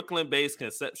by Brooklyn-based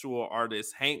conceptual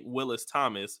artist Hank Willis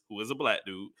Thomas, who is a black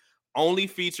dude, only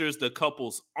features the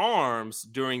couple's arms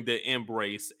during the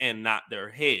embrace and not their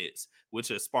heads, which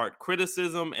has sparked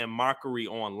criticism and mockery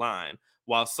online.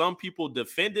 While some people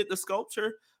defended the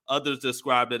sculpture, others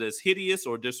described it as hideous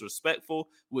or disrespectful,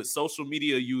 with social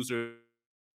media users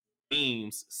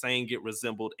memes saying it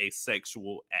resembled a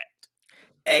sexual act.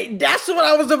 Hey, that's what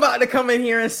I was about to come in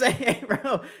here and say, hey,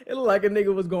 bro. It looked like a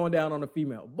nigga was going down on a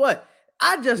female, but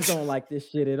I just don't like this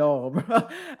shit at all, bro.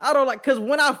 I don't like, because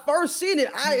when I first seen it,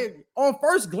 on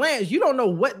first glance, you don't know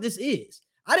what this is.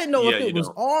 I didn't know if it was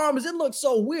arms. It looked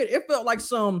so weird. It felt like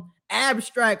some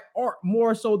abstract art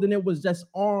more so than it was just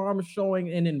arms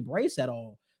showing an embrace at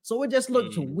all. So it just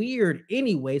looked weird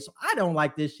anyway. So I don't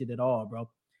like this shit at all, bro.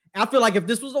 I feel like if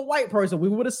this was a white person, we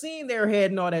would have seen their head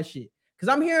and all that shit.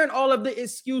 Because I'm hearing all of the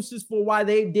excuses for why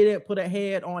they didn't put a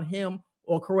head on him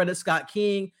or Coretta Scott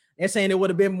King. They're saying it would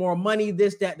have been more money,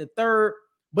 this, that, the third.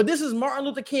 But this is Martin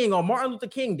Luther King on Martin Luther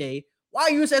King Day. Why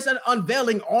are you just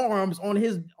unveiling arms on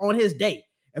his day?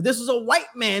 If this was a white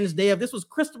man's day, if this was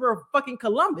Christopher fucking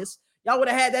Columbus, y'all would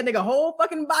have had that nigga whole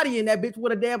fucking body in that bitch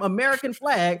with a damn American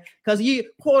flag because he,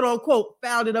 quote unquote,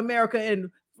 founded America and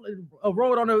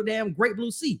rode on a damn Great Blue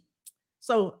Sea.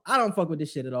 So I don't fuck with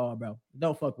this shit at all, bro.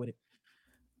 Don't fuck with it.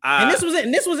 And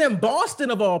this was in Boston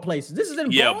of all places. This is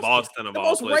in Boston of the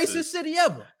all most places. Racist city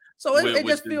ever. So it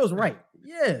just feels right.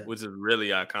 Yeah. Which is really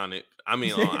iconic. I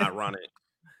mean, ironic.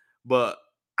 But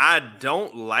I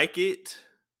don't like it.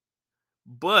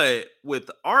 But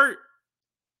with art,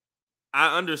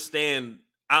 I understand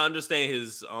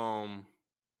his what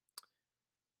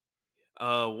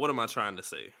am I trying to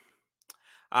say?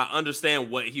 I understand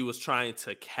what he was trying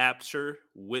to capture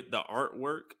with the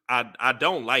artwork. I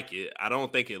don't like it. I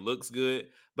don't think it looks good,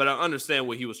 but I understand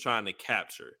what he was trying to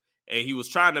capture. And he was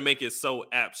trying to make it so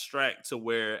abstract to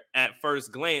where at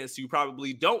first glance you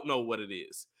probably don't know what it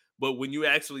is. But when you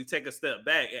actually take a step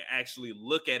back and actually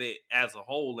look at it as a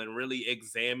whole and really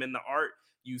examine the art,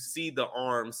 you see the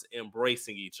arms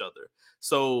embracing each other.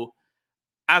 So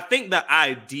I think the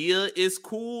idea is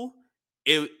cool.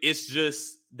 It's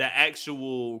just the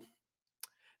actual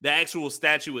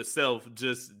statue itself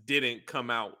just didn't come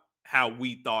out how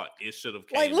we thought it should have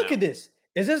came Like, look out. at this.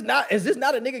 Is this not a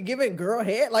nigga giving girl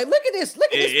head? Like, look at this.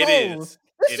 Look at this It pose. is.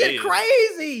 This It shit is.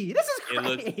 crazy. This is It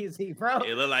looks crazy, bro.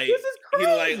 it look like This is he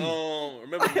look like crazy.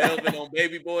 remember Melvin on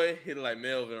Baby Boy? He look like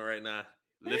Melvin right now.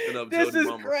 Lifting up This Jody is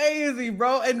Mama. crazy,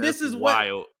 bro. And That's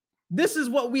wild. this is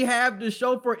what we have to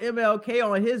show for MLK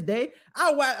on his day.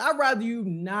 I'd rather you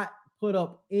not put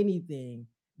up anything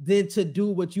than to do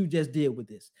what you just did with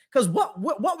this. Because what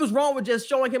was wrong with just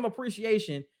showing him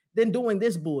appreciation than doing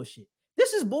this bullshit?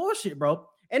 This is bullshit, bro.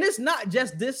 And it's not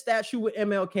just this statue with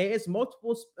MLK. It's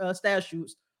multiple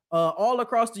statues all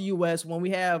across the U.S. When we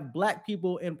have black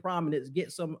people in prominence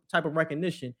get some type of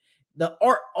recognition, the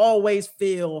art always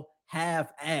feel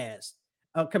half-assed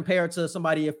compared to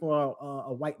somebody for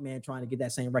a white man trying to get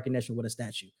that same recognition with a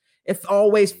statue. It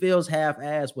always feels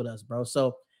half-assed with us, bro.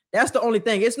 So that's the only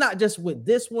thing. It's not just with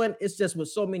this one. It's just with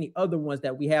so many other ones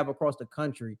that we have across the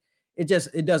country. It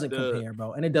doesn't compare,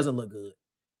 bro, and it doesn't look good.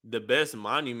 The best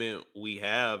monument we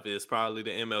have is probably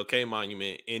the MLK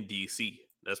monument in DC.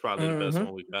 That's probably the best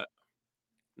one we got.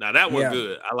 Now that one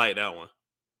good. I like that one.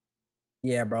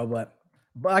 Yeah, bro. But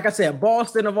like I said,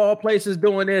 Boston of all places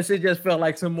doing this, it just felt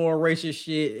like some more racist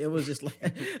shit. It was just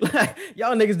like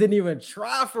y'all niggas didn't even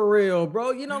try for real,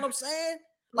 bro. You know what I'm saying?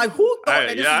 Like, who thought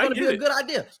that this was going to be a good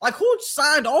idea? Like, who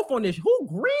signed off on this? Who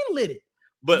greenlit it?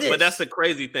 But that's the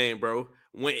crazy thing, bro.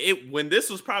 When this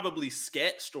was probably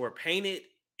sketched or painted,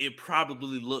 it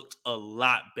probably looked a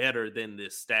lot better than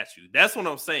this statue. That's what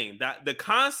I'm saying. That the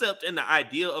concept and the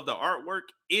idea of the artwork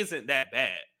isn't that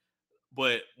bad.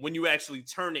 But when you actually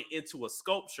turn it into a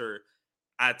sculpture,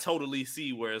 I totally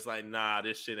see where it's like, nah,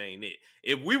 this shit ain't it.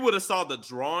 If we would have saw the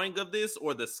drawing of this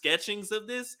or the sketchings of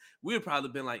this, we would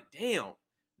probably been like, damn,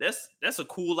 that's a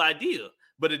cool idea.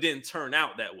 But it didn't turn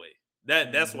out that way.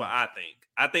 That's what I think.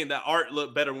 I think the art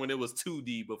looked better when it was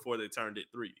 2D before they turned it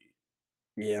 3D.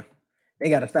 Yeah. They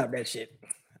gotta stop that shit.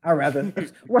 I'd rather.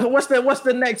 What's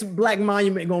the next black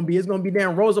monument gonna be? It's gonna be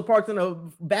damn Rosa Parks in the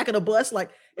back of the bus.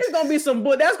 Like, it's gonna be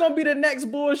that's gonna be the next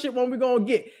bullshit one we're gonna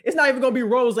get. It's not even gonna be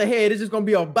Rosa head. It's just gonna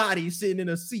be a body sitting in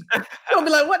a seat. You're gonna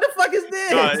be like, what the fuck is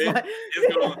this?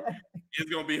 No,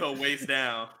 it's gonna be her waist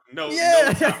down. No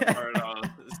top part at all.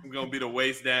 It's gonna be the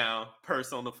waist down,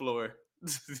 purse on the floor.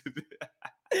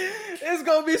 It's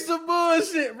gonna be some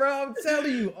bullshit, bro. I'm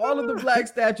telling you, all of the black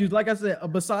statues, like I said,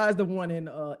 besides the one in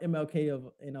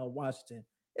MLK in Washington,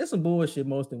 it's some bullshit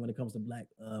mostly when it comes to black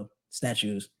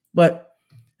statues. But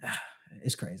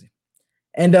it's crazy.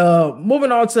 And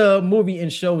moving on to movie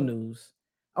and show news,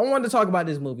 I wanted to talk about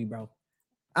this movie, bro.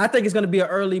 I think it's gonna be an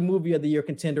early movie of the year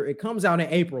contender. It comes out in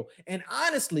April, and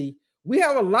honestly, we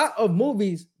have a lot of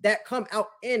movies that come out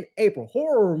in April,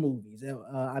 horror movies.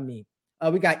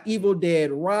 We got Evil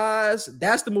Dead Rise.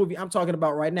 That's the movie I'm talking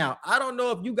about right now. I don't know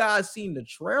if you guys seen the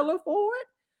trailer for it,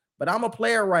 but I'm a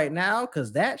player right now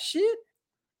because that shit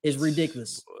is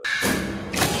ridiculous.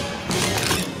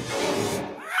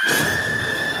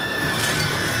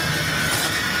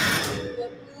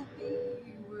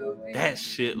 That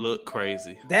shit look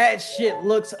crazy. That shit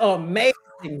looks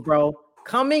amazing, bro.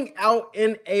 Coming out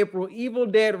in April, Evil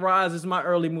Dead Rise is my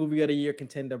early movie of the year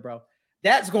contender, bro.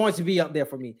 That's going to be up there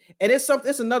for me. And it's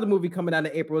another movie coming out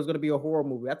in April. It's going to be a horror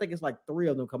movie. I think it's like 3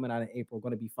 of them coming out in April, going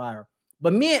to be fire.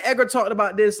 But me and Edgar talked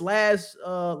about this last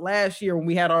year when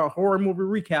we had our horror movie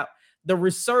recap, the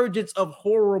resurgence of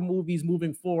horror movies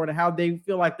moving forward and how they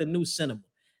feel like the new cinema.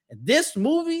 And this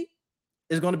movie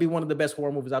is going to be one of the best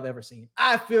horror movies I've ever seen.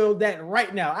 I feel that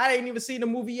right now. I ain't even seen the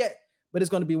movie yet, but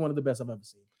it's going to be one of the best I've ever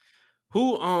seen.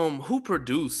 Who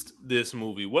produced this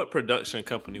movie? What production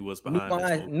company was behind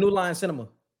this movie? New Line Cinema.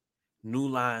 New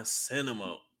Line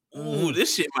Cinema. Ooh,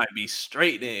 this shit might be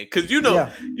straight then. Cause you know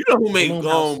who made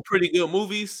pretty good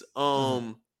movies?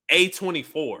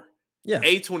 A24. Yeah.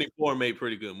 A24 made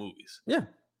pretty good movies. Yeah.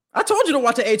 I told you to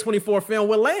watch an A24 film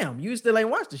with Lamb. You still ain't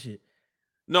watched the shit.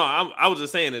 No, I was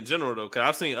just saying in general though, because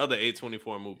I've seen other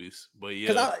A24 movies. But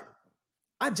yeah.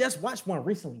 I just watched one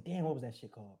recently. Damn, what was that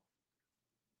shit called?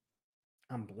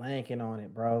 I'm blanking on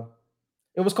it, bro.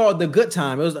 It was called The Good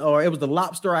Time. It was The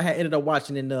Lobster I had ended up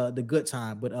watching in the Good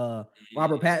Time with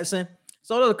Robert Pattinson.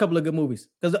 So there's a couple of good movies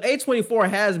because the A24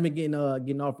 has been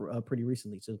getting off pretty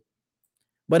recently too.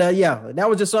 But yeah, that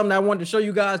was just something I wanted to show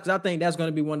you guys because I think that's going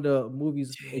to be one of the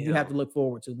movies that you have to look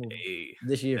forward to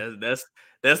this year. That's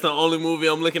the only movie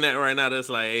I'm looking at right now. That's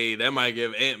like, hey, that might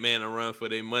give Ant-Man a run for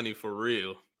their money for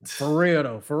real. For real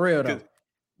though.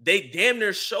 They damn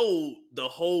near showed the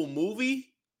whole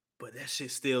movie, but that shit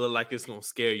still look like it's gonna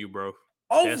scare you, bro.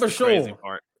 Oh, that's for the sure. Crazy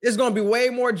part. It's gonna be way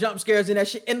more jump scares than that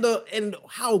shit, and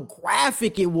how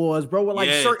graphic it was, bro. With like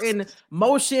certain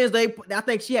motions, I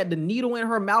think she had the needle in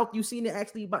her mouth. You seen it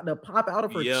actually about to pop out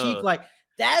of her cheek, like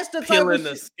that's the peeling type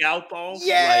the of scalp off.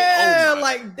 Yeah,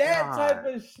 like that type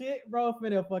of shit, bro.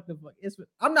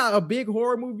 I'm not a big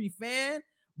horror movie fan,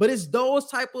 but it's those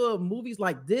type of movies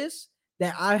like this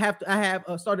that I have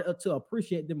started to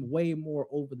appreciate them way more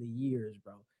over the years,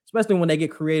 bro. Especially when they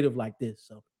get creative like this.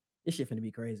 So this shit finna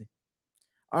be crazy.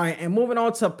 All right, and moving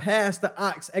on to Pass the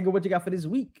Ox. Edgar, what you got for this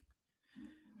week?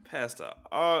 Pass the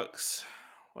Ox.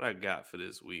 What I got for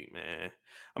this week, man?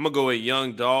 I'm gonna go with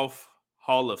Young Dolph,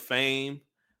 Hall of Fame,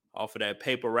 off of that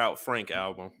Paper Route Frank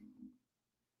album.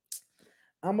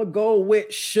 I'm gonna go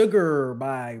with Sugar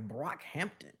by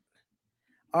Brockhampton.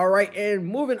 All right, and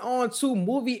moving on to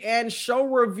movie and show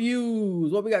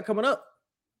reviews. What we got coming up?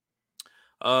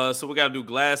 So we gotta do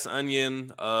Glass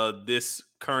Onion, this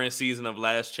current season of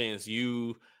Last Chance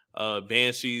U,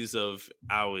 Banshees of,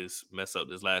 I always mess up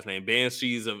this last name,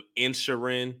 Banshees of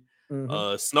Inisherin.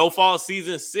 Snowfall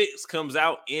season 6 comes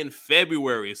out in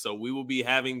February, so we will be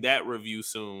having that review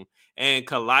soon. And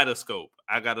Kaleidoscope,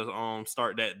 I gotta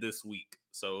start that this week.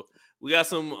 So we got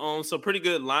some pretty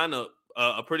good lineup.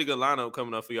 A pretty good lineup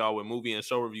coming up for y'all with movie and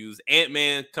show reviews.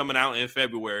 Ant-Man coming out in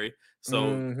February,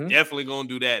 so definitely gonna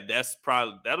do that.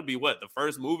 That'll be what, the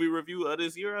first movie review of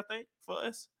this year, I think, for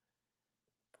us.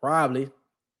 Probably.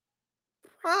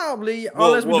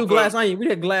 Unless we do Glass Onion. We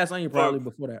did Glass Onion probably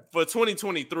before that. For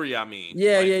 2023, I mean.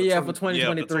 Yeah. For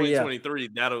 2023, for 2023,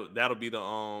 that'll be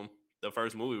the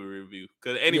first movie we review.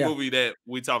 Because any movie that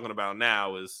we talking about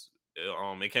now is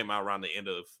it came out around the end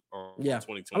of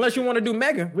 2020. Unless you want to do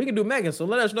Megan, we can do Megan. So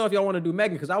let us know if y'all want to do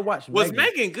Megan because I watched. Was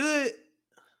Megan good?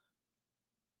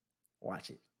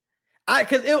 Watch it.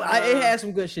 Because it had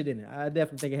some good shit in it. I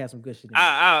definitely think it had some good shit in it.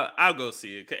 I'll go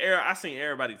see it. Cause I seen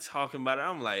everybody talking about it.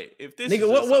 I'm like, if this nigga,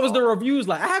 what was the reviews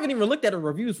like? I haven't even looked at the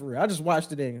reviews for real. I just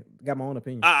watched it and got my own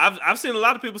opinion. I've seen a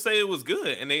lot of people say it was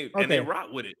good and they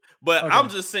rock with it. But I'm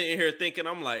just sitting here thinking,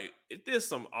 I'm like, if there's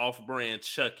some off-brand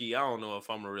Chucky, I don't know if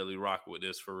I'm gonna really rock with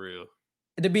this for real.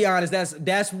 To be honest,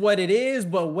 that's what it is,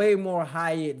 but way more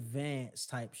high advanced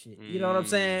type shit. You know what I'm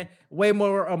saying? Way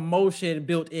more emotion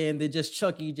built in than just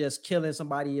Chucky just killing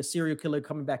somebody, a serial killer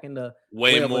coming back in the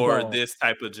way more this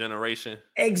type of generation.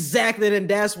 Exactly, then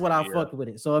that's what I fucked with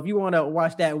it. So if you want to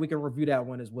watch that, we can review that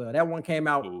one as well. That one came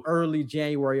out early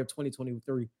January of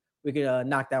 2023. We can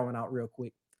knock that one out real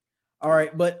quick. All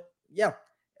right, but yeah,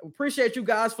 appreciate you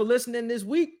guys for listening this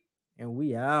week, and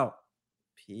we out.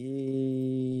 Peace.